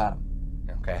here to help Adam.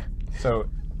 Okay. So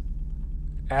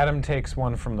Adam takes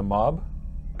 1 from the mob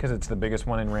because it's the biggest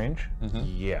one in range.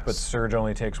 Yes. But Serge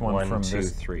only takes 1 1, from 2,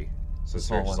 this. 3. So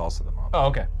Serge is also the mob. Oh,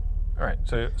 okay. All right.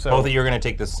 So Both of you are going to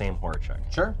take the same horror check.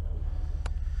 Sure.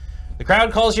 The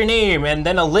crowd calls your name, and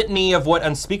then a litany of what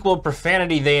unspeakable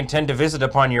profanity they intend to visit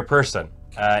upon your person.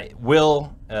 And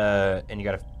you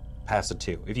got to pass a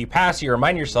 2. If you pass, you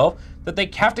remind yourself that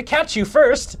they have to catch you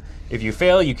first. If you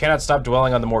fail, you cannot stop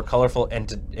dwelling on the more colorful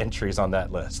entries on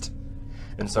that list.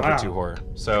 And suffer 2 horror.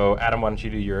 So, Adam, why don't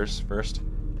you do yours first?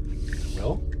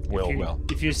 Will?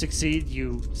 If you succeed,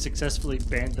 you successfully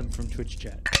banned them from Twitch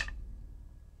chat.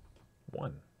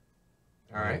 1.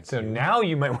 All right. So now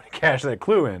you might want to cash that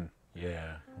clue in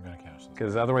Yeah, I'm gonna cash this.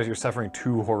 because otherwise you're suffering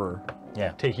 2 horror,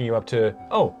 Yeah. taking you up to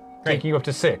taking you up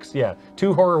to 6. Yeah,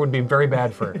 2 horror would be very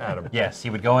bad for Adam. Yes, he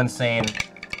would go insane.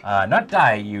 Not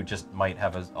die, you just might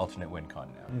have an alternate win con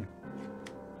now.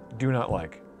 Do not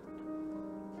like.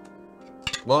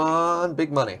 1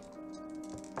 big money.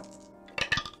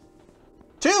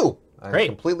 2. I'm Great.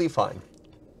 completely fine.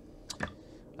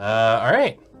 All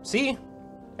right. See?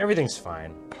 Everything's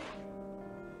fine.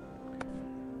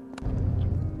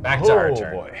 Back to our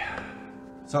turn. Boy.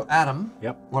 So Adam,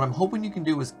 Yep. what I'm hoping you can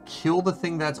do is kill the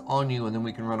thing that's on you, and then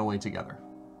we can run away together.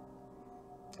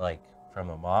 Like, from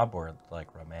a mob or, like,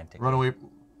 romantic? Run away.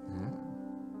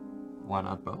 Why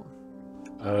not both?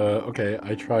 Okay,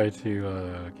 I try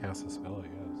to cast a spell, I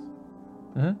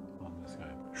guess. On this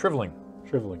guy. Shriveling.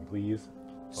 Shriveling, please.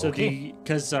 So Okay.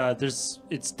 because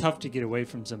it's tough to get away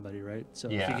from somebody, right? So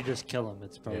if Yeah. you could just kill them,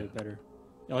 it's probably Yeah. better.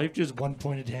 All you have to do is 1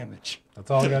 point of damage. That's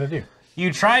all I gotta do.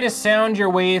 You try to sound your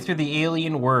way through the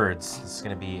alien words. This is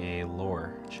going to be a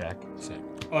lore check. Sick.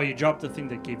 Oh, you dropped the thing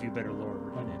that gave you better lore.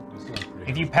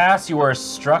 If you pass, you are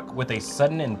struck with a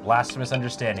sudden and blasphemous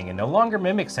understanding and no longer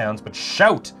mimic sounds, but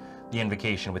shout the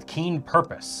invocation with keen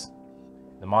purpose.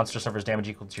 The monster suffers damage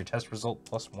equal to your test result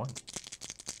plus 1.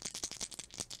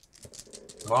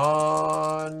 Come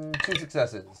on, 2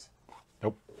 successes.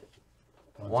 Nope.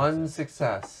 1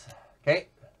 success. Okay.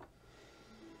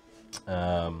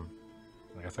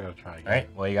 I guess I gotta try again. All right,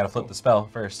 well, you got to flip the spell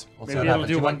first. We'll see Maybe what it'll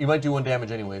happens. do You might do 1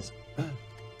 damage anyways.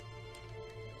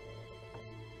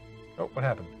 Oh, what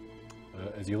happened?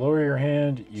 As you lower your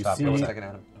hand, you Stop see... for a 1 second,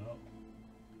 Adam.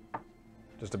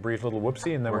 Just a brief little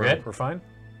whoopsie, and then We're good? we're fine.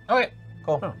 Okay,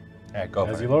 cool. Oh. All right, go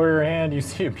As for you it. lower your hand, you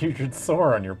see a putrid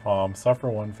sore on your palm. Suffer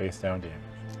 1 face down damage.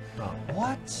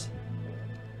 What?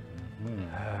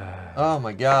 Oh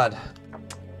my god.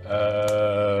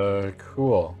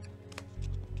 Cool.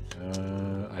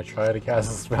 I try to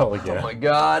cast a spell again. Oh my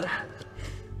god.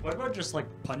 What about just like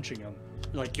punching them?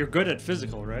 Like you're good at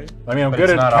physical, right? I mean, I'm But good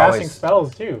it's at not casting always-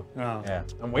 spells too. Oh. Yeah.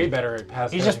 I'm way better at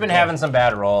casting. He's just been having some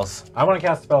bad rolls. I want to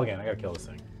cast a spell again. I gotta kill this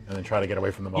thing, and then try to get away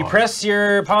from the mob. You press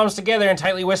your palms together and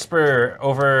tightly whisper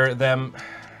over them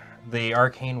the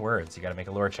arcane words. You got to make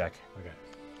a lore check. Okay.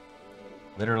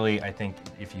 Literally, I think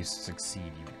if you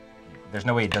succeed, there's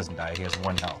no way he doesn't die. He has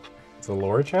 1 health. It's a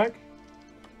lore check.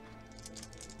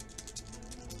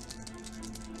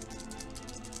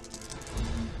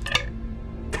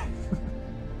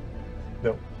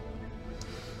 Nope.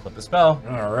 Flip the spell.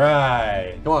 All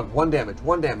right. Come on, 1 damage,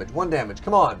 1 damage, 1 damage.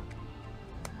 Come on.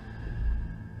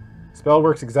 Spell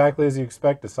works exactly as you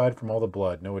expect, aside from all the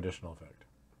blood. No additional effect.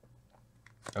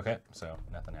 Okay, so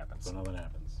nothing happens. So nothing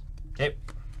happens. Okay.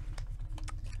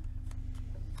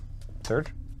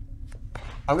 Serge?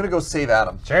 I'm gonna go save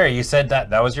Adam. Sure, you said that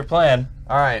was your plan.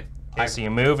 All right. Okay, so you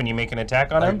move and you make an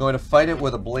attack on I'm him. going to fight it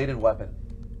with a bladed weapon.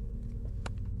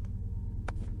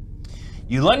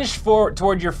 You lunge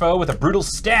toward your foe with a brutal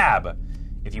stab.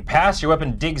 If you pass, your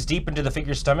weapon digs deep into the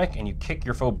figure's stomach and you kick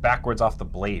your foe backwards off the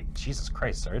blade. Jesus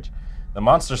Christ, Serge. The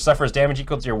monster suffers damage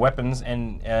equal to your weapons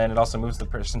and it also moves the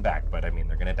person back, but I mean,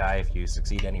 they're gonna die if you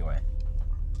succeed anyway.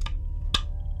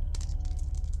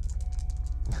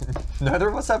 Neither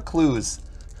of us have clues.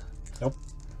 Nope.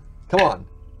 Come on.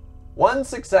 1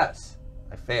 success.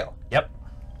 I fail. Yep.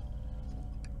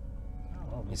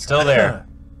 He's still there.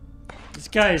 This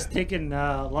guy is taking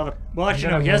a lot of. Well,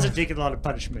 actually, no, he hasn't taken a lot of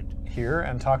punishment. Here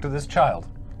and talk to this child.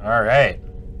 All right.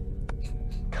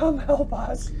 Come help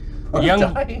us. A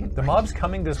The mob's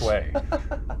coming this way.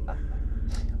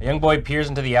 young boy peers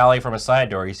into the alley from a side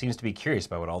door. He seems to be curious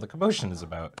about what all the commotion is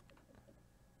about.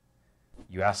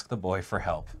 You ask the boy for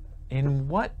help. In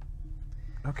what?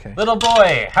 Okay. Little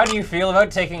boy, how do you feel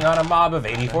about taking on a mob of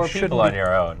 84 people on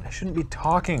your own? I shouldn't be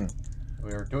talking.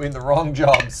 We were doing the wrong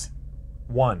jobs.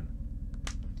 1.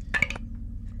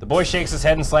 The boy shakes his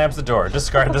head and slams the door.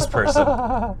 Discard this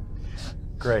person.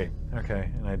 Great.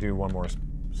 Okay, and I do one more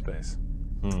space.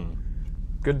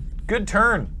 Good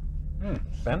turn.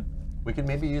 Ben? We can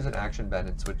maybe use an action, Ben,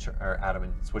 and switch our Adam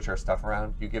and switch our stuff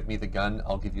around. You give me the gun,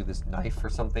 I'll give you this knife or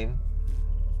something.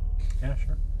 Yeah,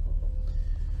 sure.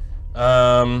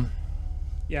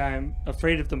 Yeah, I'm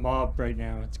afraid of the mob right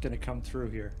now. It's gonna come through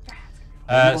here.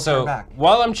 So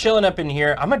while I'm chilling up in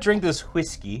here, I'm gonna drink this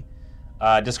whiskey,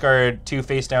 discard 2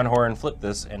 face down horror and flip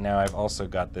this, and now I've also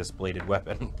got this bladed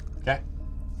weapon. Okay.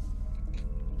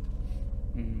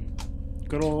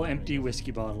 Good old empty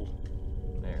whiskey bottle.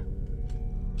 There.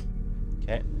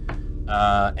 Okay.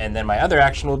 And then my other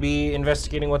action will be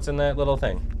investigating what's in that little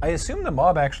thing. I assume the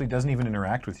mob actually doesn't even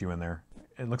interact with you in there.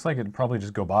 It looks like it'd probably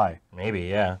just go by. Maybe,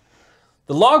 yeah.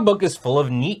 The logbook is full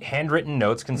of neat handwritten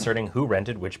notes concerning who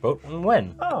rented which boat and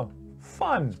when. Oh,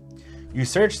 fun. You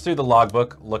search through the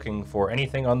logbook looking for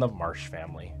anything on the Marsh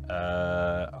family.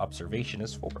 Observation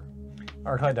is 4.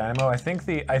 Arclight Dynamo, I think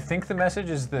the message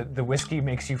is that the whiskey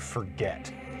makes you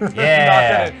forget.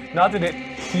 Yeah. not that it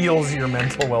heals your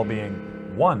mental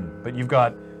well-being. 1, but you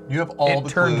have all the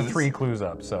turned clues. 3 clues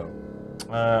up, so.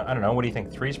 I don't know. What do you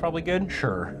think? 3 is probably good?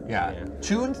 Sure. Yeah. Yeah.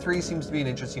 2 and 3 seems to be an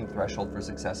interesting threshold for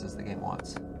successes the game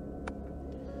wants.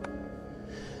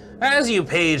 As you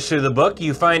page through the book,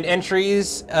 you find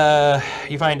entries. Every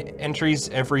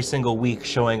single week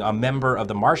showing a member of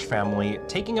the Marsh family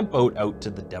taking a boat out to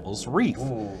the Devil's Reef.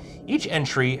 Ooh. Each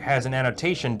entry has an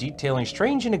annotation detailing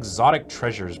strange and exotic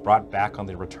treasures brought back on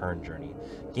the return journey.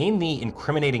 Gain the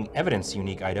incriminating evidence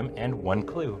unique item and 1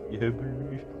 clue. Yeah,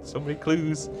 baby. So many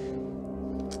clues.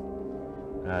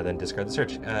 Then discard the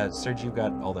search. Serge, you've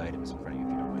got all the items in front of you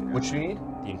if you don't mind. Which do you need?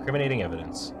 The incriminating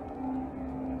evidence.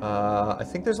 I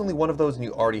think there's only one of those and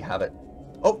you already have it.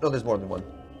 Oh, no, there's more than one.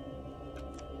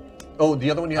 Oh, the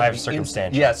other one you have. I have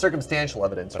circumstantial. Yeah, circumstantial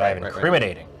evidence. But I have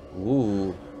incriminating.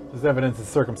 Ooh. This evidence is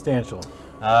circumstantial.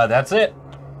 That's it.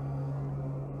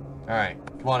 All right,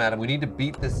 come on, Adam. We need to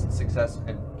beat this success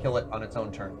and kill it on its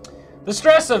own turn. The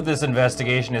stress of this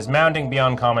investigation is mounting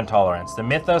beyond common tolerance. The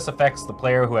mythos affects the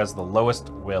player who has the lowest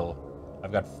will.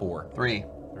 I've got 4. 3.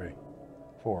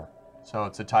 4. So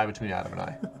it's a tie between Adam and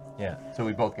I. Yeah. So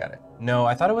we both get it. No,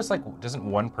 I thought it was like, doesn't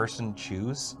one person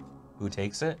choose who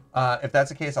takes it? If that's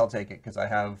the case, I'll take it because I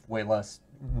have way less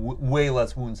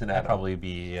wounds than Adam. That'd probably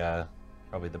be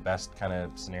probably the best kind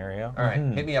of scenario. All right,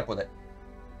 hit me up with it.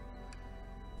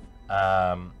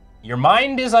 Your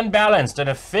mind is unbalanced and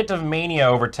a fit of mania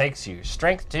overtakes you.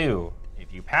 Strength 2.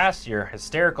 If you pass, your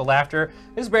hysterical laughter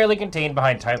is barely contained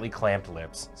behind tightly clamped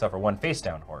lips. Suffer 1 face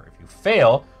down horror. If you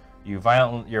fail, your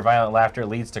violent laughter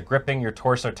leads to gripping your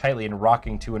torso tightly and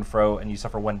rocking to and fro, and you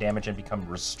suffer 1 damage and become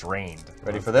restrained.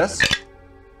 Ready for this?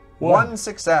 1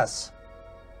 success.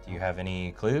 Do you have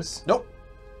any clues? Nope.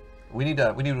 We need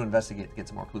to investigate to get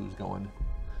some more clues going.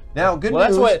 Now, good Well,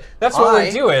 news. that's what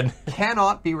we're doing.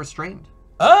 Cannot be restrained.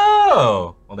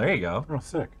 Oh, well, there you go. Oh,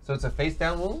 sick. So it's a face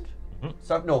down wound.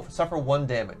 Mm-hmm. Suffer 1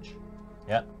 damage.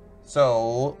 Yeah.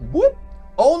 So whoop,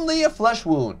 only a flesh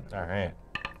wound. All right.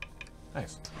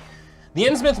 Nice. The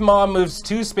Innsmouth mob moves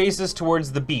 2 spaces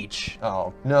towards the beach.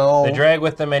 Oh no. They drag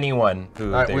with them anyone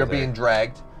who. All right, we're being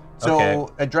dragged. So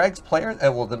Okay. it drags players.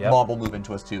 Well, the Yep. mob will move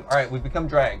into us too. All right, we've become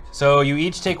dragged. So you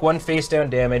each take 1 face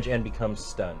down damage and become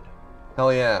stunned.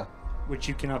 Hell yeah. Which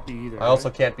you cannot be either. I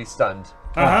also can't be stunned.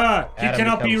 Aha! He Adam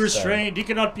cannot be becomes restrained. He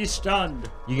cannot be stunned.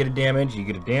 You get a damage. You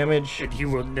get a damage. And he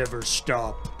will never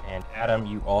stop. And Adam,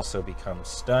 you also become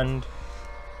stunned,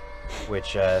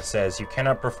 which says you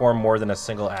cannot perform more than a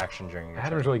single action during your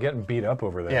Adam's turn. really getting beat up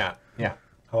over there. Yeah.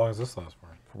 How long does this last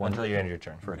for? Until you end your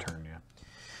turn. For a turn, yeah.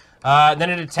 Then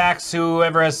it attacks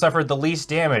whoever has suffered the least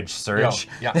damage, Surge.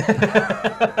 Yeah.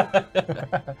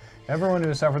 Everyone who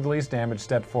has suffered the least damage,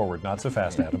 step forward. Not so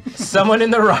fast, Adam. Someone in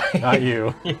the right. Not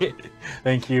you.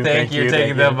 Thank you. Thank you,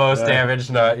 taking the most damage,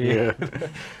 not you.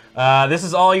 Yeah. This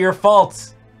is all your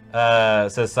fault,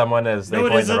 says someone as they No, it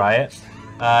point the isn't. riot.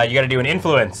 You gotta do an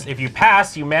influence. If you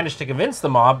pass, you manage to convince the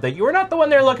mob that you are not the one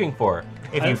they're looking for.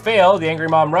 If you fail, the angry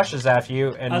mob rushes after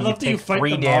you and I you love that you take fight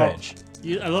 3 the mob. damage.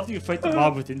 I love that you fight the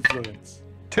mob with influence.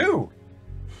 2.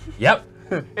 Yep.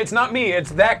 It's not me,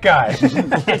 it's that guy.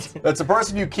 That's the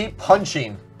person you keep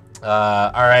punching.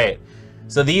 All right.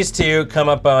 So these two come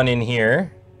up on in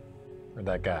here. Or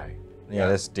that guy. Yeah,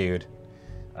 this dude.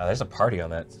 There's a party on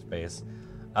that space.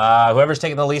 Whoever's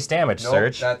taking the least damage, Nope,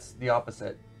 Search. that's the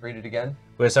opposite. Read it again.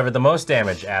 Who has suffered the most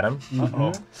damage, Adam?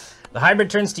 Uh-oh. The hybrid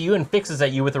turns to you and fixes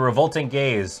at you with a revolting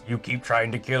gaze. You keep trying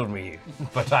to kill me,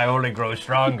 but I only grow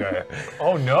stronger.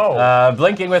 Oh no.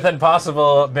 Blinking with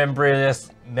impossible membranous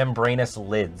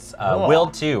lids. Will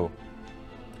 2.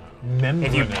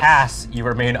 If you pass, you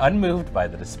remain unmoved by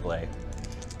the display.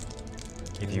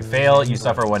 If you fail, you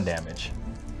suffer 1 damage.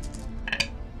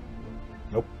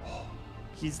 Nope.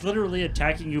 He's literally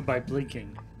attacking you by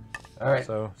blinking. All right.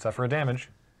 So suffer a damage.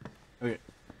 Okay.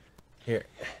 Here.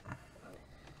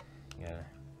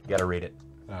 You gotta read it.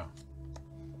 Oh.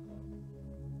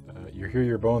 You hear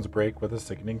your bones break with a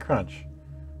sickening crunch.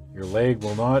 Your leg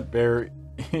will not bear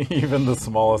even the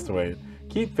smallest weight.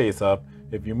 Keep face up.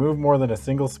 If you move more than a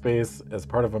single space as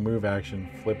part of a move action,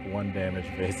 flip 1 damage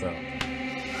face up.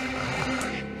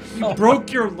 He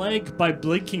broke your leg by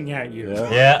blinking at you.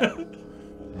 Yeah.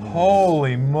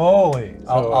 Holy moly.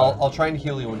 I'll try and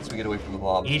heal you once we get away from the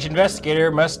mob. Each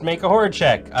investigator must make a horror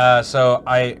check. So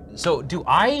do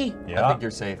I? Yeah. I think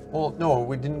you're safe. Well, no,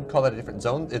 we didn't call that a different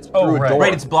zone. It's Oh, through a right. door.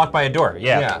 Right, it's blocked by a door.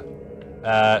 Yeah.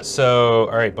 Yeah. So,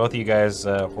 all right, both of you guys,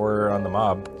 horror on the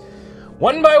mob.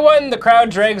 One by one, the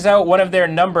crowd drags out one of their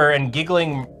number and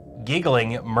giggling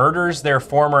murders their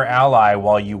former ally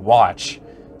while you watch.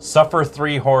 Suffer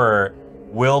 3 horror.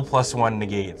 Will +1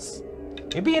 negates.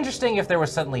 It'd be interesting if there was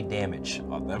suddenly damage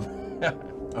on them.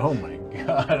 Oh my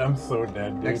god, I'm so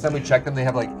dead, dude. Next time we check them, they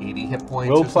have like 80 hit points.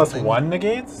 Will or something. +1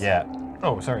 negates? Yeah.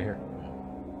 Oh, sorry, here.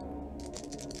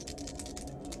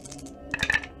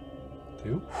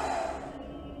 2.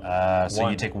 So you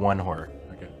 1. take 1 horror.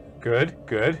 Okay. Good,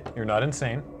 good. You're not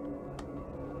insane.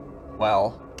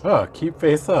 Well, Oh, keep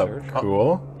face up. Search.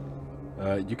 Cool.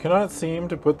 You cannot seem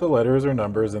to put the letters or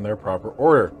numbers in their proper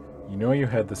order. You know you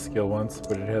had the skill once,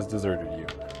 but it has deserted you.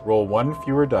 Roll 1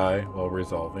 fewer die while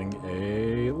resolving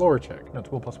a lore check. No,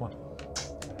 it's Will +1.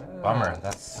 Bummer.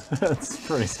 That's That's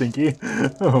pretty stinky.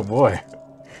 Oh boy.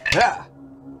 yeah.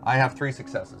 I have 3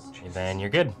 successes. then you're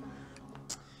good.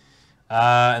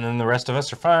 And then the rest of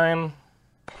us are fine.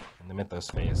 In the mythos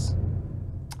phase.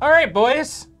 All right,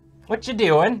 boys. What you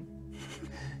doing?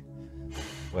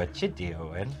 What you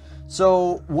doing?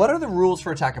 So, what are the rules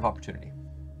for attack of opportunity?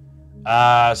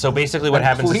 So basically what And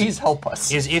happens please help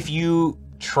us. is if you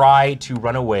try to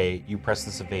run away, you press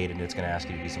this evade and it's going to ask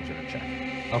you to do some sort of check.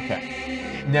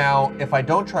 Okay. Now, if I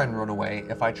don't try and run away,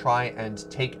 if I try and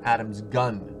take Adam's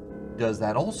gun, does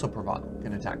that also provoke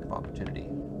an attack of opportunity?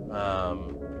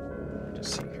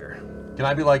 Just see here. Can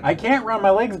I be like, I can't run, my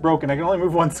leg's broken. I can only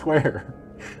move 1 square.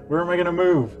 Where am I gonna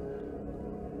move?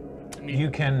 You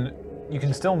can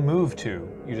still move 2.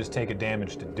 You just take a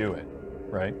damage to do it,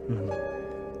 right?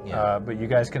 Yeah. But you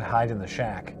guys can hide in the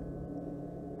shack.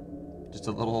 just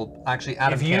a little, actually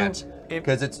Adam If you- can't, if-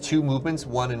 because it's 2 movements,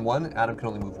 1 and 1, Adam can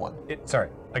only move 1. Sorry,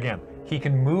 again, he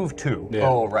can move 2. Yeah.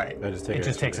 Oh, right. I just take It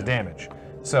just extra takes a damage.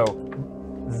 So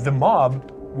the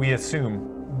mob, we assume,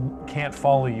 can't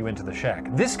follow you into the shack.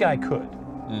 This guy could.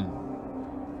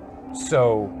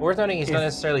 So, Worth noting, he's not if-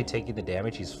 necessarily taking the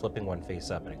damage, he's flipping 1 face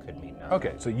up and it could mean no.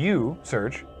 okay, so you,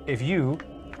 Serge, if you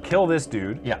kill this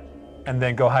dude Yeah. and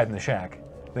then go hide in the shack,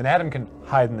 then Adam can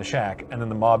hide in the shack and then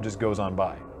the mob just goes on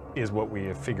by, is what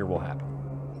we figure will happen.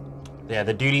 Yeah,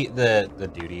 the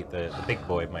big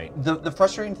boy might. The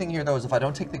frustrating thing here, though, is if I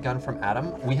don't take the gun from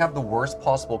Adam, we have the worst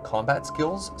possible combat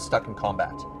skills stuck in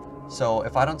combat. So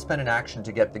if I don't spend an action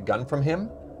to get the gun from him,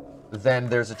 then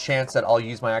there's a chance that I'll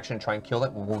use my action to try and kill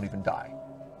it and won't even die.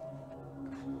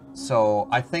 So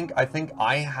I think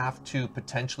I have to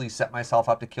potentially set myself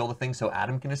up to kill the thing so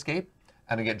Adam can escape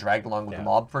and I get dragged along with the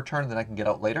mob for a turn, and then I can get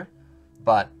out later.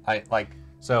 But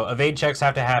So evade checks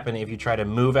have to happen if you try to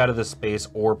move out of the space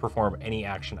or perform any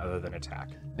action other than attack.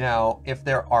 now, if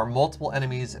there are multiple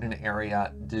enemies in an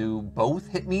area, do both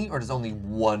hit me, or does only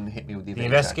one hit me with the The evade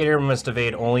investigator must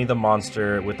evade only the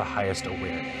monster with the highest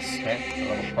awareness. check? Okay,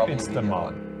 so that'll probably It's be the your mob.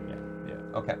 one.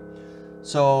 Yeah. Okay.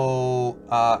 So,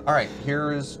 all right,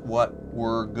 here's what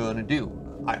we're gonna do.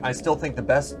 I still think the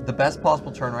best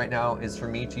possible turn right now is for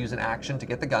me to use an action to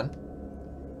get the gun.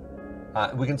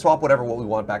 We can swap what we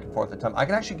want back and forth at the time. I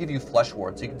can actually give you Flesh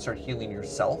Ward, so you can start healing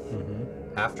yourself.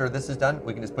 After this is done,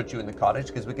 we can just put you in the cottage,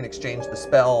 because we can exchange the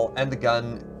spell and the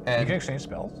gun. And You can exchange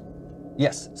spells?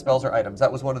 yes, spells are items.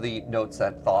 That was one of the notes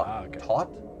that okay. Toth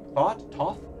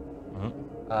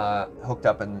hooked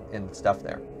up in stuff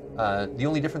there. The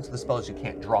only difference with the spell is you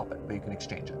can't drop it, but you can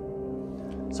exchange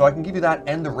it. So I can give you that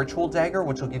and the ritual dagger,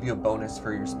 which will give you a bonus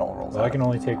for your spell rolls. So I can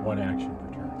only take one action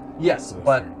per turn. Yes, for this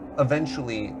but turn.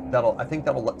 eventually I think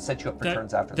that'll set you up for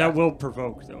turns after that. That will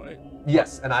provoke, though. Right?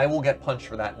 Yes, and I will get punched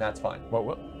for that, and that's fine.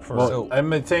 What? Well,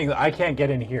 I'm saying that I can't get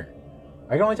in here.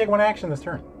 I can only take one action this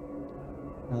turn.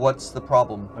 What's the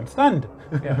problem? I'm stunned.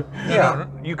 Yeah. Yeah.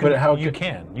 You can. But how you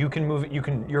can. You can move. You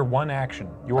can. Your one action.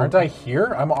 Aren't I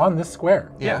here? I'm on this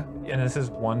square. Yeah. And this is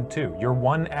 1, 2. Your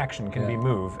one action can be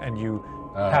move, and you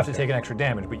have to take an extra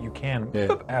damage, but you can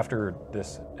boop, after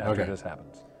this this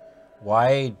happens.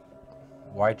 Why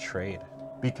trade?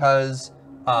 Because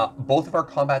both of our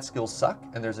combat skills suck,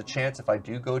 and there's a chance if I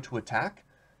do go to attack,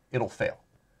 it'll fail.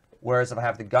 Whereas if I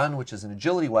have the gun, which is an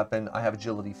agility weapon, I have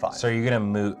agility 5. So are you gonna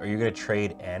move? Are you gonna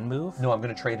trade and move? No, I'm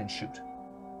going to trade and shoot.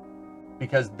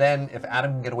 Because then, if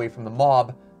Adam can get away from the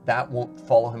mob, that won't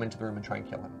follow him into the room and try and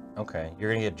kill him. Okay, you're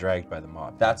gonna get dragged by the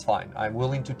mob. That's fine. I'm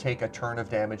willing to take a turn of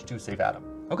damage to save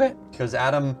Adam. Okay, Because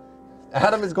Adam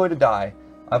is going to die.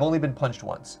 I've only been punched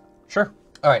once. sure.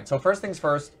 All right. So first things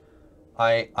first,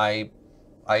 I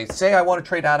say I want to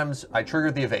trade Adams. I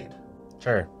triggered the evade.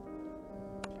 Sure.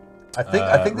 I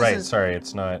think this right. is. Sorry,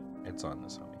 it's not. It's on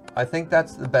this. I think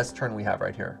that's the best turn we have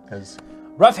right here. Because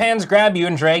Rough hands grab you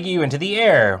and drag you into the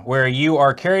air, where you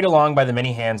are carried along by the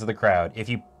many hands of the crowd. If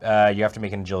you have to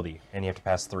make an agility, and you have to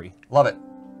pass 3. love it.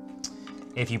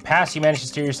 If you pass, you manage to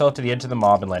steer yourself to the edge of the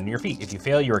mob and land on your feet. If you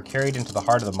fail, you are carried into the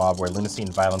heart of the mob, where lunacy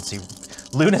and violence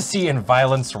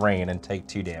reign, and take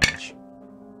 2 damage.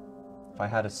 If I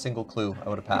had a single clue, I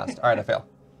would have passed. All right, I fail.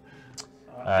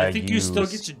 I think you still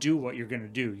get to do what you're going to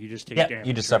do. You just take damage.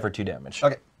 You just suffer 2 damage.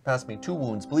 Okay, pass me 2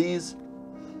 wounds, please.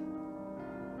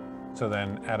 So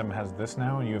then Adam has this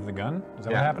now, and you have the gun. Is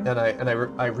that what happened? And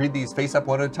I read these face up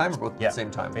one at a time, or both at Yeah, the same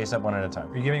time. face up one at a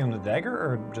time. Are you giving him the dagger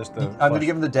or just the? I'm going to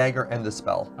give him the dagger and the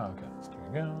spell, Oh, okay.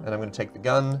 There you go. and I'm going to take the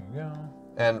gun. There you go.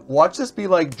 And watch this be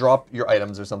like drop your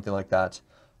items or something like that.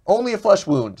 Only a flesh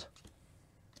wound.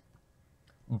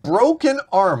 Broken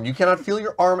arm. You cannot feel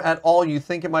your arm at all. You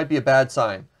think it might be a bad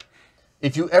sign.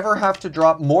 If you ever have to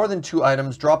drop more than 2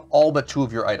 items, drop all but 2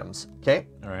 of your items. Okay?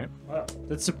 All right. Wow,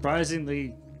 that's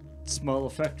surprisingly small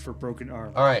effect for broken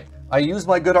arm. All right. I use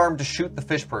my good arm to shoot the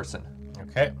fish person.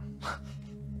 Okay.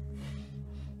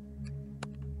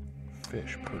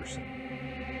 Fish person.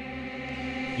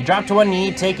 You drop to one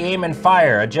knee, take aim, and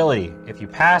fire. Agility. If you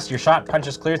pass, your shot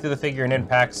punches clear through the figure and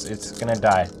impacts. It's gonna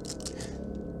die.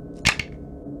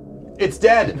 It's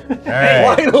dead. All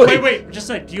right. Finally. Wait, just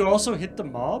like, do you also hit the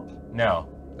mob? No.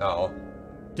 No.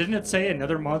 Didn't it say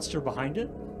another monster behind it?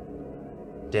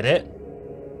 Did it?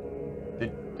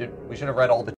 We should have read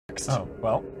all the text. Oh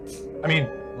well. I mean,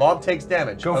 Mob takes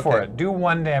damage. go for it. Do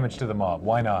 1 damage to the mob.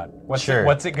 Why not? What's Sure.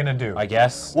 What's it gonna do? I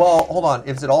guess. Well, hold on.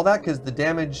 Is it all that? Because the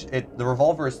damage, the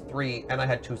revolver is 3, and I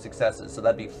had 2 successes, so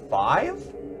that'd be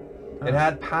 5. It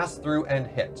had pass through and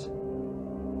hit.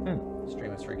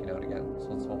 Stream is freaking out again. So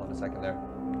let's hold on a second there.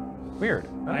 Weird.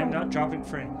 I am not dropping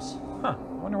frames. Huh.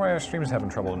 I wonder why our stream is having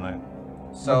trouble tonight.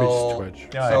 So, Twitch.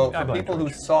 Yeah, so I for blame people who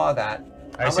Twitch. saw that,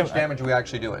 how assume- much damage are we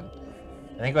actually doing?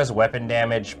 I think it was weapon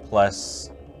damage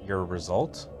plus your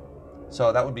result.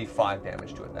 So that would be 5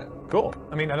 damage to it then. Cool.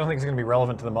 I mean, I don't think it's gonna be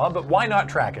relevant to the mob, but why not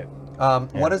track it?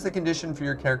 What is the condition for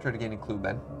your character to gain a clue,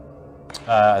 Ben?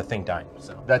 I think dying.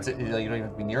 So. That's it. You don't even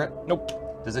have to be near it?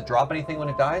 Nope. Does it drop anything when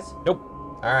it dies? Nope.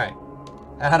 All right.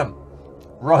 Adam,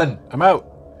 run. I'm out.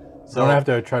 So So I don't have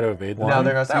to try to evade one. now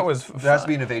there has, That was there has to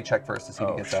be an evade check first to see if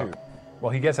Oh he gets shoot. out. Well,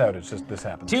 he gets out. It's just this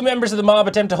happens. 2 members of the mob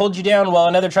attempt to hold you down while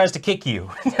another tries to kick you.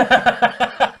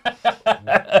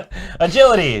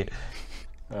 Agility.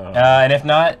 And if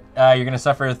not, you're gonna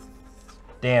suffer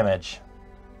damage.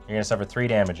 You're gonna suffer 3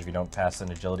 damage if you don't pass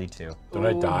an agility 2. Did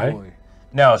I die? Boy.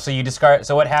 No, so you discard.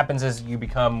 So what happens is you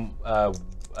become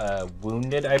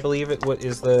wounded. I believe it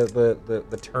is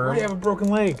the term. I have a broken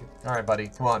leg. All right, buddy,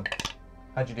 come on.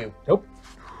 How'd you do? Nope.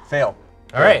 Fail.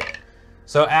 All right.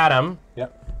 So Adam,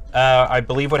 Yep. I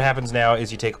believe what happens now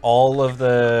is you take all of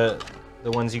the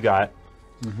ones you got,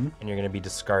 and you're going to be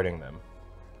discarding them.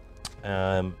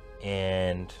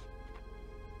 And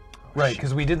Right,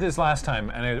 because we did this last time,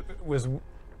 and it was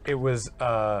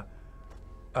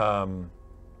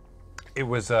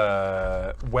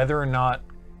whether or not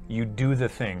you do the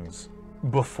things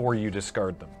before you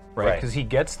discard them, right? Right. Because he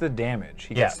gets the damage.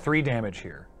 He gets 3 damage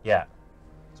here. yeah,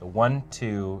 so 1,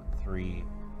 2, 3,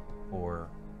 4,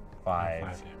 5,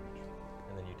 damage.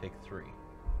 and then you take 3, right?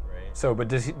 So, but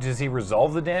does he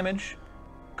resolve the damage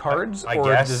cards, I or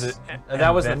guess. does it?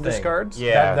 That was the then thing. discards.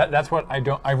 Yeah. That's what I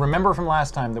don't. I remember from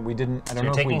last time that we didn't. I So don't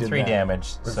you're know if we taking did 3 that.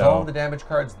 damage. Resolve So the damage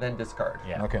cards, then discard.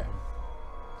 yeah. Okay.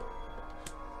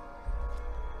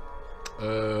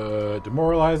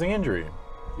 Demoralizing injury.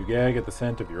 You gag at the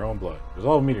scent of your own blood.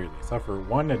 Resolve immediately. Suffer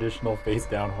 1 additional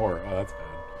face-down horror. Oh, that's bad.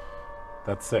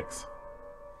 That's 6.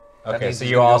 Okay, means so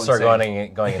he's you gonna all go start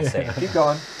insane. going insane. Keep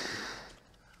going.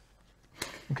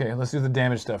 Okay, let's do the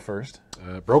damage stuff first.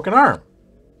 Broken arm.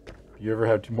 If you ever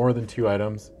have more than 2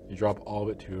 items, you drop all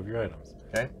but 2 of your items.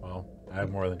 Okay. Well, I have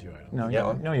more than 2 items. No,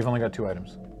 Yeah. no, you've only got 2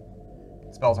 items.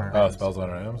 Spells aren't. Oh, spells on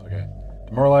items? Okay.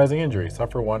 Demoralizing injury.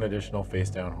 Suffer 1 additional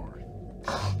face-down horror.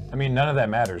 I mean, none of that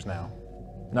matters now.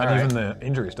 Not All even the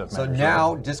injury stuff So matters.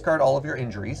 now discard all of your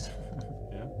injuries.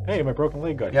 Yeah. Hey, my broken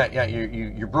leg got Yeah,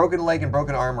 your broken leg and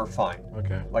broken arm are fine.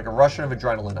 Okay. Like a rushing of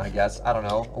adrenaline, I guess. I don't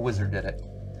know. A wizard did it.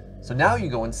 So now you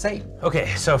go insane.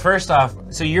 Okay, so first off,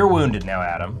 so you're wounded now,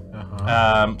 Adam.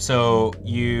 So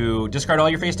you discard all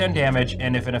your face down damage,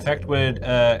 and if an effect would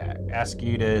ask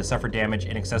you to suffer damage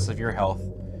in excess of your health,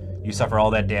 you suffer all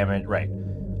that damage, right?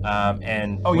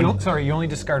 And Oh, sorry, you only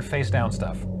discard face down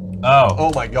stuff.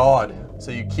 Oh my god. So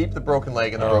you keep the broken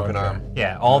leg and the broken okay. arm.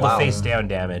 Yeah, all the Wow. face down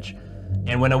damage.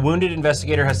 And when a wounded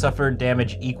investigator has suffered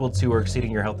damage equal to or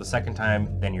exceeding your health the second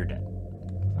time, then you're dead.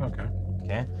 Okay.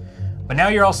 Okay? But now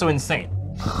you're also insane.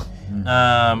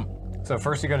 So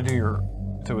first you got to do your.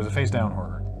 So it was a face down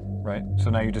horror, right?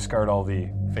 So now you discard all the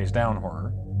face down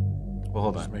horror. Well,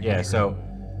 hold on. making Yeah, sure. so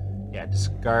yeah,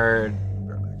 discard.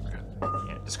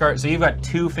 Yeah, discard. So you've got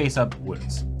 2 face up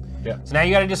wounds. Yeah. So now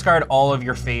you got to discard all of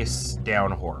your face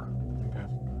down horror. Okay.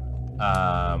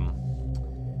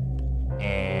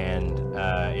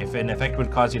 If an effect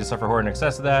would cause you to suffer horror in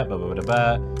excess of that, blah, blah, blah,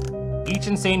 blah, blah. Each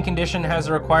insane condition has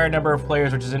a required number of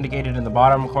players, which is indicated in the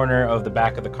bottom corner of the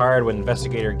back of the card. When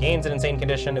investigator gains an insane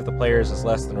condition, if the players is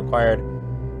less than required.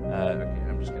 Okay,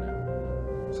 I'm just gonna.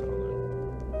 So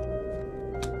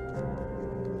hold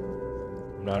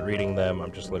on. I'm not reading them.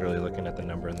 I'm just literally looking at the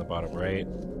number in the bottom right.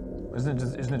 Isn't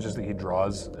it just that he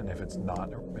draws, and if it's not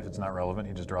relevant,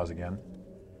 he just draws again?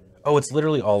 Oh, it's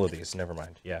literally all of these. Never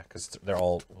mind. Yeah, because they're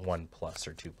all 1+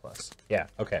 or 2+. Yeah,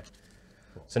 okay.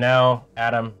 So now,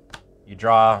 Adam, you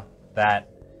draw that,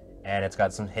 and it's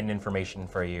got some hidden information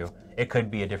for you. It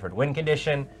could be a different win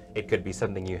condition. It could be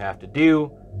something you have to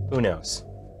do. Who knows?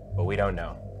 But we don't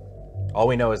know. All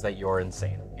we know is that you're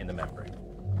insane in the membrane.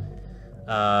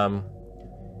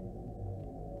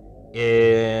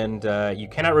 You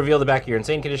cannot reveal the back of your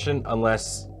insane condition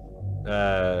unless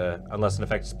an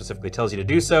effect specifically tells you to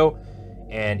do so.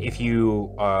 And if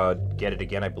you get it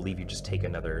again, I believe you just take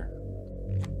another.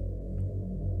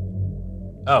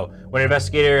 Oh, when an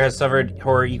investigator has suffered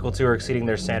horror equal to or exceeding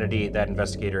their sanity, that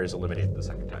investigator is eliminated the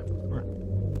second time.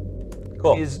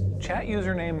 Cool. Is chat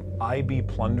username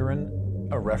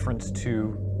IBPlunderin a reference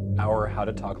to our How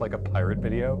to Talk Like a Pirate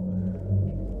video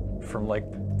from like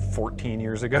 14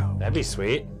 years ago? That'd be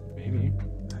sweet. Maybe.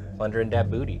 Plundering that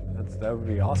booty. That would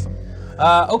be awesome.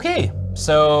 Okay,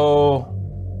 so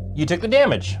you took the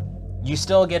damage. You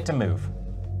still get to move.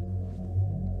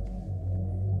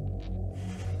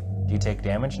 Do you take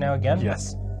damage now again?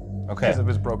 Yes. Okay. Because of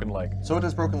his broken leg. So what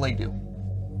does broken leg do?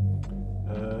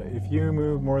 If you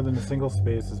move more than a single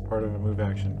space as part of a move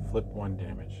action, flip 1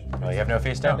 damage. Oh, you have no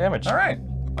face down damage. All right.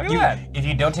 Look at that. If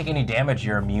you don't take any damage,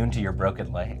 you're immune to your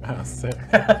broken leg. Oh, sick.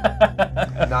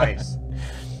 Nice.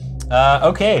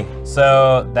 Okay,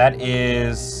 so that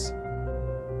is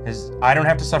his. I don't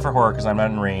have to suffer horror because I'm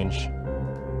not in range.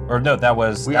 Or no, that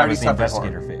was We that already was the suffered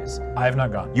investigator phase. I have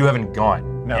not gone. You haven't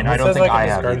gone. No, and it I don't Says think I I can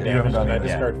have discard either. You haven't damage. done Can I it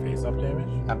yet. discard face-up damage?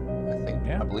 I think,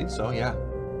 Yeah. I believe so, yeah.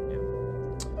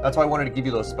 That's why I wanted to give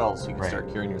you those spells so you can Right.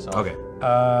 start curing yourself. Okay.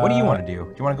 What do you want to do?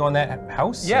 Do you want to go in that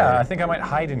house? Yeah, or- I think I might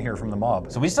hide in here from the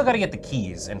mob. So we still got to get the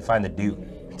keys and find the dude.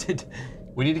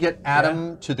 We need to get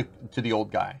Adam to the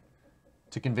old guy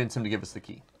to convince him to give us the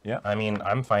key. Yeah. I mean,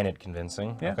 I'm fine at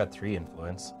convincing. Yeah. I've got 3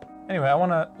 influence. Anyway, I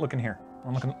want to look in here.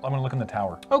 I'm going to look in the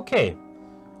tower. Okay.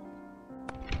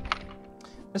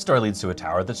 This door leads to a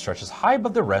tower that stretches high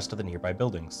above the rest of the nearby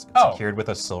buildings. It's Oh. secured with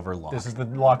a silver lock. This is the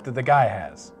lock that the guy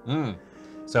has.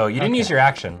 So you didn't use your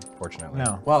action, fortunately.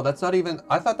 No. Wow, that's not even.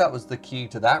 I thought that was the key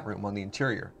to that room on the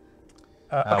interior.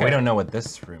 Okay. We don't know what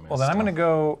this room is. Well, then I'm still. going to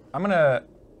go. I'm going to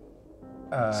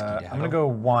Skedaddle. go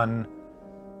 1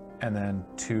 and then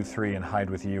 2, 3 and hide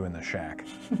with you in the shack.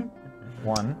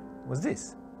 1 was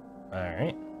this. All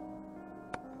right.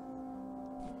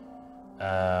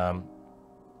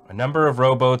 A number of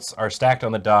rowboats are stacked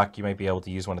on the dock. You might be able to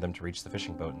use one of them to reach the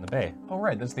fishing boat in the bay. Oh,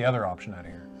 right. That's the other option out of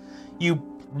here. You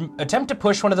attempt to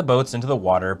push one of the boats into the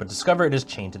water, but discover it is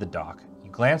chained to the dock. You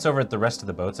glance over at the rest of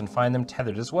the boats and find them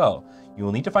tethered as well. You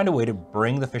will need to find a way to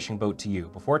bring the fishing boat to you.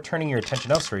 Before turning your attention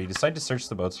elsewhere, you decide to search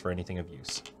the boats for anything of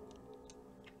use.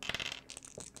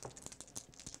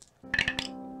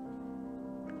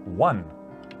 1.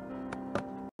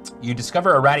 You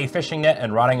discover a ratty fishing net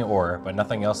and rotting ore, but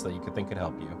nothing else that you could think could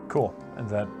help you. Cool. And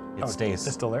that It stays.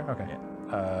 It's still there. Okay.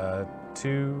 Yeah.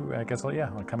 2. I guess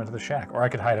I'll come into the shack, or I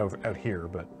could hide out here,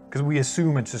 but because we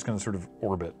assume it's just going to sort of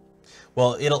orbit.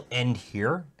 Well, it'll end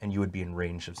here, and you would be in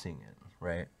range of seeing it,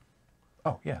 right?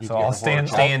 Oh yeah. You So get I'll the stay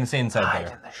inside hide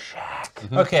there. in the shack.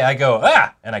 Okay, I go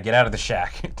and I get out of the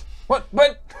shack. What?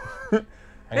 What?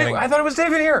 I'm I thought it was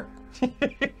David here.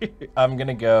 I'm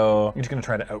gonna go. You're just gonna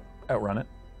try to outrun it.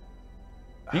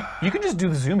 You can just do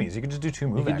the zoomies. You can just do 2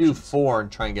 move You can actions. do 4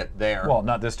 and try and get there. Well,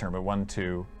 not this turn, but 1,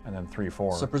 2, and then 3,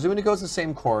 4. So presuming it goes the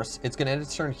same course, it's going to end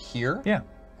its turn here. Yeah.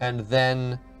 And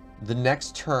then the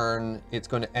next turn, it's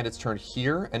going to end its turn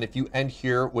here. And if you end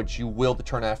here, which you will the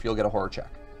turn after, you'll get a horror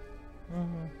check.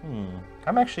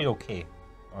 I'm actually okay,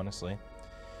 honestly.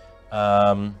 You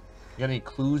got any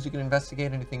clues you can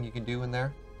investigate? Anything you can do in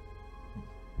there?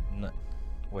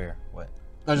 Where? What?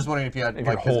 I was just wondering if you had. If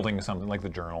you're holding something like the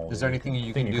journal. Is there anything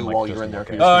you can do like, while just you're in there? look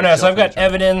at. Just Oh for no! So yourself I've got in turn?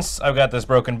 evidence. I've got this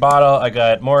broken bottle. I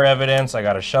got more evidence. I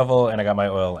got a shovel, and I got my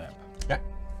oil lamp. Okay.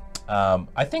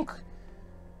 I think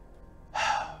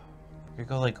we could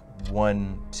go like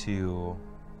 1, 2,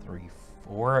 3,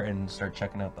 4, and start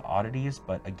checking out the oddities.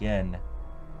 But again,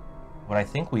 what I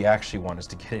think we actually want is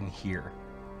to get in here,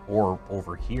 or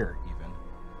over here even.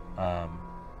 Yeah,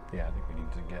 I think we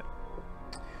need to get.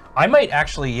 I might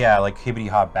actually, like hibbity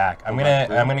hop back. I'm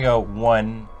gonna go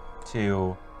 1,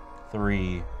 2,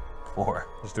 3, 4.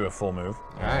 Just do a full move.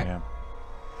 All right.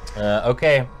 Yeah.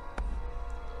 Okay.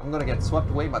 I'm going to get swept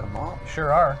away by the mob.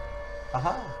 Sure are.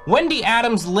 Aha. Wendy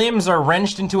Adams' limbs are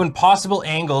wrenched into impossible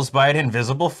angles by an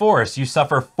invisible force. You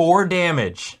suffer 4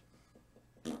 damage.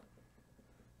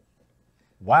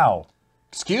 Wow.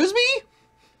 Excuse me?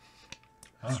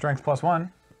 Strength +1.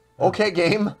 Okay,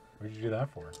 game. What did you do that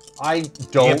for? I You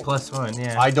don't. get +1,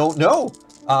 yeah. I don't know.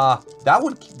 That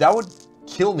would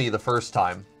kill me the first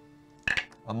time.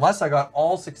 Unless I got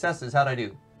all successes, how'd I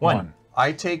do? 1.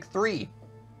 I take 3.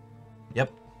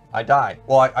 Yep. I die.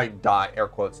 Well, I die. Air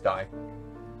quotes die.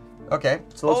 Okay,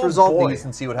 so let's Oh, resolve boy. these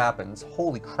and see what happens.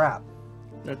 Holy crap.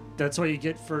 That's what you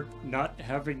get for not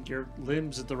having your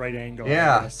limbs at the right angle. I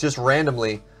Yeah, guess. just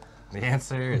randomly. The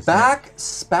answer is Back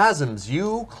spasms.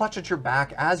 You clutch at your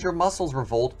back as your muscles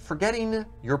revolt, forgetting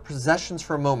your possessions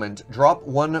for a moment. Drop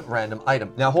 1 random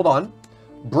item. Now, hold on.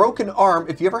 Broken arm.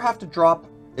 If you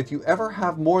ever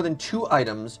have more than 2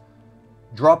 items,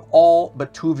 drop all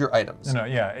but 2 of your items. No,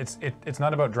 yeah, it's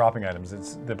not about dropping items.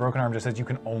 It's the broken arm just says you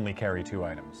can only carry 2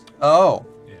 items. Oh.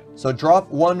 Yeah. So drop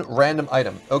 1 random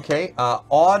item. Okay.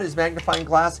 Odd is magnifying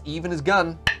glass. Even is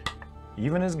gun.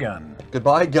 Even his gun.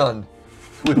 Goodbye, gun.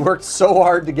 We worked so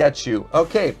hard to get you.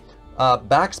 Okay.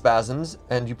 Back spasms,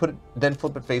 and you then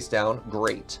flip it face down.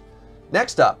 Great.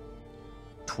 Next up,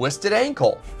 twisted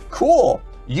ankle. Cool.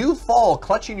 You fall,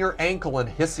 clutching your ankle and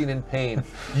hissing in pain.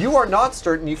 You are not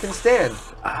certain you can stand.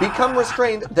 Become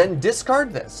restrained, then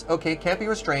discard this. Okay, can't be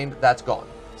restrained. That's gone.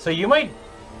 So you might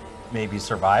maybe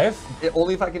survive.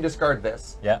 Only if I can discard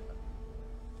this. Yeah.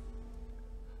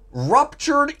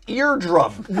 Ruptured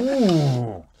eardrum.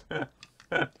 Ooh.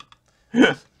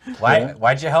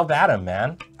 Why'd you help Adam,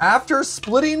 man? After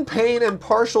splitting pain and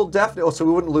partial deafness, so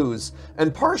we wouldn't lose,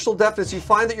 and partial deafness, you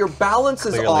find that your balance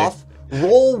is Clearly. off.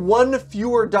 Roll 1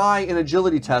 fewer die in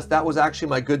agility test. That was actually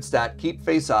my good stat. Keep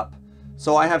face up.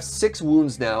 So I have 6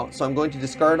 wounds now, so I'm going to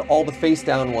discard all the face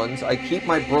down ones. I keep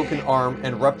my broken arm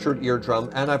and ruptured eardrum,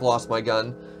 and I've lost my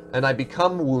gun, and I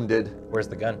become wounded. Where's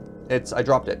the gun? I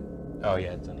dropped it. Oh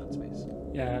yeah, it's in that space.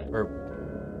 Yeah.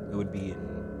 Or it would be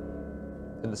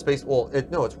In the space, well,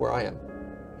 no, it's where I am.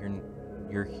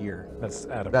 you're here. That's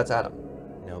Adam. That's Adam.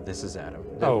 No, this is Adam.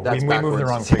 oh, we that's moved the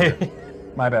wrong backwards. figure.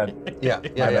 My bad. Yeah.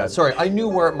 bad. Sorry, I knew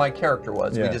where my character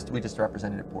was. Yeah. We just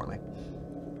represented it poorly.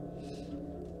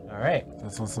 All right.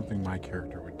 That's not something my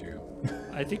character would do.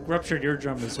 I think ruptured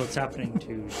eardrum is what's happening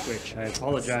to Twitch. I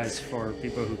apologize for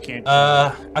people who can't.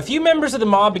 A few members of the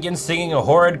mob begin singing a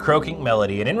horrid croaking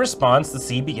melody, and in response, the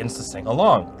sea begins to sing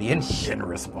along. In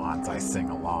response, I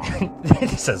sing along.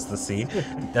 Says the sea.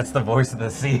 That's the voice of the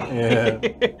sea. Yeah.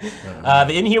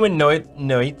 The inhuman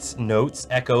notes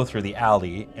echo through the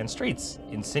alley and streets,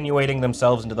 insinuating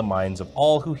themselves into the minds of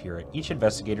all who hear it. Each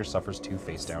investigator suffers 2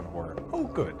 face-down horror. Oh,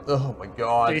 good. Oh my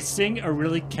god. They sing a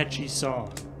really catchy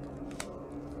song.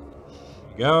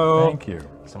 Here you go. Thank you.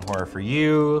 Some horror for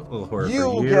you. A little horror for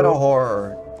you. You get a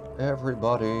horror.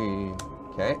 Everybody.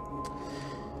 Okay.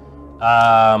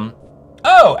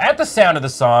 Oh, at the sound of the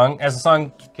song, as the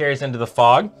song carries into the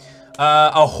fog,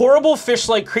 a horrible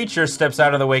fish-like creature steps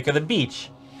out of the wake of the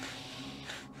beach.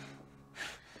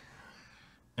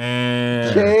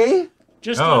 And Okay.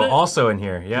 Just Oh, let it, also in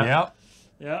here. Yeah. Yep.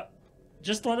 yeah.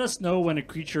 Just let us know when a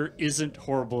creature isn't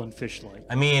horrible and fish-like.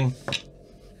 I mean,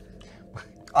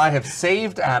 I have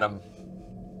saved Adam.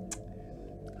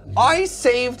 I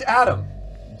saved Adam.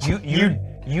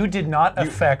 You did not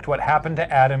affect what happened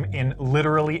to Adam in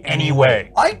literally any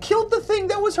way. I killed the thing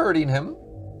that was hurting him.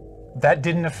 That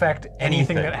didn't affect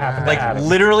anything that happened to Adam.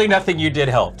 literally nothing you did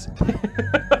helped.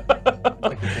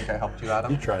 Like, you think I helped you,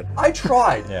 Adam? You tried. I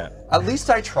tried. Yeah. At least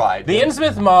I tried. The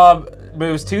Innsmouth mob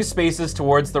moves 2 spaces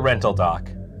towards the rental dock,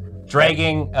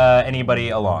 dragging anybody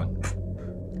along.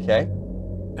 Okay.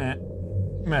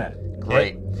 Meh.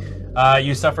 Great.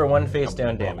 You suffer 1 face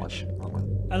down damage.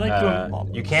 I like the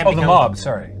You can't Oh, the become- mob.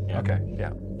 Sorry. Okay.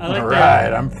 Yeah. I like All right,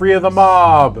 the I'm free of the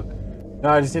mob.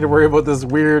 Now I just need to worry about this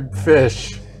weird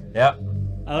fish. Yep.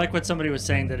 I like what somebody was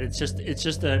saying, that it's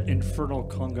just an infernal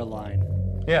conga line.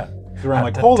 Yeah. So I'm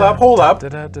like, hold up. What's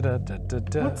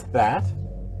What's that?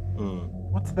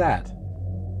 What's that?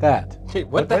 That.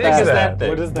 What the What heck is is that? that thing?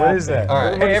 What is that? What is that? All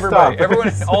right. Hey, everybody. Stop.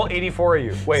 Everyone, all 84 of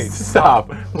you. Wait.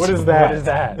 Stop. What is that? What is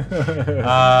that?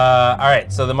 All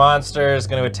right, so the monster is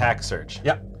going to attack Surge.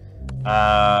 Yep.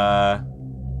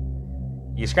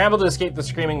 You scramble to escape the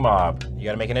screaming mob. You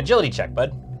got to make an agility check,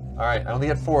 bud. All right. I only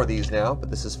had 4 of these now, but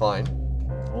this is fine.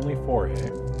 Only 4, eh?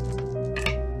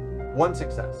 1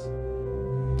 success.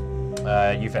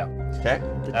 You fail. Okay.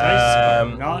 The dice are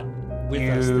Um, not with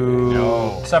us today.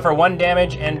 You suffer 1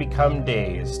 damage and become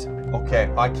dazed.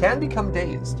 Okay. I can become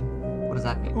dazed. What does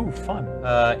that mean? Ooh, fun.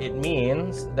 It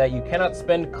means that you cannot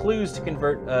spend clues to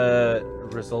convert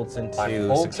results I'm into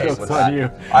okay success. with Joke's on that.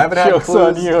 you. I haven't had Joke's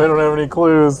clues. on you. I don't have any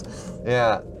clues.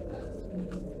 Yeah.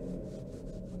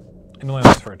 It only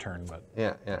lasts for a turn, but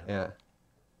Yeah.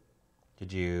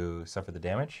 Did you suffer the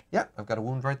damage? Yeah. I've got a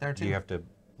wound right there too. Do you have to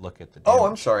look at the damage? Oh,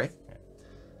 I'm sorry.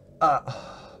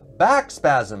 Back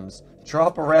spasms.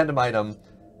 Drop a random item,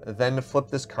 then flip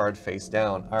this card face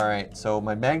down. All right, so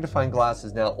my magnifying glass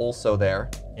is now also there.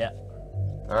 Yeah.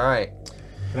 All right.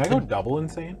 Can I go double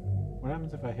insane? What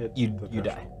happens if I hit You the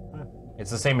die. threshold? Huh.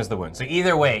 It's the same as the wound. So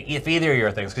either way, if either of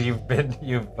your things, because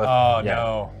you've. oh yeah.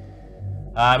 no.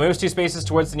 It moves 2 spaces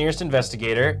towards the nearest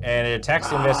investigator, and it attacks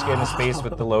the investigator in the space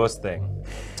with the lowest thing.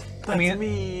 I mean,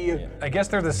 Me. I guess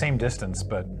they're the same distance,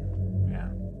 but yeah.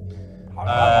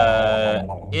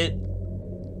 It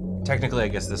technically, I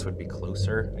guess this would be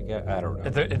closer. I don't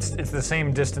know. It's the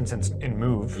same distance in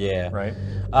move. Yeah. Right.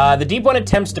 The deep one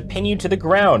attempts to pin you to the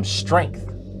ground. Strength.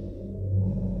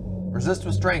 Resist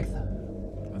with strength.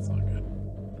 That's not good.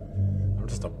 I'm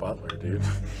just a butler, dude.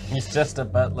 He's just a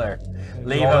butler.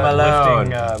 Leave All him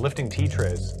that alone. Lifting tea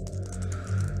trays.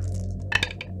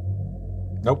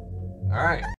 Nope. All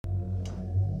right.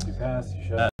 You pass, you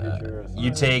shove the creature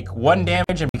You aside. take 1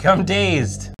 damage and become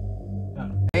dazed.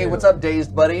 Hey, what's up,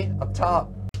 dazed buddy? Up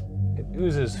top. It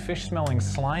oozes fish-smelling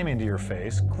slime into your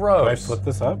face. Do I Gross. flip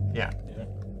this up? Yeah.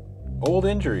 Old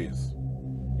injuries.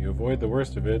 You avoid the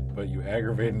worst of it, but you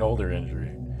aggravate an older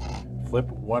injury. Flip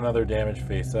 1 other damage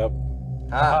face up,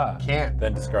 Ah, can't.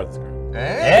 then discard this card.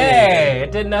 Hey,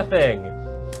 it did nothing.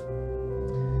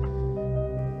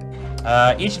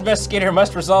 Each investigator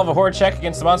must resolve a horror check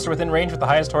against the monster within range with the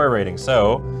highest horror rating.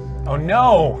 So, Oh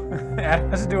no!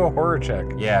 Adam has to do a horror check.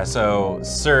 yeah, so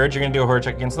Surge, you're gonna do a horror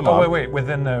check against the mob. Oh wait,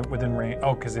 within range.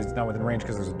 Oh, because it's not within range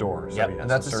because there's a door. So Yep. yeah, And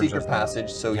that's so a Surge secret does that.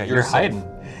 passage, so Yeah, you're, you're safe. hiding.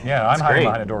 Yeah, I'm That's hiding great.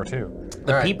 behind a door too.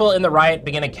 The Alright. people in the riot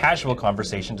begin a casual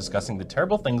conversation discussing the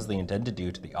terrible things they intend to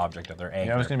do to the object of their You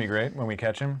anger. know what's gonna be great when we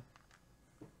catch him?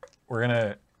 We're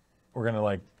gonna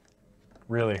like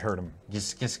really hurt him.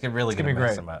 Just really gonna gonna be mess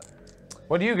great. them up.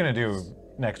 What are you gonna do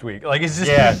next week? Like it's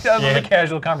just Yeah, a yeah.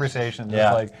 casual conversation. Just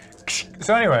Yeah. like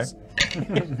so anyway.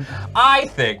 I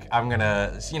think I'm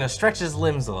gonna, stretch his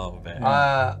limbs a little bit.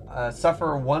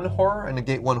 Suffer 1 horror and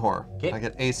negate 1 horror. Okay. I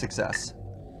get a success.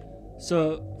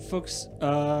 So, folks,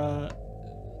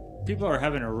 people are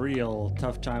having a real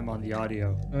tough time on the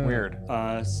audio, Weird.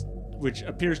 which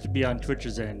appears to be on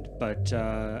Twitch's end, but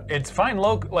It's fine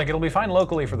it'll be fine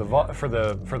locally for the for the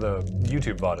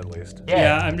YouTube VOD at least.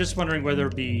 yeah, I'm just wondering whether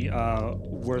it'd be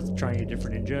worth trying a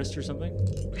different ingest or something.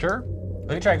 Sure.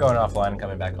 We can try going offline and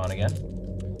coming back on again.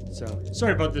 So,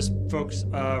 sorry about this, folks.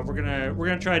 We're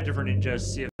gonna try a different ingest,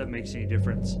 see if that makes any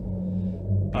difference.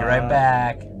 Be right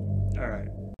back. All right.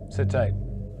 Sit tight.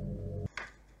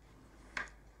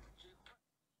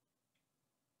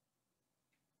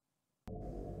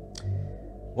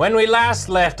 When we last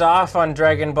left off on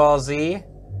Dragon Ball Z,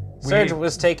 Surge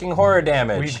was taking horror We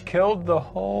damage. killed the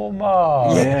whole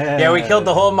mob. Yeah, we killed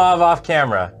the whole mob off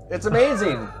camera. It's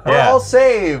amazing. We're Yeah. all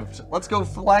saved. Let's go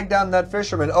flag down that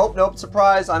fisherman. Oh, nope,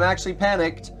 surprise. I'm actually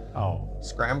panicked. Oh.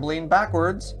 Scrambling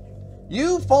backwards.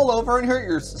 You fall over and hurt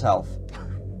yourself.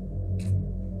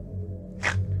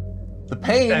 The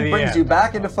pain brings you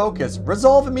back into focus.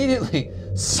 Resolve immediately.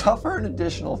 Suffer an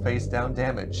additional face down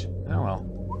damage. Oh well.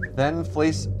 Then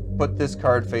put this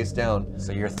card face down.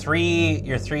 So you're three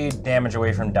damage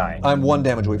away from dying. I'm 1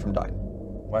 damage away from dying.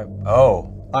 What?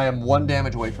 Oh. I am 1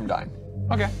 damage away from dying.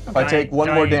 Okay. If I take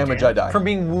 1 more damage, I die. From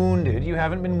being wounded. You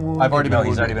haven't been wounded. I've already been No,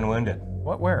 wounded. he's already been wounded.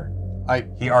 What? Where?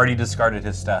 He already discarded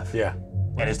his stuff. Yeah.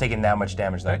 And has taken that much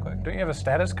damage that quick. Don't you have a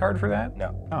status card for that?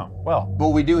 No. Oh, well.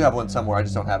 Well, we do have one somewhere. I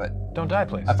just don't have it. Don't die,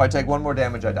 please. If I take 1 more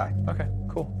damage, I die. Okay,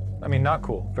 cool. I mean, not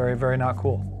cool. Very, very not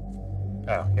cool.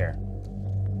 Oh, here.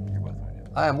 You're both wounded.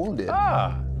 I am wounded.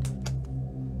 Ah.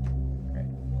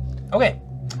 Okay.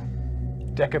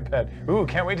 Decaped. Ooh,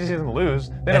 can't wait to see them lose.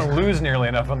 They don't lose nearly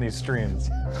enough on these streams.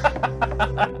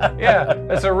 Yeah,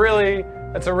 that's a really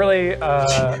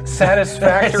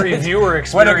satisfactory viewer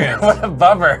experience. What a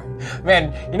bummer.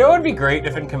 Man, you know what would be great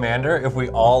if in Commander, if we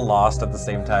all lost at the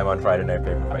same time on Friday Night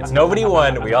Paper Fights. Nobody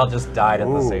won, we all just died at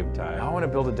the same I time. want to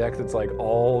build a deck that's like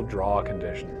all draw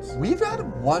conditions. We've had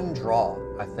 1 draw,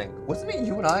 I think. Wasn't it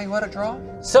you and I who had a draw?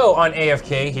 So on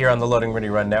AFK here on the Loading Ready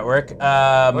Run Network, What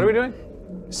are we doing?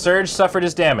 Surge suffered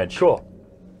his damage. Cool.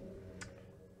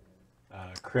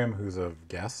 Krim, who's a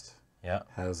guest, Yeah.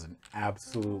 has an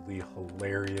absolutely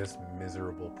hilarious,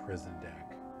 miserable prison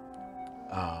deck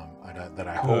that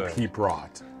I hope he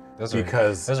brought. Those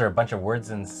are a bunch of words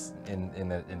in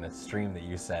the stream that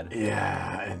you said.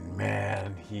 Yeah, and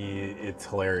man, it's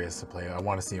hilarious to play. I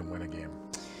want to see him win a game.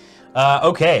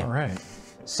 Okay. All right.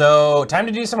 So time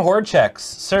to do some horde checks.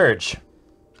 Surge.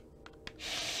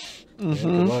 Yeah,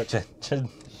 good luck.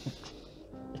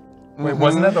 Wait,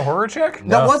 wasn't that the horror check?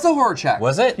 That was the horror check.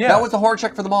 Was it? Yeah. That was the horror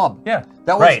check for the mob. Yeah.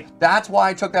 That was, Right. That's why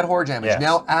I took that horror damage. Yes.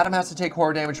 Now Adam has to take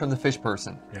horror damage from the fish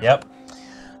person. Yep.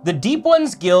 The deep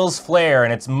one's gills flare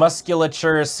and its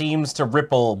musculature seems to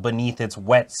ripple beneath its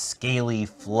wet, scaly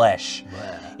flesh.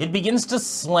 It begins to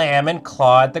slam and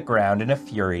claw at the ground in a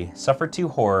fury. Suffer 2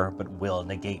 horror, but will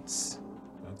negates.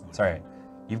 Sorry.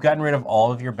 You've gotten rid of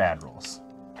all of your bad rolls.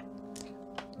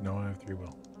 No, I have 3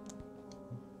 will.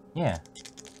 Yeah.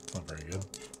 Not very good.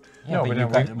 Yeah, No, but, but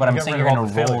you've then got, we but I'm got saying rid you're of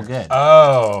gonna all the roll failures. good.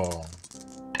 Oh.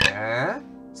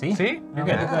 See? See? You're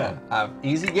good.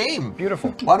 Easy game.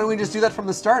 Beautiful. Why don't we just do that from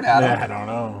the start, Adam? Yeah, I don't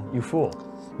know. You fool.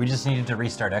 We just needed to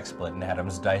restart XSplit and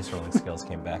Adam's dice rolling skills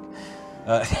came back.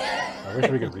 I wish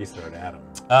we could restart Adam.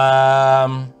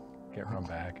 Get run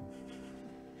back.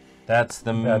 That's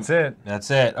it.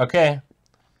 That's it. Okay.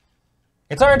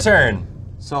 It's our turn.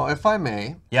 So if I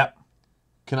may, Yep.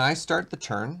 can I start the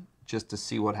turn just to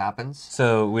see what happens?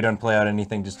 So we don't play out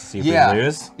anything just to see if Yeah. we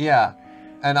lose? Yeah.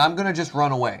 And I'm gonna just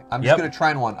run away. I'm just Yep. gonna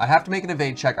try and run. I have to make an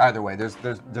evade check either way. There's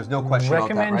no question about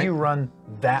that, Recommend right? you run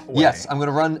that way. Yes, I'm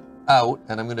gonna run out,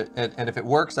 and and if it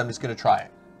works, I'm just gonna try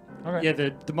it. Okay. Yeah,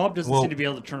 the mob doesn't Well, seem to be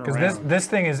able to turn Because around. this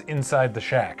thing is inside the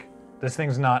shack. This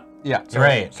thing's not. Yeah,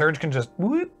 Right. Surge can just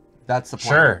whoop. that's the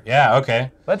plan. Sure. Yeah,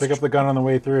 okay. Let's Pick up the gun on the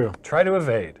way through. try to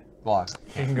evade. Block.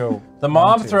 He can go. The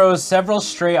mob throws several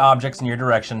stray objects in your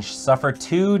direction, suffer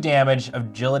 2 damage,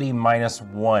 agility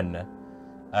 -1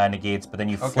 negates, but then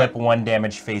you flip 1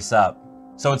 damage face up.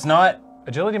 So it's not...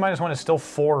 Agility -1 is still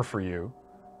 4 for you.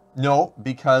 No,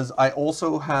 because I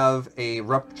also have a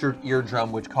ruptured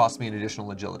eardrum, which costs me an additional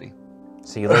agility.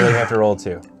 So you literally have to roll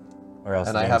 2. Or else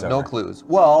And the I game's have no over. clues.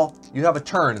 Well, you have a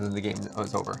turn and then the game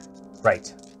is over.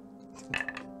 Right.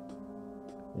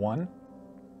 1.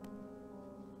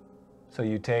 So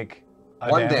you take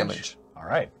 1 damage. All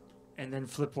right. And then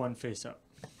flip 1 face up.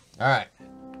 All right.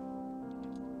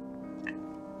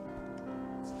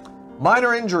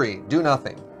 Minor injury, do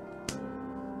nothing.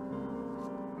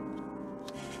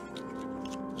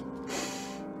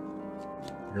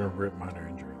 You're a rip minor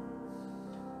injury.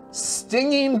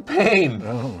 Stinging pain.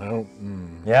 Oh, no.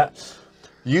 Yeah.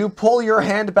 You pull your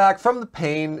hand back from the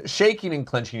pain, shaking and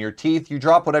clenching your teeth. You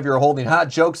drop whatever you're holding. Hot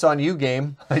joke's on you,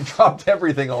 game. I dropped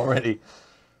everything already.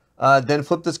 Then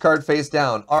flip this card face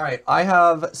down. All right, I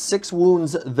have 6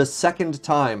 wounds the second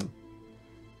time.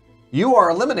 You are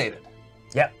eliminated.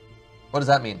 Yep. What does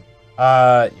that mean?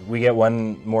 We get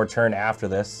 1 more turn after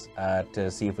this to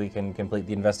see if we can complete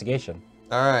the investigation.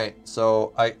 All right,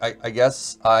 so I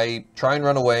guess I try and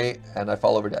run away and I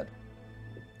fall over dead.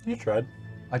 You tried.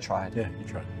 I tried. Yeah, you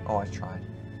tried. Oh, I tried.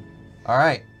 All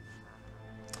right.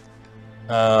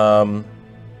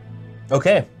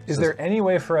 Okay. Is there any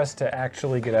way for us to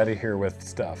actually get out of here with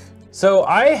stuff? So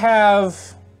I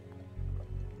have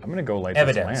I'm gonna go light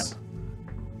evidence. this lamp.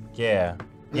 Yeah.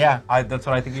 Yeah, that's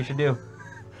what I think you should do.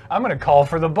 I'm gonna call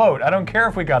for the boat. I don't care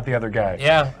if we got the other guy.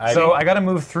 Yeah. So I gotta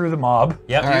move through the mob.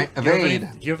 Yep. All right, evade.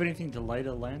 Do you have anything to light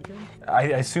a lantern? I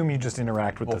assume you just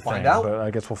interact with We'll the find thing, out. but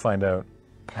I guess we'll find out.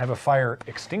 I have a fire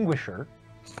extinguisher.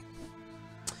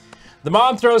 The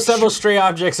mob throws several stray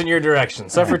objects in your direction.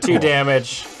 Suffer 2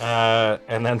 damage,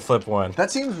 and then flip 1.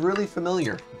 That seems really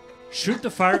familiar. Shoot the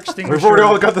fire extinguisher. We've already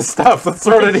all got the stuff. Let's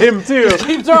throw it at him too.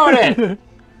 Keep throwing it.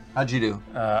 How'd you do?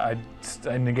 I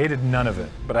negated none of it,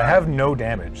 but I have no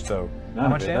damage. So how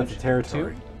much damage? That's a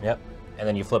territory. Yep. And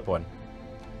then you flip 1.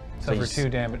 So you for 2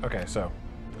 damage. Okay, so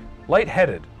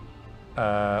lightheaded.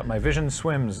 My vision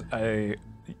swims. I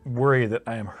worry that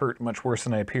I am hurt much worse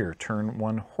than I appear. Turn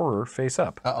 1 horror face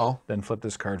up. Uh-oh. Then flip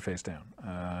this card face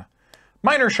down.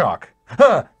 Minor shock.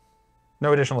 Huh.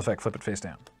 No additional effect. Flip it face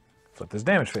down. Flip this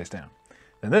damage face down.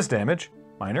 Then this damage.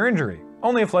 Minor injury.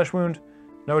 Only a flesh wound.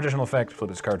 No additional effect. Flip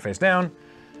this card face down.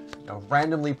 Now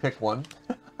randomly pick one.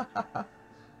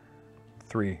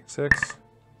 3, 6.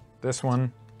 This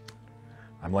one.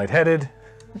 I'm lightheaded.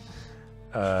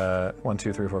 1,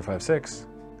 2, 3, 4, 5, 6.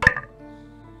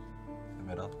 The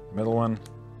middle. Middle one.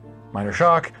 Minor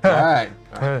shock. All right.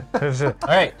 All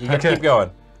right, you can Okay. keep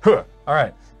going. All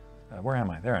right. Where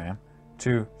am I? There I am.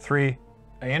 2, 3.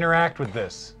 I interact with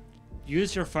this.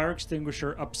 Use your fire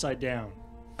extinguisher upside down.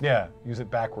 Yeah, use it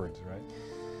backwards, right?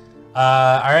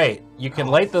 All right, you can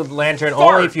light the lantern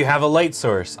only if you have a light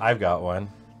source. I've got one.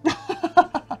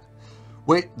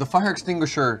 Wait, the fire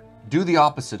extinguisher, do the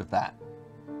opposite of that.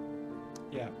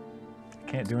 Yeah.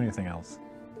 Can't do anything else.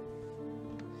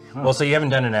 Well, so you haven't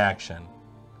done an action.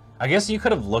 I guess you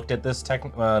could have looked at this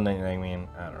well, I mean,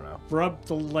 I don't know. Rub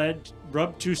the lead.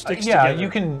 Rub 2 sticks Yeah, together. you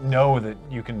can know that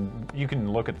you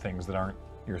can look at things that aren't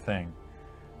your thing.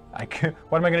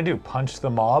 What am I gonna do? Punch the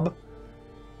mob?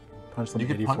 Punch them You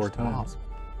could 84 punch the mob. times.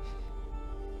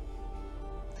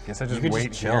 Guess I just could just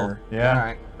wait chill. here. Yeah. All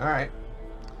right. All right.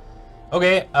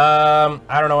 Okay,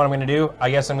 I don't know what I'm gonna do. I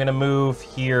guess I'm gonna move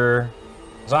here.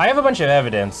 So I have a bunch of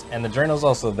evidence, and the journal's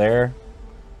also there.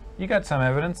 You got some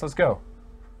evidence. Let's go.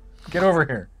 Get over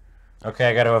here. Okay,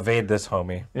 I gotta evade this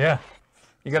homie. Yeah.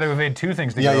 You got to evade 2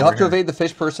 things to Yeah, get you'll over have to here. evade the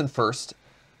fish person first.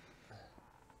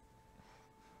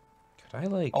 Could I,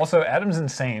 like... Also, Adam's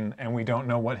insane, and we don't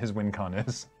know what his win con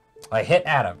is. I hit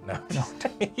Adam. No.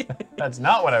 That's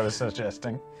not what I was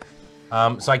suggesting.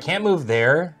 So I can't move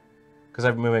there, because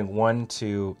I'm moving 1,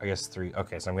 2, I guess 3.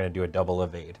 Okay, so I'm gonna do a double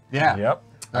evade. Yeah. Yep.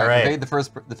 All All right. right. Evade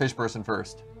the fish person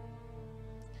first.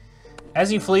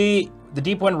 As you flee, the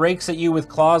deep one rakes at you with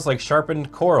claws like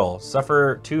sharpened coral.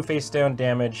 Suffer 2 face down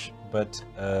damage, but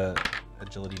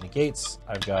agility negates.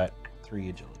 I've got 3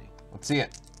 agility. Let's see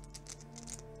it.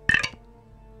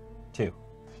 2.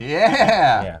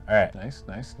 Yeah. Yeah, all right. Nice,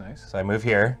 nice, nice. So I move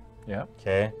here. Yep.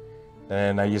 Okay.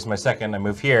 Then I use my second. I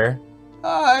move here.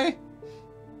 Hi. You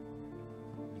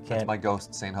That's can't. my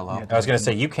ghost saying hello. Yeah. I was gonna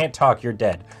say you can't talk. You're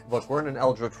dead. Look, we're in an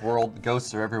eldritch world.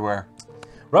 Ghosts are everywhere.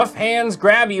 Rough hands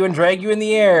grab you and drag you in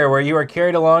the air, where you are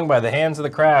carried along by the hands of the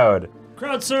crowd.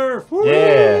 Crowd surf.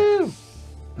 Yeah.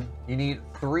 You need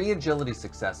 3 agility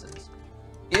successes.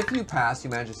 If you pass, you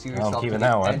manage to see I'm yourself to keeping the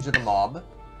that one. edge of the mob. All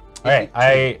right.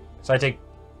 I take.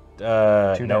 2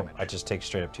 no, damage. I just take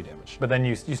straight up 2 damage. But then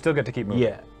you still get to keep moving.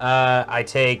 Yeah. I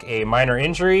take a minor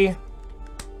injury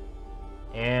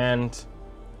and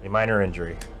a minor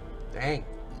injury. Dang.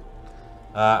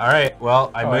 All right. Well,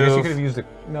 I I guess you move. could have used a...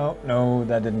 No,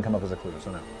 that didn't come up as a clue,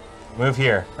 so no. Move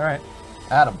here. All right.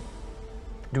 Adam,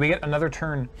 Do we get another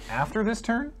turn after this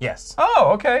turn? Yes.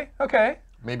 Oh, okay, okay.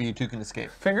 maybe you 2 can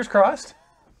escape. Fingers crossed.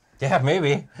 Yeah,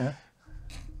 maybe.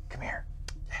 Come here.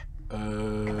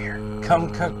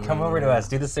 Come over to us.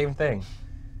 Do the same thing.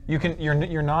 You can.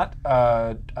 You're not.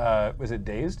 Was it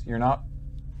dazed? You're not.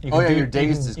 You Oh, yeah, do, your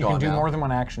dazed is You can gone do now. more than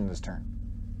 1 action this turn.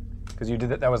 Because you did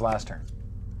that. That was last turn.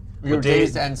 You're Well,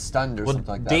 dazed dazed- and stunned or Well,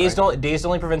 something like that. dazed, right? dazed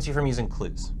only prevents you from using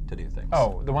clues to do things.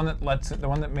 Oh, the one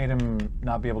that made him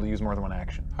not be able to use more than 1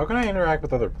 action. How can I interact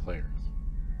with other players?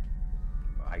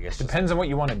 I guess just, Depends on what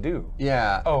you want to do.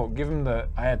 Yeah. Oh, give him the.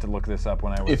 I had to look this up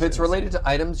when I was. If it's related to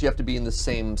items, you have to be in the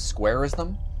same square as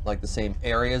them, like the same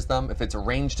area as them. If it's a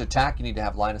ranged attack, you need to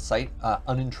have line of sight,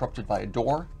 uninterrupted by a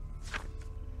door.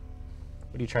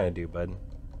 What are you trying to do, bud?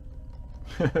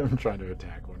 I'm trying to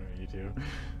attack one of you two.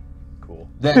 cool.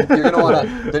 Then you're gonna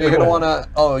wanna. Then you're gonna wanna.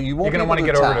 Oh, you won't. You're gonna be want to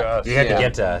able get over to attack. us. You have Yeah. to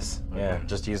get to us. Yeah, Okay.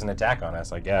 just use an attack on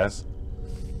us, I guess.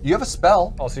 You have a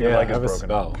spell. Also, your Yeah, I leg is have a broken.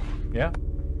 spell. Yeah.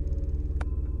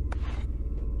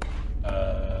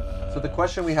 So the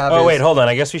question we have Oh is. wait, hold on.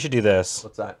 I guess we should do this.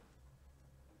 What's that?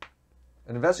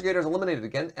 An investigator is eliminated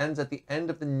again. Ends at the end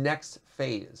of the next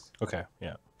phase. Okay.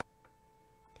 Yeah.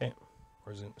 Okay.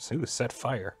 Where's it? Ooh, set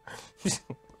fire.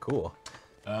 Cool.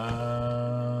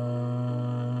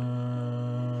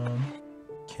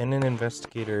 Can an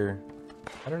investigator?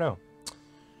 I don't know.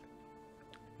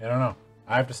 I don't know.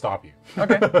 I have to stop you.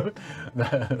 Okay.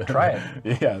 Try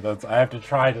it. Yeah, I have to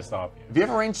try to stop you. If you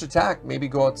have a ranged attack, maybe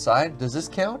go outside. Does this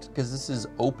count? Because this is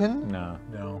open. No.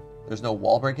 No. There's no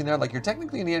wall breaking there. Like, you're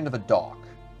technically in the end of a dock.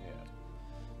 Yeah.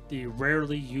 The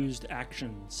rarely used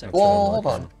action section. Well, hold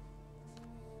on.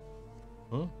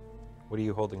 What are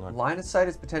you holding on? Line of sight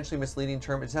is potentially a misleading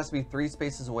term. It just has to be 3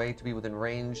 spaces away to be within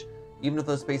range, even if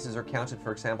those spaces are counted,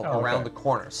 for example, around the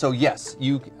corner. So yes,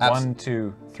 you. 1,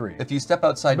 2, 3. If you step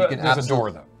outside, But you can. there's a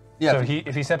door though. Yeah. So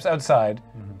if he steps outside,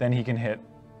 then he can hit.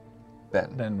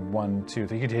 Ben. Then 1, 2,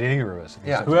 3. He could hit either of us. if he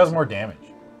Yeah. steps Who has more damage?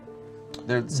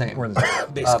 They're the same. We're the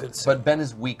same. Basically, the same. But Ben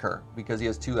is weaker because he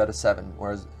has 2 out of 7,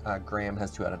 whereas Graham has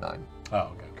 2 out of 9. Oh,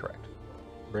 okay. Correct.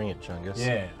 Bring it, Chungus.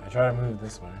 Yeah, I try to move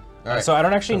this way. All right. So I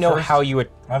don't actually know first- how you. I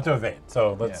have to evade,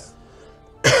 so let's.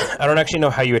 I don't actually know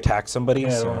how you attack somebody. Yeah,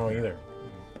 I so. don't know either.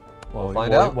 Well,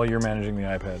 find out. while you're managing the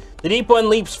iPad. The deep one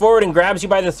leaps forward and grabs you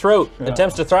by the throat.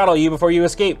 Attempts to throttle you before you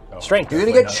escape. Strength. You're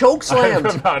gonna get choke slammed.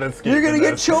 I'm not escaping You're gonna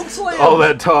get this. choke slammed. All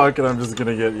that talk, and I'm just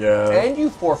gonna get And you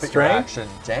forfeit Strength? your action.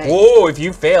 Dang. Whoa! If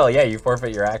you fail, yeah, you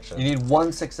forfeit your action. You need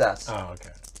 1 success. Oh, okay.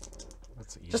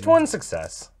 That's easy. Just 1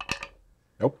 success.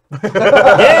 Nope.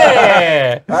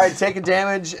 Yeah. All right, take a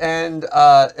damage, and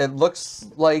it looks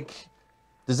like.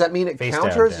 Does that mean it Face down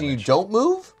counters and you damage. don't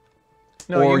move?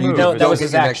 No, or you move. No, don't that was get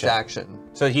his your action. next action?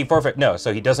 So he forfeit. No,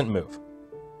 so he doesn't move.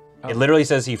 It literally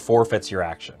says he forfeits your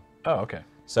action. Oh, okay.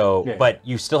 So, Yeah. but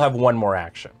you still have 1 more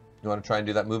action. You want to try and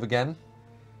do that move again?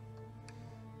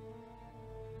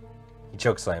 He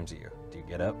choke slams you. Do you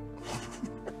get up?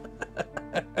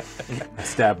 I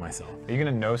stabbed myself. Are you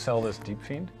gonna no-sell this Deep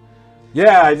Fiend?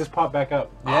 Yeah, I just popped back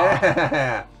up.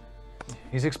 Yeah.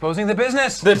 He's exposing the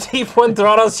business. The deep one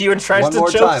throttles you and tries One to more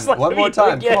choke time. slam One more you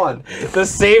time. again. Come on. The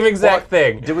same exact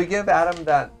thing. Did we give Adam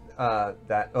that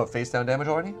face down damage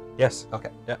already? Yes. Okay.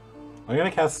 Yeah. I'm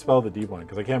gonna cast a spell at the deep one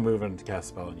because I can't move and cast a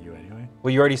spell on you anyway.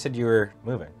 Well, you already said you were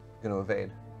moving. Gonna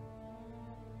evade.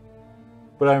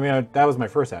 But I mean, that was my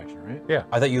first action, right? Yeah.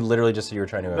 I thought you literally just said you were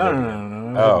trying to. No, evade no, again. no, no,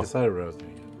 no. I Oh. haven't decided what I was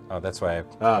doing yet. Oh, that's why I Oh.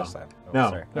 pressed that. Oh, No,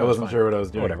 sorry. I wasn't sure what I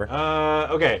was doing. Whatever.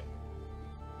 Okay.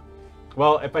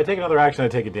 Well, if I take another action, I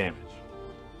take a damage.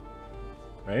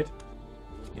 Right?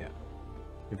 Yeah.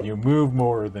 If you move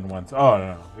more than once. Oh, no,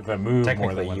 no. If I move more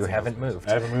Technically, than once. you in haven't space. moved.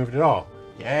 I haven't moved at all.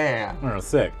 Yeah. I don't know,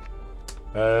 sick.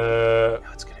 Oh,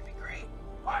 it's gonna be great.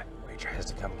 What? Where he tries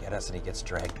to come get us and he gets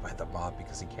dragged by the mob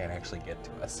because he can't actually get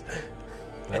to us.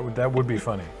 That would be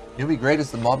funny. It'll be great as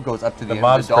the mob goes up to the, The end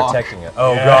mob's of the dock. protecting it.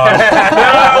 Oh god.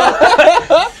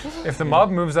 If the mob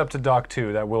moves up to Dock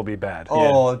 2, that will be bad.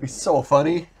 Oh, it'd be so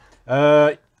funny.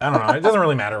 I don't know. It doesn't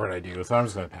really matter what I do, so I'm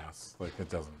just going to pass. Like, it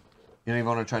doesn't. You don't even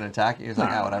want to try and attack it. You're just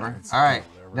like, ah, whatever. It's All right,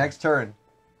 whatever. next turn.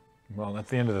 Well, that's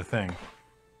the end of the thing.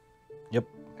 Yep.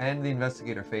 And the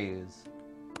investigator phase.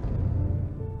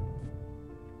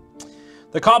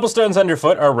 The cobblestones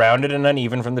underfoot are rounded and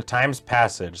uneven from the time's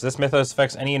passage. This mythos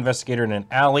affects any investigator in an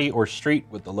alley or street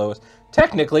with the lowest.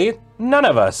 Technically, none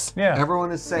of us. Yeah.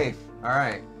 Everyone is safe. All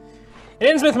right. An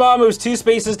Innsmouth mob moves 2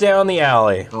 spaces down the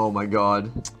alley. Oh my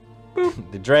god.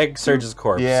 The drag surges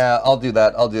corpse. Yeah, I'll do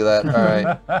that. I'll do that.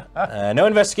 All right. No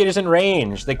investigators in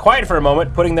range. They quiet for a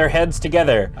moment, putting their heads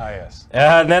together. Ah, yes.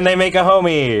 And then they make a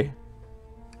homie.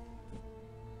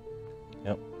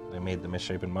 Yep, they made the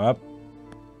misshapen mob.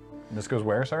 This goes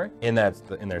where, sorry? In their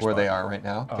Where spot. they are right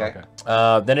now. Oh, Okay.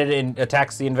 Then it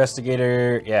attacks the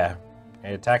investigator. Yeah,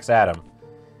 it attacks Adam.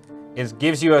 It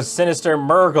gives you a sinister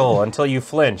murgle until you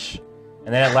flinch,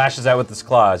 and then it lashes out with its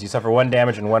claws. You suffer 1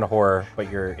 damage and 1 horror,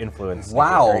 but your influence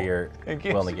Wow. or your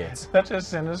will negates. Such a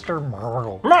sinister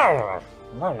murgle. Wow.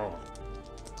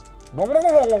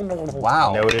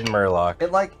 Noted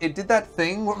Murloc. It did that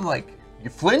thing where I'm like, you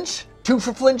flinch? 2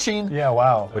 for flinching. Yeah,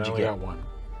 wow. What'd you I only get? got 1.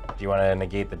 Do you want to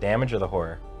negate the damage or the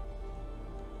horror?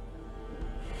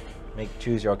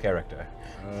 Choose your character.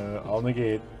 I'll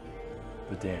negate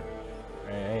the damage.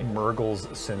 Alright, Murgles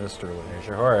sinisterly. there's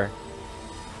your horror.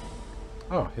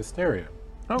 Oh, hysteria.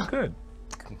 Oh, good.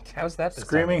 How's that?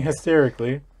 Screaming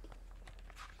hysterically,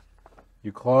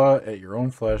 you claw at your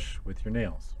own flesh with your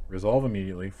nails. Resolve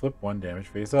immediately, flip 1 damage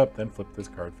face up, then flip this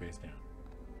card face down.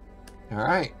 All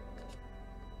right.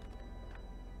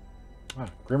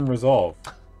 Grim Resolve.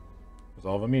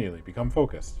 Resolve immediately, become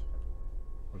focused.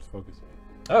 What does focus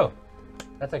do? Oh,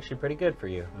 that's actually pretty good for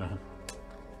you.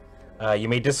 You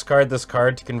may discard this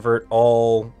card to convert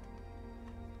all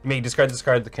You may discard this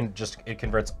card that it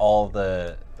converts all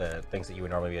the things that you would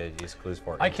normally be able to use clues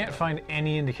for. I can't find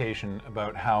any indication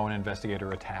about how an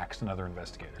investigator attacks another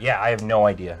investigator. Yeah, I have no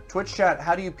idea. Twitch chat,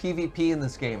 how do you PvP in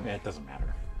this game? It doesn't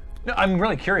matter. No, I'm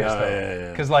really curious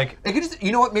though, because like It could just,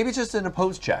 you know what? Maybe it's just an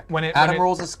opposed check. Adam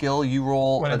rolls a skill, you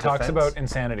roll when a it talks defense. about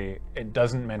insanity, it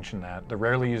doesn't mention that. The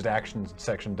rarely used actions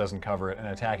section doesn't cover it, and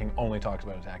attacking only talks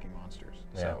about attacking monsters.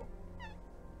 Yeah. So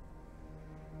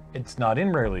it's not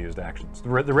in rarely used actions. The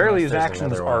rarely used there's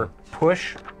actions another are one.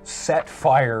 push, set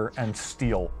fire, and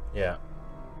steal. Yeah.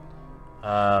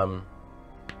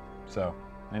 So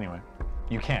anyway,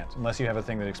 you can't unless you have a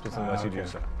thing that explicitly lets you do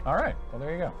so. All right. Well,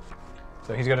 there you go.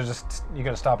 So he's got to you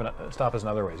got to stop us in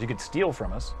other ways. You could steal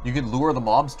from us. You could lure the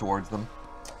mobs towards them.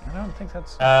 I don't think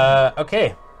that's.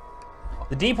 Okay.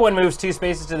 The deep one moves 2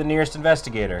 spaces to the nearest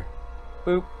investigator.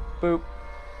 Boop, boop.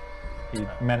 He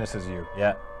menaces you.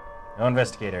 Yeah. No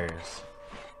investigators.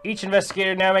 Each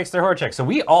investigator now makes their horror check. So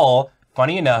we all,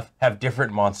 funny enough, have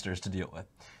different monsters to deal with.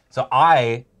 So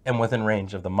I am within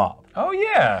range of the mob. Oh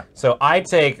yeah. So I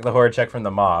take the horror check from the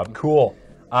mob. Cool.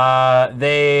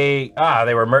 They're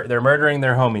murdering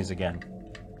their homies again.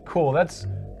 Cool. That's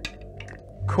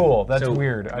cool. That's So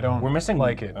weird. I don't. We're missing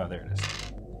like it. Oh, there it is.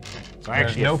 So I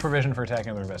There's actually no have- provision for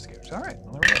attacking other investigators. All right.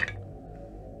 Well,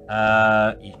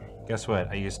 there we go. Guess what?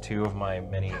 I used 2 of my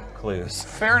many clues.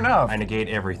 Fair enough. I negate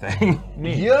everything.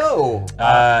 Neat. Yo!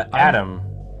 Adam,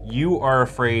 you are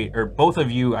afraid, or both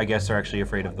of you, I guess, are actually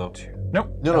afraid of the 2.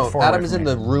 Nope. No, that's 4 Adam away is from in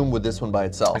me. the room with this one by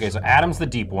itself. Okay, so Adam's the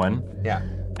deep one. Yeah.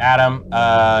 Adam,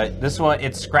 this one,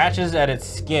 it scratches at its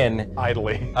skin,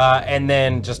 idly. and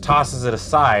then just tosses it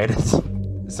aside,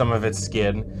 some of its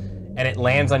skin, and it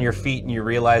lands on your feet, and you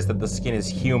realize that the skin is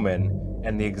human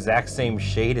and the exact same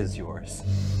shade as yours.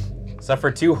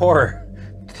 Suffer 2 horror.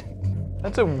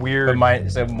 That's a weird. But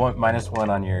 -1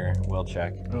 on your will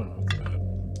check. Oh, that's bad.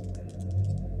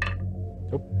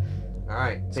 All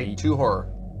right, take 2 horror.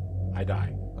 I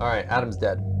die. All right, Adam's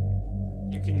dead.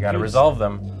 You gotta resolve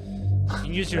them. You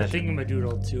can use your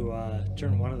thingamadoodle to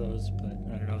turn one of those, but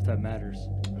I don't know if that matters.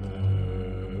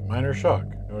 Minor shock.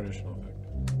 No additional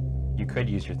effect. You could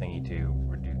use your thingy to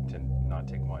not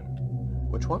take 1.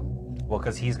 Which one? Well,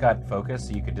 because he's got focus,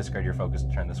 so you could discard your focus to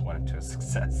turn this one into a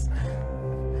success.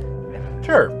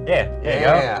 Sure. Yeah, there you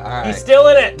go. Yeah, all right. He's still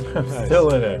in it.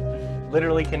 Still in it.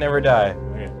 Literally can never die.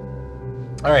 Okay.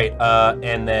 All right,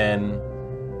 and then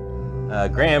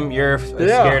Graham, you're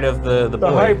scared of the boy.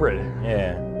 The hybrid.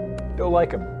 Yeah. Don't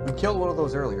like him. We killed one of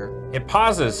those earlier. It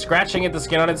pauses, scratching at the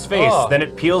skin on its face. Oh, then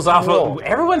it peels off. cool.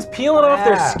 Everyone's peeling off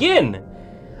their Yeah. skin.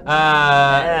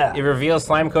 It reveals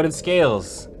slime-coated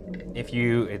scales.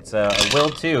 It's a will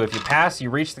 2. If you pass, you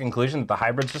reach the conclusion that the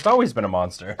hybrid's just always been a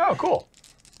monster. Oh, cool.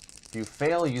 If you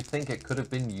fail, you think it could have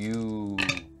been you.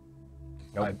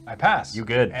 Nope. I pass. You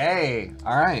good? Hey,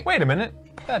 all right. Wait a minute.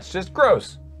 That's just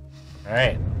gross. All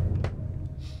right.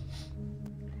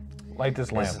 Light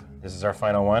this lamp. This is our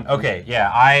final one. Okay,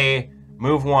 yeah, I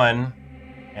move 1,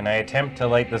 and I attempt to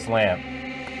light this lamp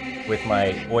with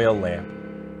my oil lamp.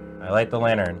 I light the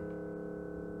lantern.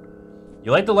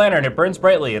 You light the lantern, it burns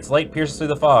brightly. Its light pierces through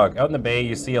the fog. Out in the bay,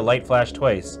 you see a light flash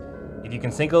twice. If you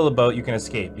can signal the boat, you can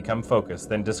escape. Become focused,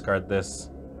 then discard this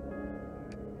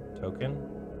token.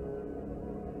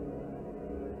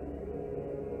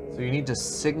 So you need to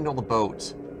signal the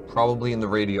boat, probably in the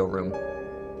radio room.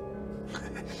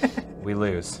 We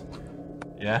lose.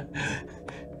 Yeah?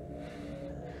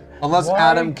 Unless Why?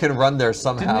 Adam can run there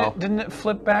somehow. Didn't it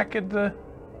flip back at the?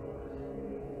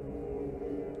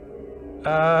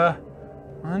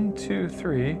 1, 2,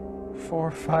 3,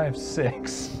 4, 5,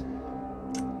 6.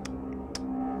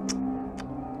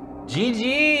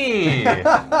 GG!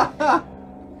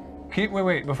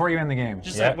 Wait, before you end the game.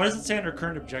 Just Yeah. like, what does it say under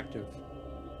current objective?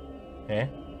 Okay.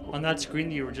 On that screen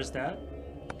that you were just at?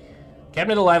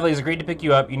 Captain of the Lively has agreed to pick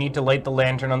you up. You need to light the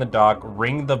lantern on the dock,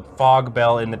 ring the fog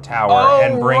bell in the tower,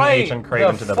 and bring Agent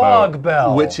Craven to the fog boat.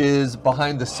 bell. Which is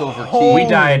behind the silver key. We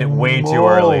died way too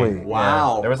early. moly.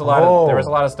 Wow. Yeah, there was a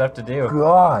lot of stuff to do.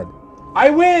 God. I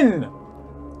win.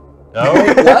 Oh,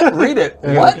 What? Read it.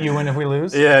 What? You win if we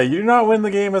lose? Yeah, you do not win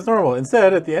the game as normal.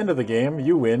 Instead, at the end of the game,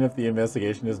 you win if the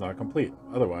investigation is not complete.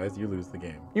 Otherwise, you lose the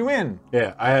game. You win.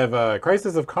 Yeah, I have a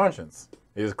crisis of conscience.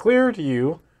 It is clear to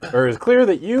you, or it is clear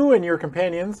that you and your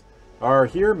companions are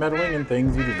here meddling in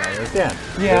things you do not understand.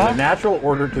 Yeah. There's a natural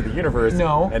order to the universe.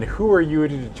 No. And who are you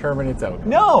to determine its outcome?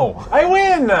 No, I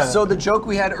win. So the joke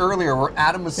we had earlier where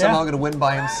Adam was somehow going to win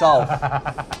by himself.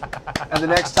 And the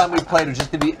next time we played, it was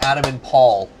just going to be Adam and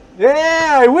Paul.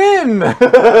 Yeah, I win!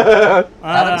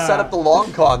 Adam set up the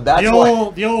long con. That's why.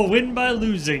 The old win by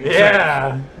losing.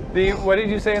 Yeah. What did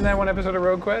you say in that one episode of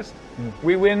Rogue Quest?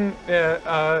 We win.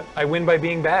 I win by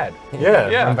being bad.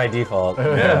 Yeah. And by default.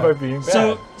 By being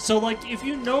bad. So like, if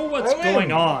you know what's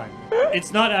going on,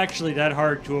 it's not actually that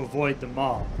hard to avoid the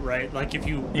mob, right? Like if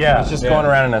you... It's just going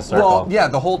around in a circle. Well, yeah,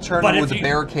 the whole tournament But with if the you-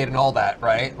 barricade and all that,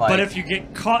 right? Like, But if you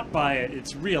get caught by it,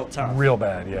 it's real tough. Real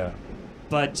bad, yeah.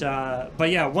 But yeah,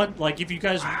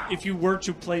 if you were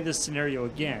to play this scenario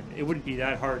again, it wouldn't be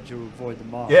that hard to avoid the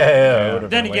mob. Yeah. It would've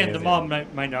Then been way again, the easier. mob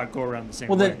might not go around the same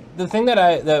Well, way. the thing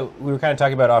that we were kind of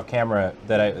talking about off camera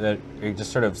that I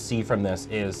just sort of see from this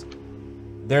is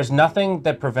there's nothing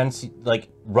that prevents like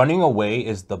running away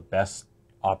is the best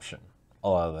option a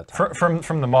lot of the time.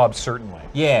 From the mob, certainly.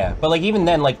 Yeah, but like even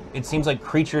then, like it seems like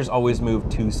creatures always move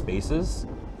 2 spaces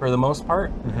for the most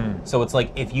part. So it's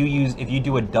like if you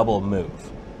do a double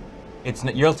move,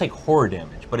 you'll take horror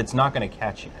damage, but it's not going to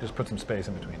catch you. Just put some space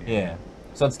in between you. Yeah,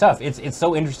 so it's tough. It's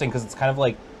so interesting because it's kind of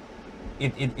like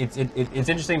it's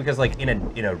interesting because like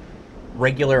in a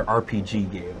regular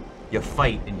RPG game, you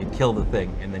fight and you kill the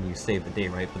thing and then you save the day,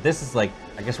 right? But this is like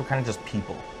I guess we're kind of just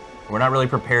people. We're not really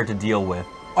prepared to deal with.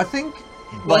 I think,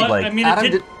 Well, like, I mean,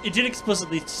 Adam it did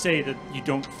explicitly say that you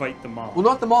don't fight the mob. well,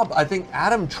 not the mob. I think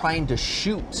Adam trying to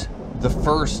shoot the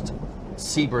first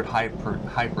Seabird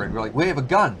hybrid. We're like, we have a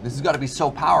gun. This has got to be so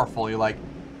powerful. You're like,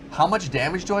 how much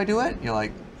damage do I do it? You're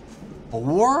like,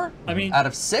 4? I mean, out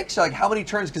of 6? You're like, how many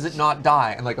turns does it not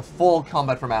die? And like a full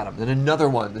combat from Adam, then another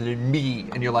one, then me,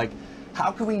 and you're like,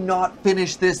 how can we not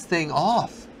finish this thing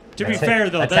off? to be fair,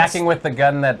 though, attacking with the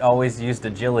gun that always used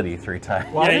agility 3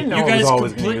 times. Well, I Yeah, didn't know you it was guys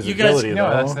always going to use agility, no,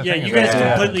 though. that's the yeah, thing you about guys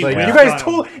it. completely. Like,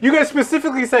 whiffed you on guys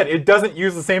specifically said it doesn't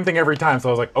use the same thing every time, so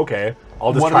I was like, okay,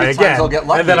 I'll just One of try these times again. I'll get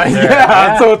lucky. And then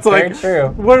Yeah, so it's very like, true.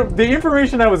 what the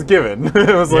information I was given,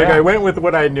 it was like Yeah. I went with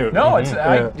what I knew. No, it's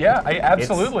Yeah.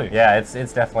 absolutely. It's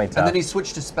definitely tough. And then he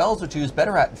switched to spells, which he was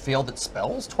better at, and failed at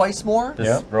spells twice more.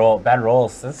 Just bad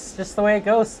rolls. That's just the way it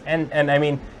goes. And I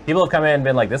mean, people have come in and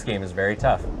been like, this game is very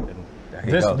tough. And there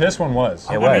you go. This one was.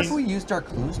 I It wonder was. if we used our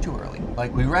clues too early.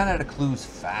 Like, we ran out of clues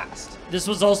fast. This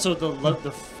was also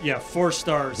the 4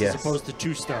 stars Yes. as opposed to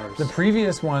 2 stars. The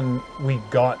previous one, we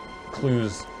got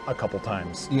clues a couple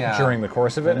times Yeah. during the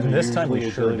course of it, and this time we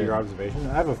Usually sure agility did. or observation.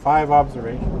 I have a 5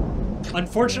 observation.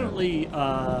 Unfortunately,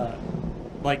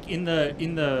 like on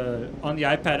the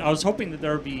iPad, I was hoping that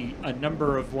there would be a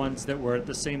number of ones that were at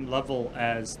the same level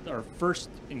as our first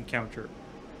encounter,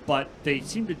 but they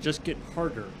seem to just get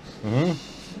harder.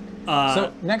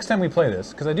 So next time we play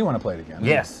this, because I do want to play it again.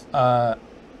 Yes.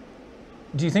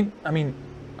 Do you think? I mean,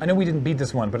 I know we didn't beat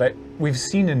this one, but we've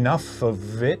seen enough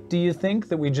of it. Do you think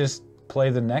that we just play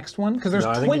the next one? Because there's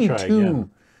No, I think you try 22. again.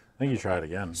 I think you try it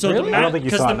again. So Really? the map, I don't think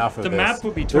you 'cause saw the, enough of the this. map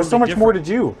would be totally There's so much different. more to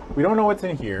do. We don't know what's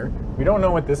in here. We don't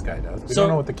know what this guy does. We So, don't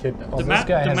know what the kid does. The this map,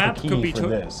 guy the has the map key could be for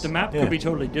this. the map Yeah. could be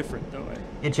totally different though.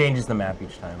 It changes the map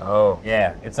each time. Oh.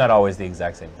 Yeah, it's not always the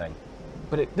exact same thing.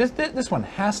 But this one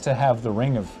has to have the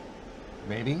ring of.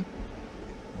 Maybe.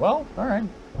 Well, all right.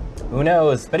 Who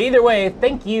knows? But either way,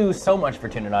 thank you so much for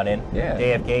tuning on in. Yeah.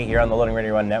 AFK here on the Loading Ready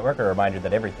Run Network. A reminder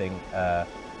that everything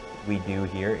we do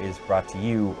here is brought to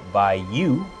you by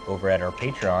you over at our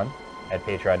Patreon at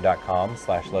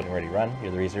patreon.com/loadingreadyrun.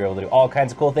 You're the reason you're able to do all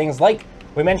kinds of cool things like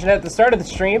we mentioned at the start of the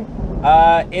stream.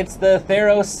 It's the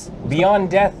Theros Beyond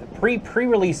Death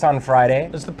pre-release on Friday.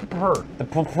 It's the purr.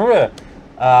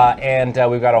 And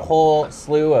we've got a whole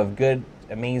slew of good,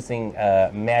 amazing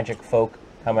magic folk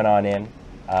coming on in.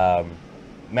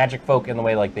 Magic folk in the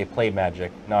way like they play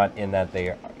magic, not in that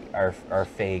they are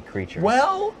fey creatures.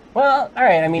 Well, all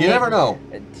right. I mean, You never know.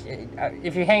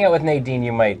 If you hang out with Nadine,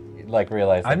 you might like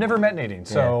realize. I've never met Nadine,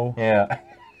 so Yeah.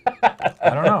 I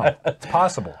don't know. It's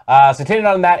possible. So tune in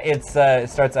on that. It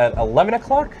starts at 11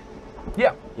 o'clock.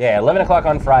 Yeah. Yeah, 11 o'clock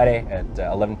on Friday at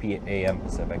 11 a.m.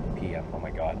 Pacific p.m. Oh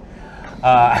my God.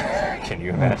 Can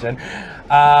you imagine?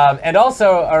 And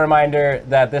also a reminder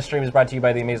that this stream is brought to you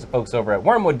by the amazing folks over at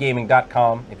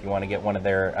wormwoodgaming.com. If you want to get one of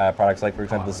their products, like for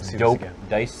example let's this see this dope again.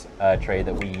 dice tray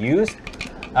that we use.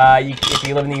 If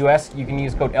you live in the US, you can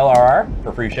use code LRR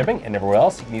for free shipping, and everywhere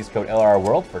else you can use code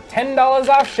LRRWorld for $10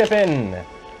 off shipping.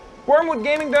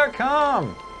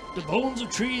 Wormwoodgaming.com. The bones of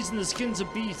trees and the skins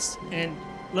of beasts. And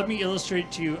let me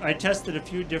illustrate to you. I tested a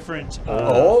few different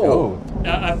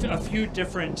a few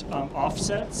different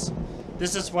offsets.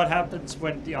 This is what happens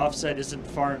when the offset isn't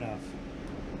far enough.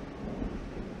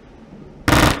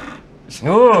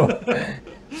 Ooh.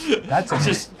 That's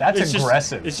It's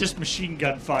aggressive. It's just machine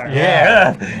gun fire.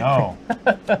 Yeah. No.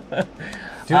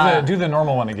 Do the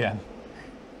normal one again.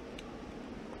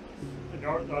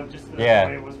 Just Yeah.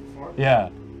 the way it was before. Yeah.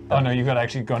 Oh no, you got to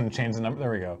actually go and change the number.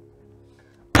 There we go.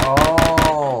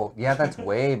 Oh, yeah, that's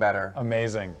way better.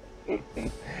 Amazing. We've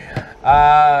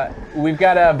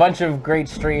got a bunch of great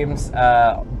streams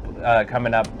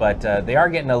coming up, but they are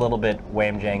getting a little bit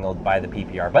wham-jangled by the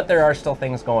PPR. But there are still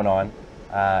things going on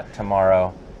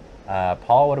tomorrow.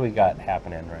 Paul, what do we got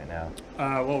happening right now?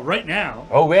 Well, right now.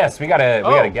 Oh yes, we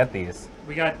gotta get these.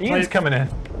 We got Ian's coming in.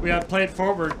 We got Play It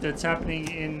Forward that's happening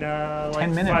in like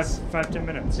 10 minutes. 10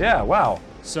 minutes. Yeah, wow.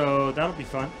 So that'll be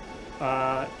fun.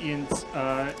 Ian's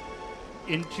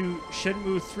into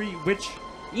Shenmue 3, which...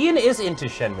 Ian is into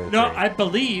Shenmue 3. No, I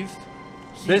believe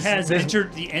he This- has this-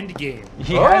 entered the end game.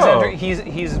 He has Oh. entered,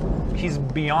 he's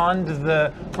beyond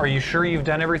the are you sure you've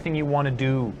done everything you want to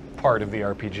do part of the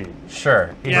RPG.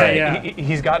 Sure. Yeah, right. yeah.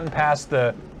 He's gotten past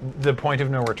the point of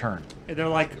no return. And they're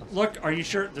like, look, are you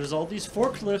sure? There's all these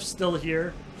forklifts still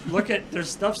here. Look at, there's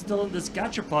stuff still in this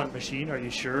gachapon machine. Are you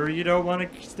sure you don't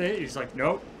want to stay? He's like,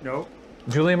 nope, nope.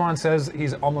 Juliamon says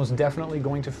he's almost definitely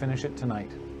going to finish it tonight.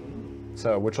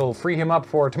 So, which will free him up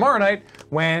for tomorrow night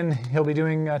when he'll be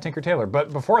doing Tinker Tailor.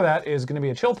 But before that is going to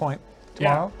be a chill point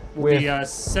tomorrow. Yeah, with we'll be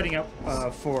setting up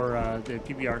for the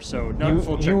PBR, so not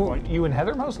full checkpoint. You and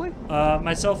Heather mostly?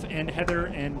 Myself and Heather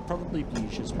and probably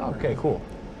Bleach as well. Okay, cool.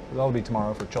 That'll be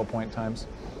tomorrow for chill point times.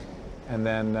 And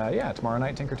then, yeah, tomorrow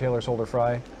night, Tinker Tailor Soldier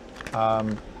Fry.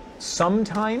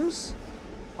 Sometimes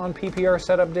on PPR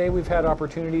setup day, we've had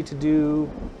opportunity to do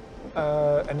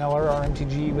an LR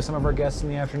RMTG with some of our guests in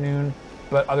the afternoon,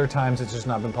 but other times it's just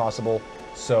not been possible.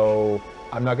 So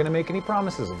I'm not going to make any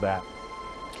promises of that.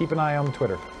 Keep an eye on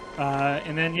Twitter.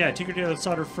 And then, yeah, Tinker Tailor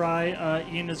Solder Fry,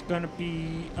 Ian is going to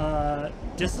be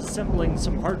disassembling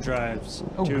some hard drives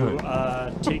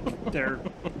to take their...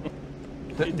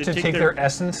 To take their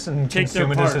essence and take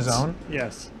consume it their as his parts. own?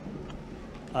 Yes.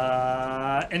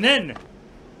 And then,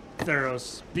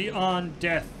 Theros, Beyond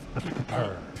Death.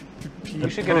 We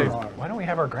should get a... Why don't we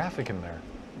have our graphic in there?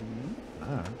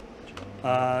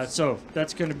 So,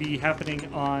 that's going to be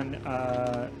happening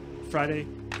on Friday,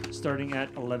 starting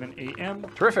at 11 a.m.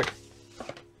 Terrific.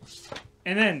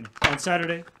 And then, on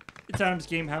Saturday, it's Adam's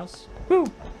Game House. Woo!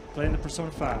 Playing the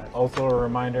Persona 5. Also a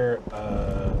reminder,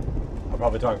 I'll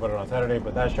probably talk about it on Saturday,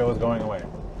 but that show is going away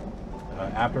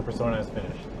after Persona is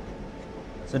finished.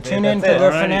 So tune in to the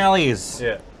Alrighty. finales.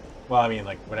 Yeah. Well, I mean,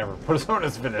 like, whenever Persona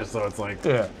is finished, so it's like,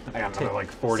 Yeah. I got another,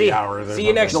 like, 40 hours or See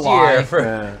you next something. year July.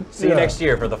 for see you next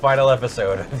year for the final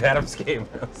episode of Adam's Game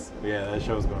House. Yeah, that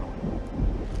show's going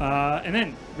away. And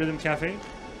then, Rhythm Cafe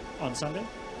on Sunday.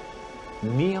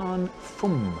 Neon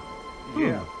Fum.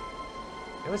 Yeah.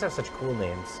 They always have such cool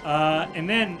names. And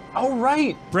then, Oh,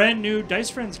 right. brand new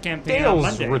Dice Friends campaign on Dale's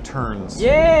Monday. returns.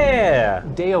 Yeah.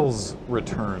 Dale's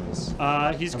returns.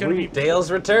 He's going to be...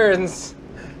 Dale's returns.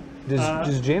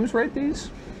 Does James write these?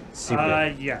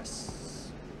 Yes.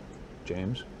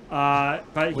 James.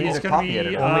 But We he's need a going copy to be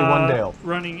editor. Only one Dale.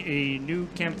 running a new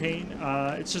campaign.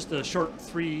 It's just a short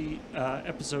 3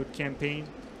 episode campaign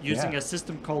using Yeah. a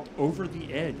system called Over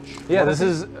the Edge. Yeah, this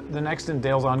is the next in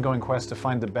Dale's ongoing quest to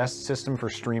find the best system for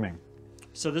streaming.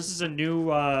 So this is a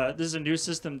new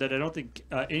system that I don't think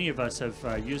any of us have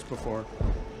used before.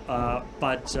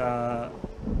 But I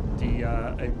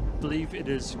believe it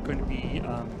is going to be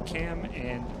Cam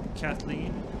and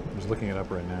Kathleen I'm just looking it up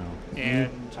right now.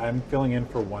 and I'm filling in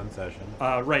for one session.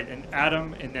 right, and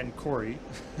Adam and then Corey.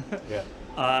 Yeah.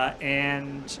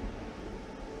 And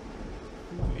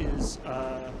who is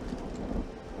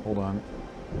Hold on.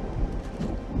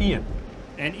 Ian.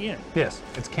 and Ian. Yes,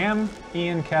 it's Cam,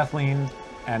 Ian, Kathleen,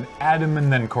 and Adam,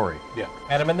 and then Corey. Yeah.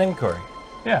 Adam and then Corey.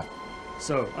 Yeah,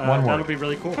 So One that'll word. be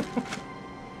really cool.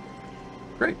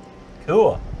 great.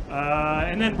 Cool.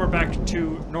 And then we're back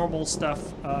to normal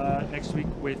stuff next week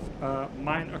with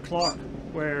 9 o'clock,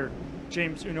 where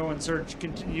James, Uno, and Serge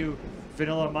continue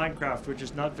vanilla Minecraft, which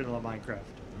is not vanilla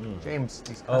Minecraft. James.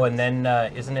 Oh, and then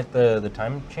isn't it the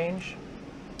time change?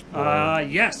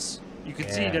 Yes, you can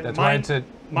see Yeah. that That's why it's at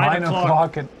 9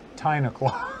 o'clock at 10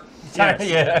 o'clock. Yes.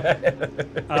 Yeah. 10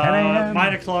 a.m.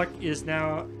 9 o'clock is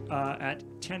now at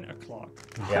 10 o'clock.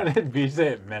 How did B say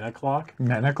it? Men o'clock?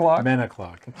 10 o'clock? Men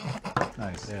o'clock.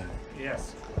 Nice. Yeah.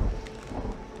 Yes.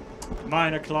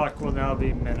 9 o'clock will now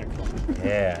be 10 o'clock.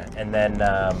 Yeah. And then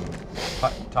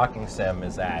Talking Sim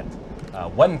is at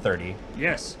 1:30.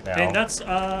 Yes, Now. and that's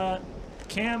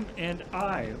Cam and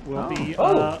I will be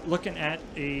looking at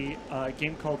a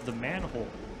game called The Manhole,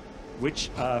 which,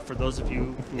 for those of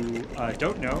you who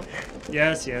don't know,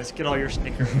 yes, get all your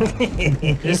Snickers.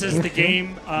 This is the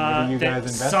game Maybe you guys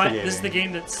this is the investigating.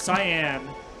 game that Cyan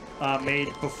made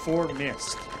before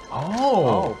Myst.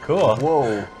 Oh, cool.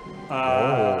 Whoa.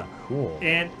 Cool.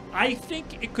 And I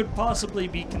think it could possibly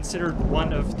be considered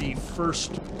one of the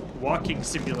first walking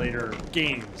simulator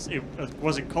games. It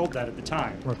wasn't called that at the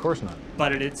time, Well, of course not.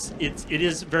 but it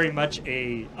is very much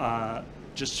a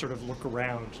just sort of look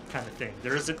around kind of thing.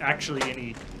 There isn't actually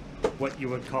any what you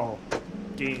would call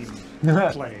game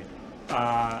play.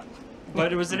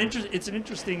 But it's an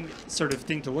interesting sort of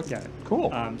thing to look at. Cool.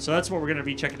 So that's what we're going to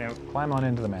be checking out. Climb on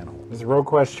into the manhole. This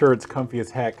RogueQuest shirt's comfy as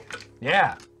heck.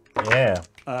 Yeah. Yeah.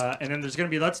 And then there's going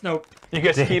to be Let's Know. You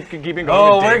guys keeping going.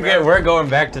 Oh, with we're Daymare? good. We're going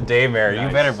back to Daymare. You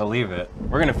Nice. better believe it.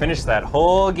 We're gonna finish that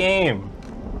whole game.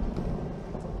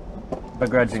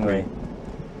 Begrudgingly.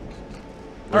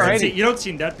 Alrighty. You don't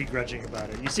seem that begrudging about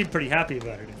it. You seem pretty happy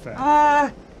about it, in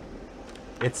fact.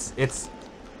 It's It's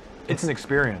an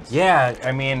experience. yeah.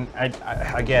 I mean, I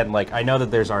again, like, I know that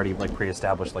there's already like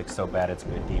pre-established like so bad it's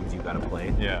good games you gotta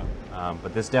play. Yeah.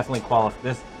 But this definitely throw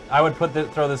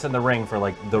this in the ring for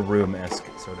like the Room-esque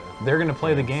sort of. They're going to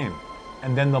play the game,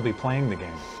 and then they'll be playing the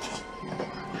game.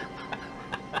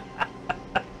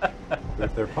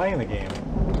 If they're playing the game,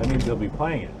 that means they'll be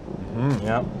playing it.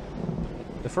 Yep.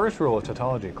 The first rule of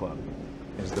Tautology Club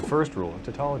is the first rule of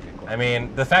Tautology Club. I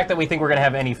mean, the fact that we think we're gonna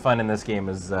have any fun in this game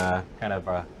is kind of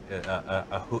a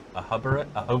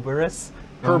hubris.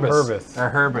 Herbis. Or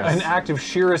herbis. An act of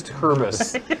sheerest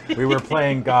herbis. We were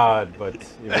playing God, but it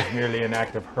was merely an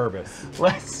act of herbis.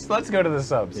 Let's go to the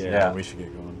subs. Yeah. We should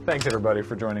get going. Thanks everybody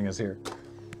for joining us here.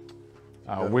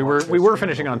 We were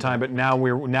finishing on time, but now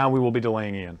we will be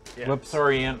delaying Ian. Yeah. Whoops,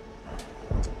 sorry, Ian.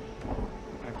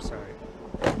 I'm sorry.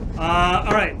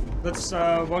 All right, let's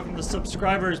welcome the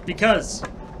subscribers because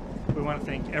we want to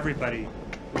thank everybody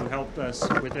who helped us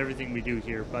with everything we do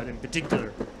here, but in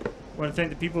particular, I want to thank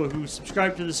the people who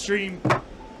subscribe to the stream,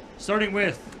 starting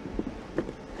with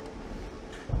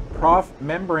Prof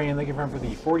Membrane, thank you for the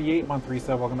 48-month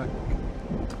resub. Welcome back.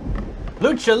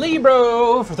 Lucha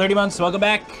Libro for 30 months. Welcome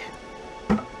back.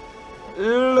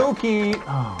 Loki.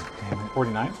 Oh, damn it.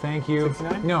 49? Thank you.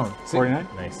 69? No. 49?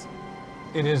 Nice.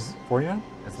 It is 49?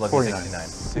 It's Lucky 49.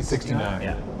 69. 69.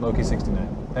 Yeah. Loki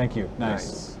 69. Thank you.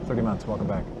 Nice. 30 months. Welcome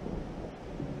back.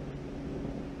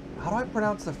 How do I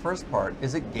pronounce the first part?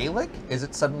 Is it Gaelic? Is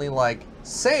it suddenly like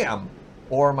Sam?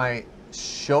 Or my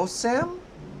Shosam?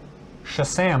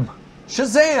 Shazam.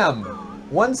 Shazam!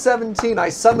 117, I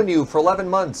summon you for 11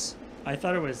 months. I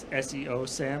thought it was SEO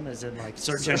Sam, as in like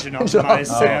search engine optimized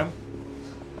Sam.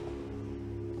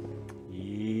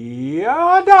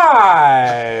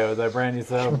 Yadai! With that brand new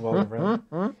sub. Welcome,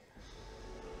 friend.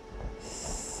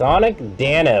 Sonic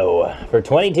Dano for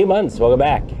 22 months. Welcome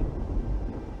back.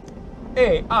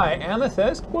 AI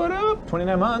Amethyst. What up?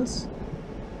 29 months.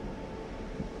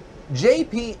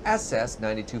 JPSS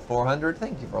 92400,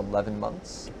 thank you for 11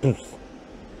 months.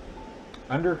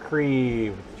 Undercree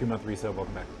with the 2-month resub.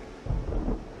 Welcome back.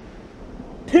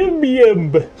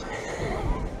 Timium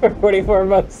for 44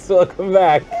 months. Welcome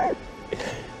back.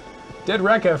 Dead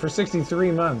Rekka for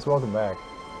 63 months. Welcome back.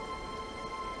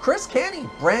 Chris Canny,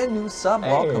 brand new sub,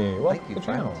 Hey, welcome. welcome Thank you, to the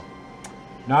friend. channel.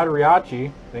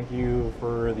 Nadariachi, thank you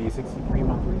for the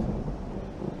 63-month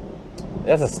resub.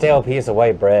 That's a stale piece of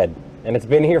white bread, and it's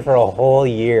been here for a whole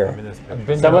year. I've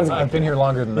been here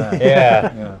longer than that.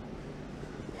 Yeah.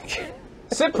 Yeah.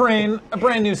 Cyprian, a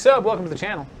brand new sub. Welcome to the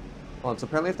channel. Well, so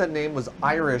apparently if that name was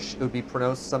Irish, it would be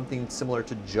pronounced something similar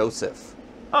to Joseph.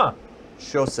 Huh.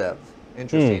 Shosev.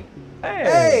 Interesting. Hey.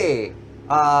 Hey!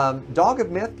 Dog of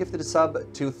Myth gifted a sub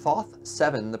to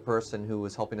Thoth7, the person who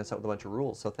was helping us out with a bunch of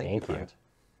rules. So thank you, friend.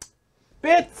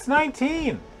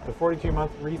 Bits19, the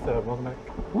 42-month resub. Welcome back.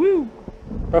 Woo!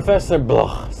 Professor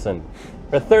Blochson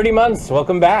for 30 months.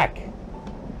 Welcome back.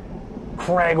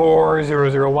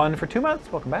 Cragor001 for 2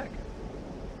 months. Welcome back.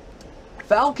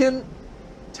 Falcon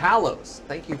Talos,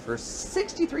 thank you for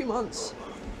 63 months.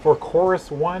 For Chorus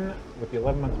 1 with the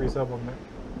 11-month resub. Welcome back.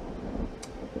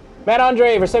 Matt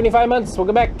Andre for 75 months.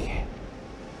 Welcome back.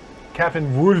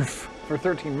 Captain Wolf for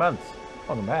 13 months.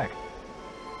 Welcome back.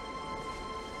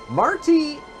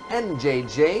 Marty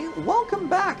NJJ, welcome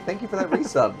back. Thank you for that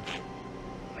resub.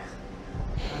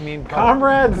 I mean,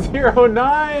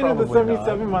 Comrade09 with the Probably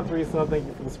 77-month resub. Thank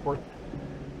you for the support.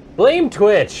 Blame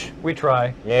Twitch. we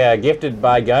try. Yeah, gifted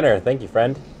by Gunner. Thank you,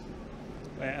 friend.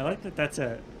 I like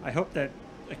that. I hope that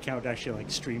account actually like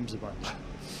streams a bunch.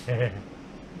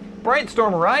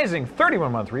 Brightstorm Rising,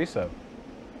 31-month resub.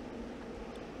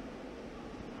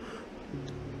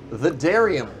 The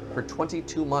Darium for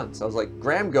 22 months. I was like,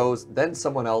 Graham goes, then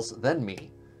someone else, then me.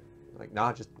 Like,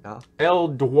 nah, just nah.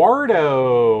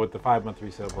 Eduardo with the 5-month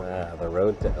resub. The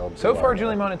road to El So far,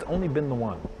 Dorado. Julian, it's only been the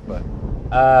one, but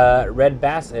Red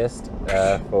Bassist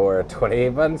for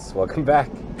 28 months. Welcome back.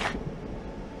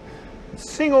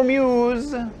 Single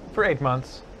Muse for 8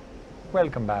 months.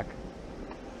 Welcome back.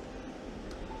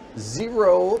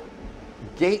 Zero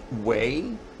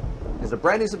Gateway is a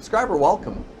brand new subscriber.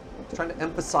 Welcome. Trying to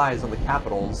emphasize on the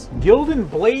capitals. Gildan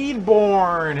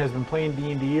Bladeborn has been playing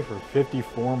D&D for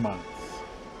 54 months.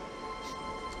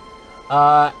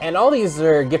 And all these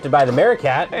are gifted by the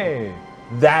Merricat. Hey.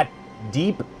 That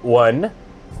deep one,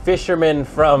 Fisherman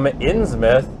from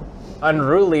Innsmouth,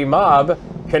 Unruly Mob,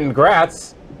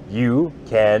 congrats, you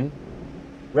can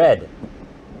read.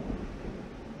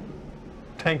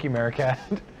 Thank you, Merricat.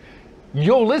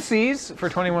 Ulysses for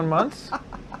 21 months.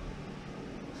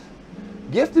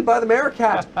 Gifted by the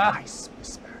Merricat. Nice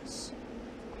whispers.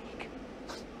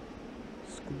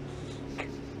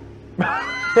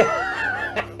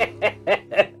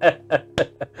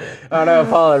 Oh no,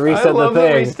 Paul, reset I love the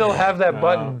that we thing. still have that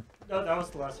button. No, that was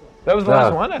the last one. That was the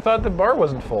last one? I thought the bar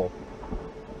wasn't full.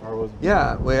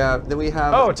 Yeah, then we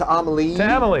have to Amelie. To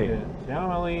Emily.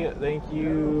 Emily, thank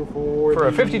you for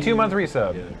a 52-month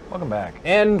resub. Yeah. Welcome back.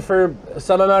 And for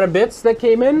some amount of bits that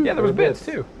came in. Yeah, there was bits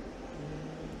too.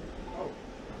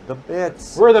 The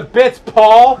bits. Where are the bits,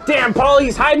 Paul? Damn, Paul,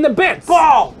 he's hiding the bits.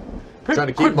 Paul! Trying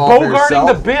to keep them all for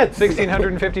yourself. The bits.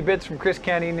 1,650 bits from Chris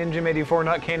Canny, Ninja84,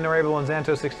 Not Kane, Norable, and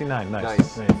Zanto69.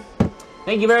 Nice.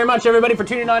 Thank you very much, everybody, for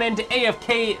tuning on into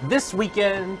AFK this week.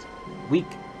 Tune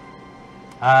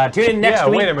in next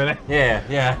week. Wait a minute.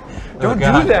 Yeah. Don't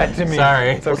do that to me.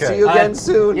 Sorry. It's okay. We'll see you again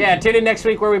soon. Yeah, tune in next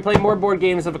week where we play more board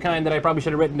games of a kind that I probably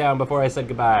should have written down before I said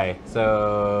goodbye.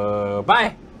 So,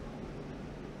 bye.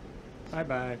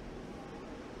 Bye-bye.